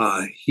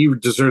 He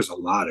deserves a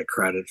lot of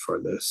credit for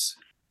this.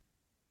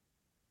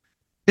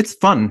 It's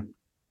fun.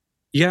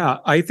 Yeah,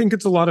 I think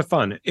it's a lot of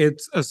fun.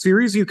 It's a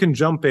series you can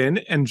jump in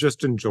and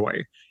just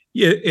enjoy.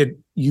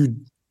 You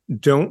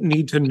don't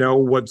need to know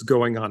what's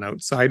going on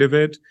outside of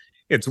it.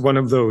 It's one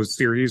of those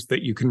series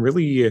that you can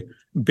really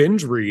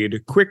binge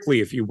read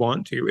quickly if you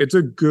want to. It's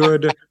a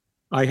good,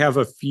 I have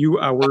a few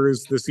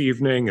hours this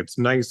evening. It's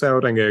nice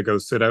out. I'm going to go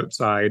sit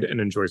outside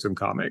and enjoy some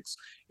comics.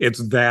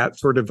 It's that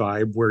sort of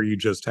vibe where you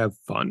just have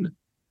fun.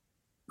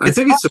 I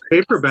think it's a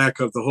paperback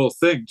of the whole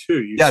thing,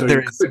 too. You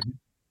could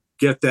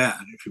get that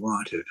if you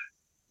wanted.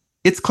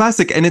 It's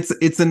classic, and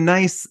it's a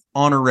nice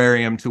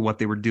honorarium to what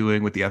they were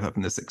doing with the FF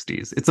in the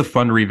 60s. It's a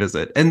fun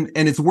revisit, and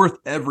it's worth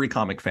every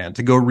comic fan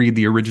to go read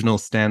the original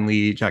Stan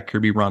Lee, Jack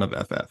Kirby run of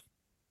FF.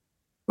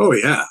 Oh,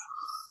 yeah.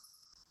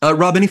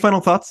 Rob, any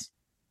final thoughts?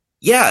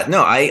 Yeah,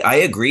 no, I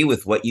agree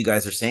with what you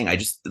guys are saying. I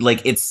just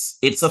like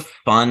it's a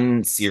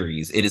fun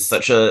series. It is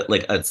such a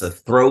it's a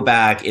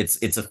throwback.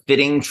 It's a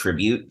fitting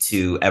tribute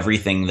to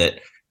everything that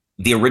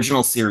the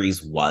original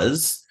series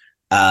was.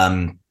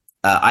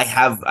 I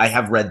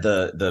have read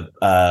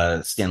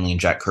the Stan Lee and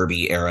Jack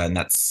Kirby era, and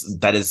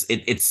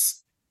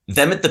it's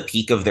them at the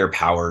peak of their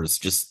powers.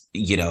 Just,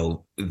 you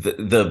know,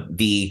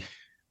 the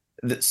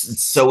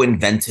so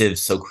inventive,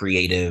 so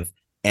creative,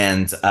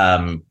 and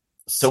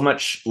so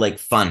much like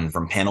fun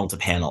from panel to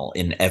panel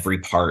in every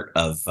part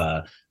of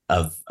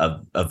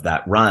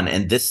that run.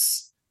 And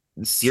this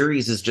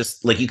series is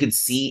just like, you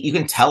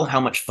can tell how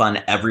much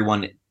fun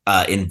everyone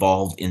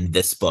involved in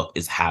this book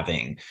is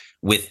having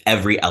with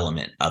every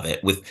element of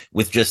it,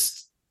 with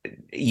just,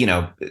 you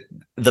know,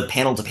 the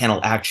panel to panel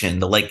action,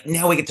 the like,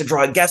 now we get to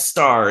draw a guest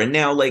star, and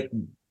now, like,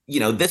 you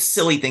know, this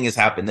silly thing has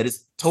happened that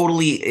is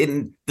totally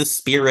in the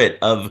spirit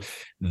of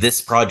this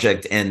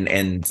project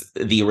and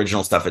the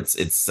original stuff it's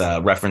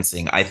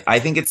referencing. I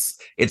think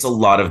it's a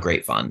lot of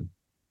great fun.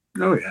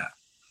 Oh yeah.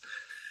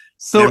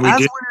 So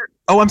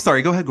I'm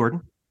sorry, go ahead,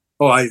 Gordon.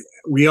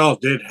 We all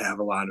did have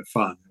a lot of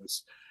fun.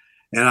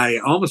 And I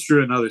almost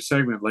drew another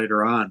segment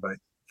later on, but I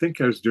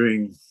think I was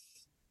doing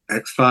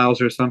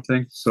X-Files or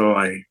something, so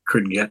I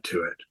couldn't get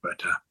to it.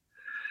 But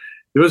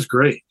it was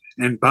great.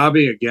 And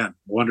Bobby, again,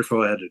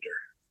 wonderful editor.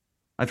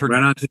 I've heard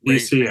ran on to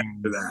DC things.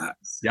 after that.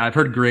 Yeah, I've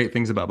heard great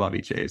things about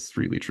Bobby Chase,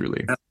 really,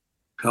 truly.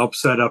 Helped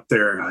set up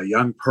their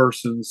young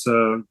person's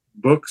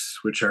books,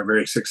 which are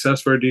very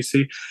successful at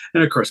DC.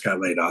 And of course got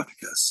laid off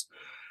because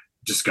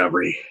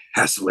Discovery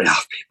has to lay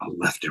off people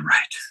left and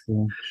right.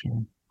 Yeah,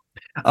 sure.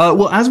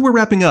 Well, as we're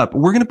wrapping up,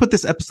 we're going to put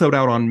this episode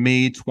out on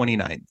May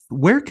 29th.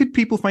 Where could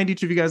people find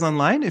each of you guys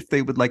online if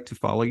they would like to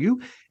follow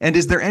you? And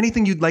is there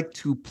anything you'd like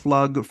to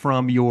plug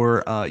from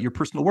your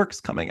personal works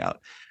coming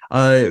out?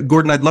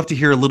 Gordon, I'd love to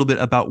hear a little bit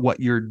about what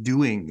you're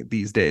doing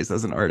these days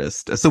as an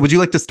artist. So would you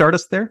like to start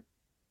us there?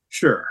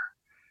 Sure.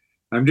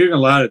 I'm doing a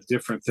lot of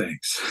different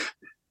things.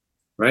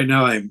 Right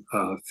now I'm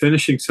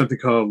finishing something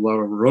called La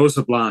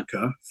Rosa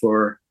Blanca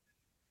for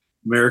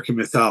American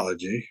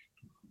mythology,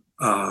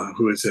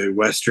 who is a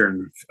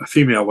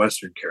female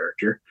Western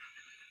character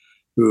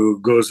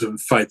who goes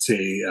and fights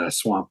a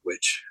swamp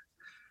witch.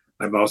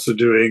 I'm also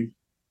doing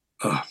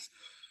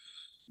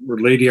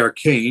Lady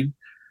Arcane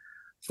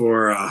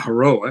for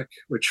Heroic,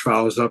 which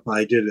follows up.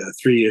 I did a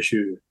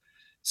 3-issue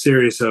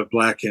series of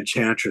Black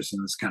Enchantress,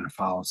 and this kind of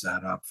follows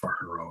that up for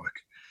Heroic.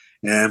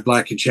 And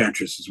Black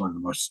Enchantress is one of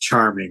the most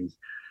charming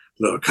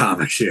little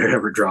comics you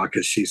ever draw,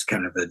 because she's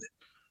kind of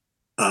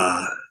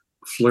a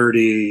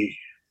flirty,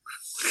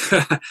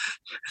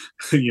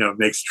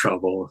 makes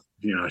trouble.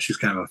 She's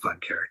kind of a fun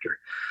character.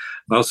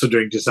 I'm also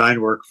doing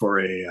design work for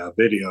a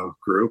video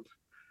group.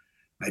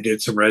 I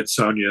did some Red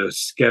Sonja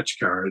sketch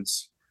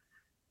cards.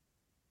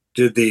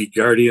 Did the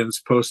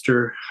Guardians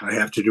poster. I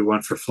have to do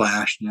one for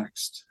Flash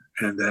next,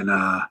 and then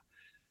a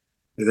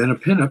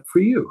pinup for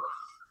you.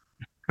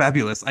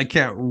 Fabulous! I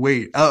can't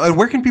wait. And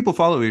where can people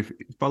follow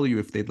you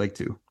if they'd like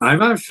to?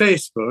 I'm on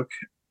Facebook.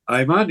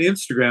 I'm on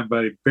Instagram,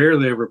 but I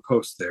barely ever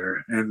post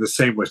there, and the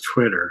same with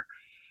Twitter.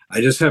 I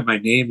just have my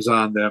names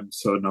on them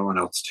so no one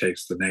else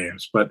takes the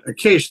names, but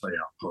occasionally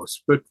I'll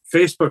post. But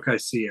Facebook I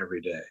see every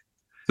day.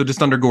 So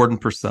just under Gordon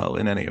Purcell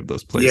in any of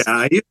those places. Yeah,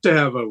 I used to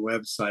have a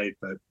website,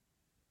 but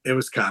it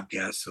was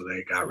Comcast, so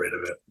they got rid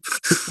of it.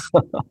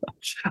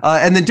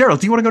 And then Daryl,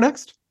 do you want to go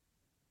next?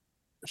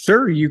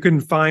 Sure. You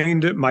can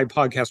find my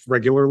podcast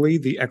regularly,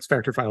 the X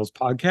Factor Files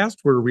podcast,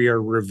 where we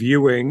are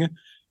reviewing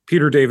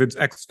Peter David's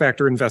X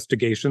Factor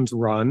Investigations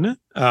run.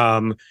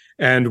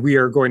 And we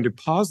are going to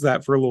pause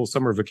that for a little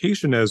summer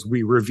vacation as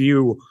we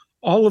review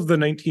all of the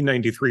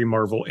 1993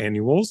 Marvel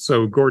annuals.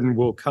 So Gordon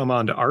will come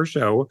on to our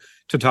show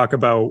to talk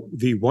about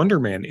the Wonder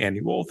Man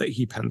annual that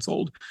he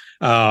penciled.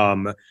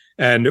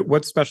 And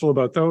what's special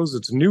about those?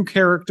 It's a new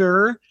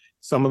character.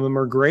 Some of them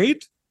are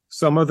great.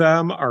 Some of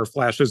them are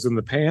flashes in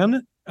the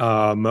pan,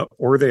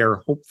 or they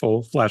are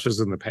hopeful flashes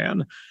in the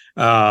pan.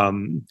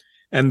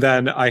 And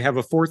then I have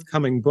a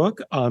forthcoming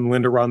book on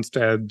Linda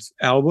Ronstadt's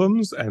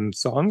albums and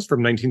songs from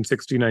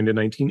 1969 to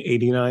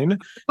 1989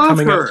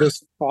 coming out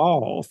this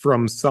fall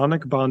from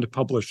Sonic Bond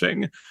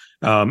Publishing.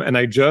 And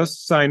I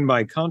just signed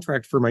my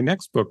contract for my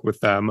next book with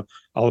them,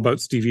 all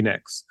about Stevie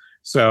Nicks.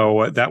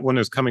 So that one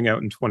is coming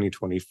out in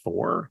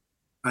 2024.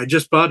 I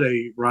just bought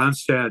a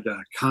Ronstadt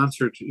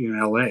concert in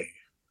LA.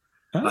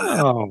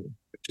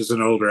 Which is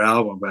an older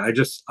album, but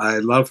I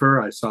love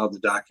her. I saw the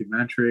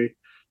documentary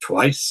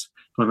twice.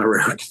 One of the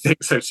rare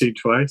things I've seen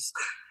twice.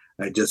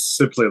 I just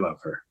simply love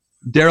her.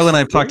 Daryl and I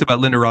have talked about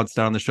Linda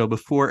Ronstadt on the show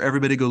before.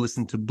 Everybody go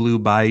listen to Blue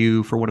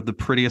Bayou for one of the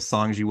prettiest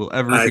songs you will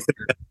ever hear.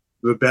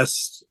 The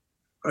best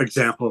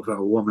example of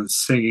a woman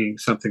singing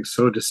something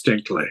so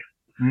distinctly.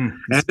 And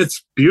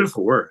it's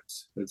beautiful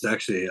words. It's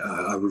actually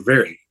a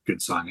very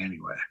good song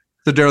anyway.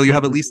 So Daryl, you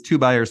have at least 2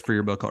 buyers for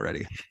your book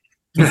already.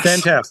 Yes.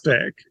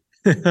 Fantastic.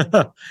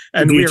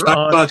 And we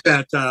talk about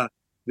that,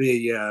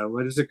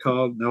 what is it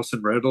called?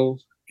 Nelson Riddle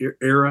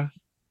era?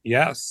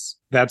 Yes,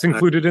 that's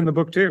included in the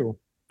book too.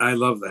 I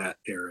love that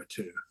era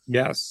too.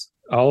 Yes,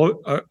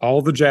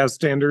 all the jazz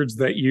standards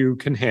that you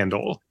can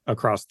handle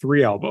across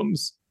 3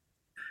 albums.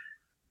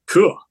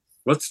 Cool.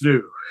 What's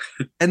new?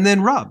 And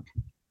then Rob.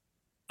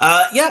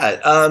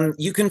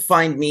 You can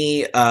find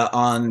me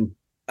on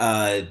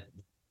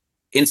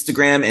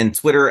Instagram and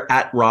Twitter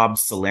at Rob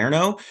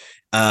Salerno,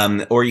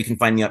 or you can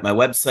find me at my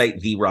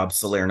website,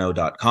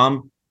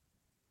 therobsalerno.com.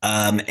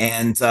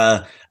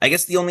 I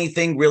guess the only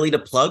thing really to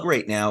plug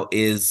right now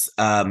is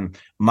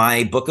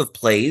my book of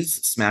plays,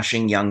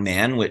 Smashing Young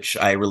Man, which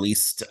I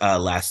released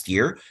last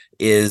year,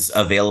 is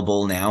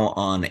available now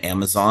on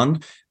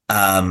Amazon.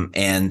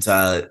 And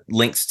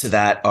links to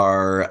that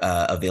are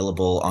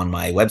available on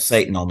my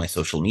website and all my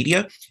social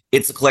media.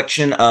 It's a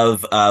collection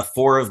of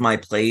 4 of my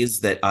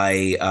plays that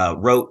I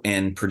wrote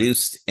and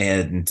produced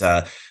and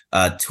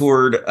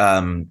toured,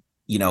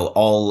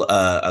 all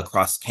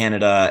across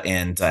Canada,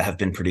 and have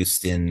been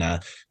produced in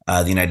the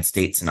United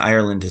States and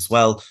Ireland as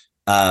well.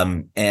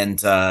 I'm been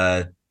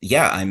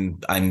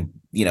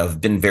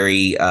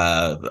very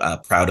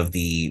proud of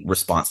the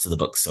response to the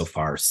book so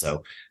far.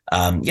 So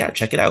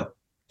check it out.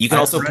 You can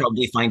also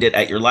probably find it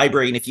at your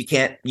library, and if you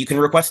can't, you can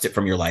request it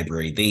from your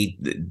library.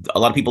 A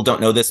lot of people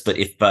don't know this, but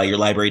if your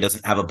library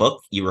doesn't have a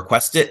book, you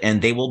request it, and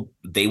they will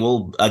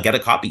get a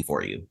copy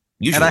for you.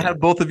 Usually. And I have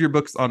both of your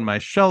books on my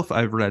shelf.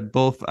 I've read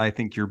both. I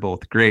think you're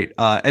both great.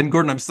 And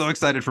Gordon, I'm so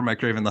excited for my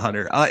Craven the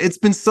Hunter. It's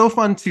been so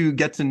fun to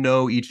get to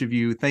know each of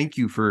you. Thank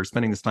you for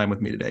spending this time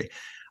with me today.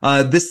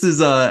 This has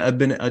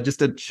been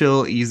just a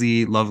chill,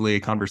 easy, lovely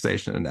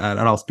conversation, and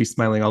I'll be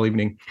smiling all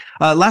evening.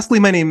 Lastly,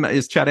 my name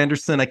is Chad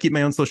Anderson. I keep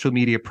my own social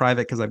media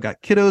private because I've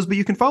got kiddos, but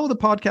you can follow the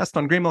podcast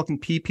on Grey Malkin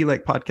P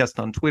like podcast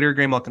on Twitter,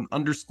 Grey Malkin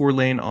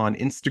 _Lane on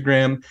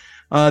Instagram.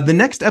 The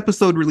next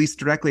episode released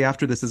directly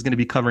after this is going to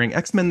be covering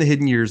X-Men The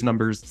Hidden Years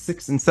numbers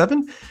 6 and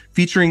 7,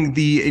 featuring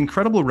the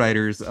incredible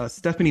writers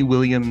Stephanie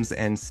Williams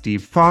and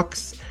Steve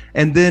Fox.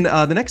 And then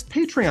the next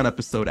Patreon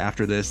episode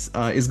after this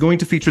is going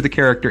to feature the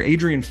character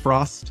Adrian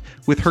Frost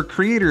with her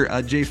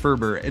creator, Jay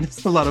Ferber. And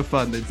it's a lot of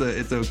fun.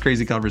 It's a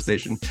crazy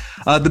conversation.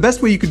 The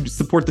best way you could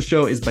support the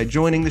show is by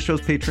joining the show's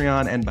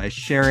Patreon and by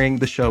sharing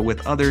the show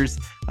with others.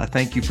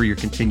 Thank you for your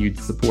continued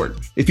support.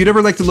 If you'd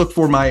ever like to look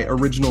for my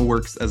original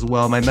works as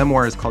well, my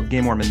memoir is called Gay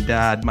Mormon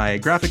Dad. My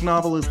graphic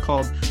novel is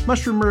called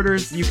Mushroom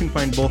Murders. You can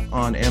find both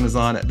on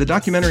Amazon. The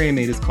documentary I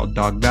made is called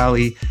Dog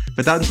Valley,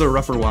 but that's a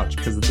rougher watch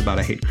because it's about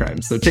a hate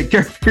crime. So take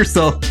care of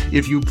yourself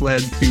if you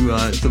plan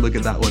to look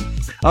at that one.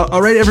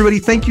 All right, everybody.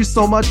 Thank you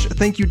so much.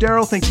 Thank you,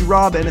 Daryl. Thank you,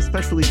 Rob. And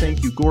especially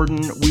thank you,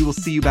 Gordon. We will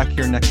see you back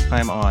here next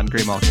time on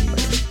Grey Malkin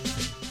Lane.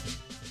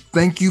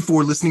 Thank you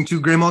for listening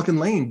to Grey Malkin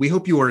Lane. We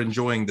hope you are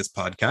enjoying this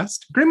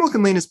podcast. Grey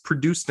Malkin Lane is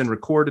produced and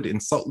recorded in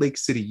Salt Lake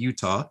City,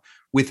 Utah,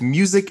 with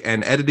music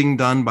and editing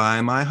done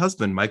by my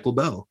husband, Michael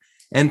Bell,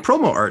 and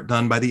promo art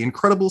done by the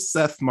incredible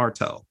Seth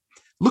Martell.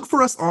 Look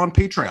for us on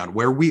Patreon,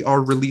 where we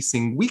are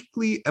releasing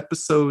weekly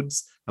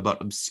episodes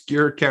about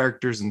obscure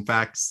characters and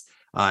facts.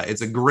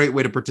 It's a great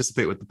way to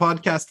participate with the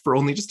podcast for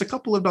only just a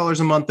couple of dollars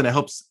a month, and it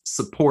helps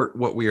support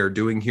what we are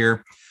doing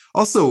here.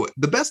 Also,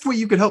 the best way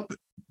you could help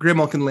Grey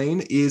Malkin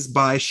Lane is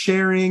by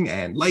sharing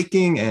and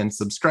liking and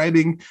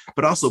subscribing,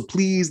 but also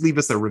please leave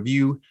us a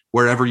review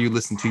wherever you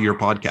listen to your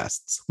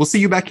podcasts. We'll see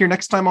you back here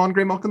next time on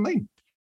Grey Malkin Lane.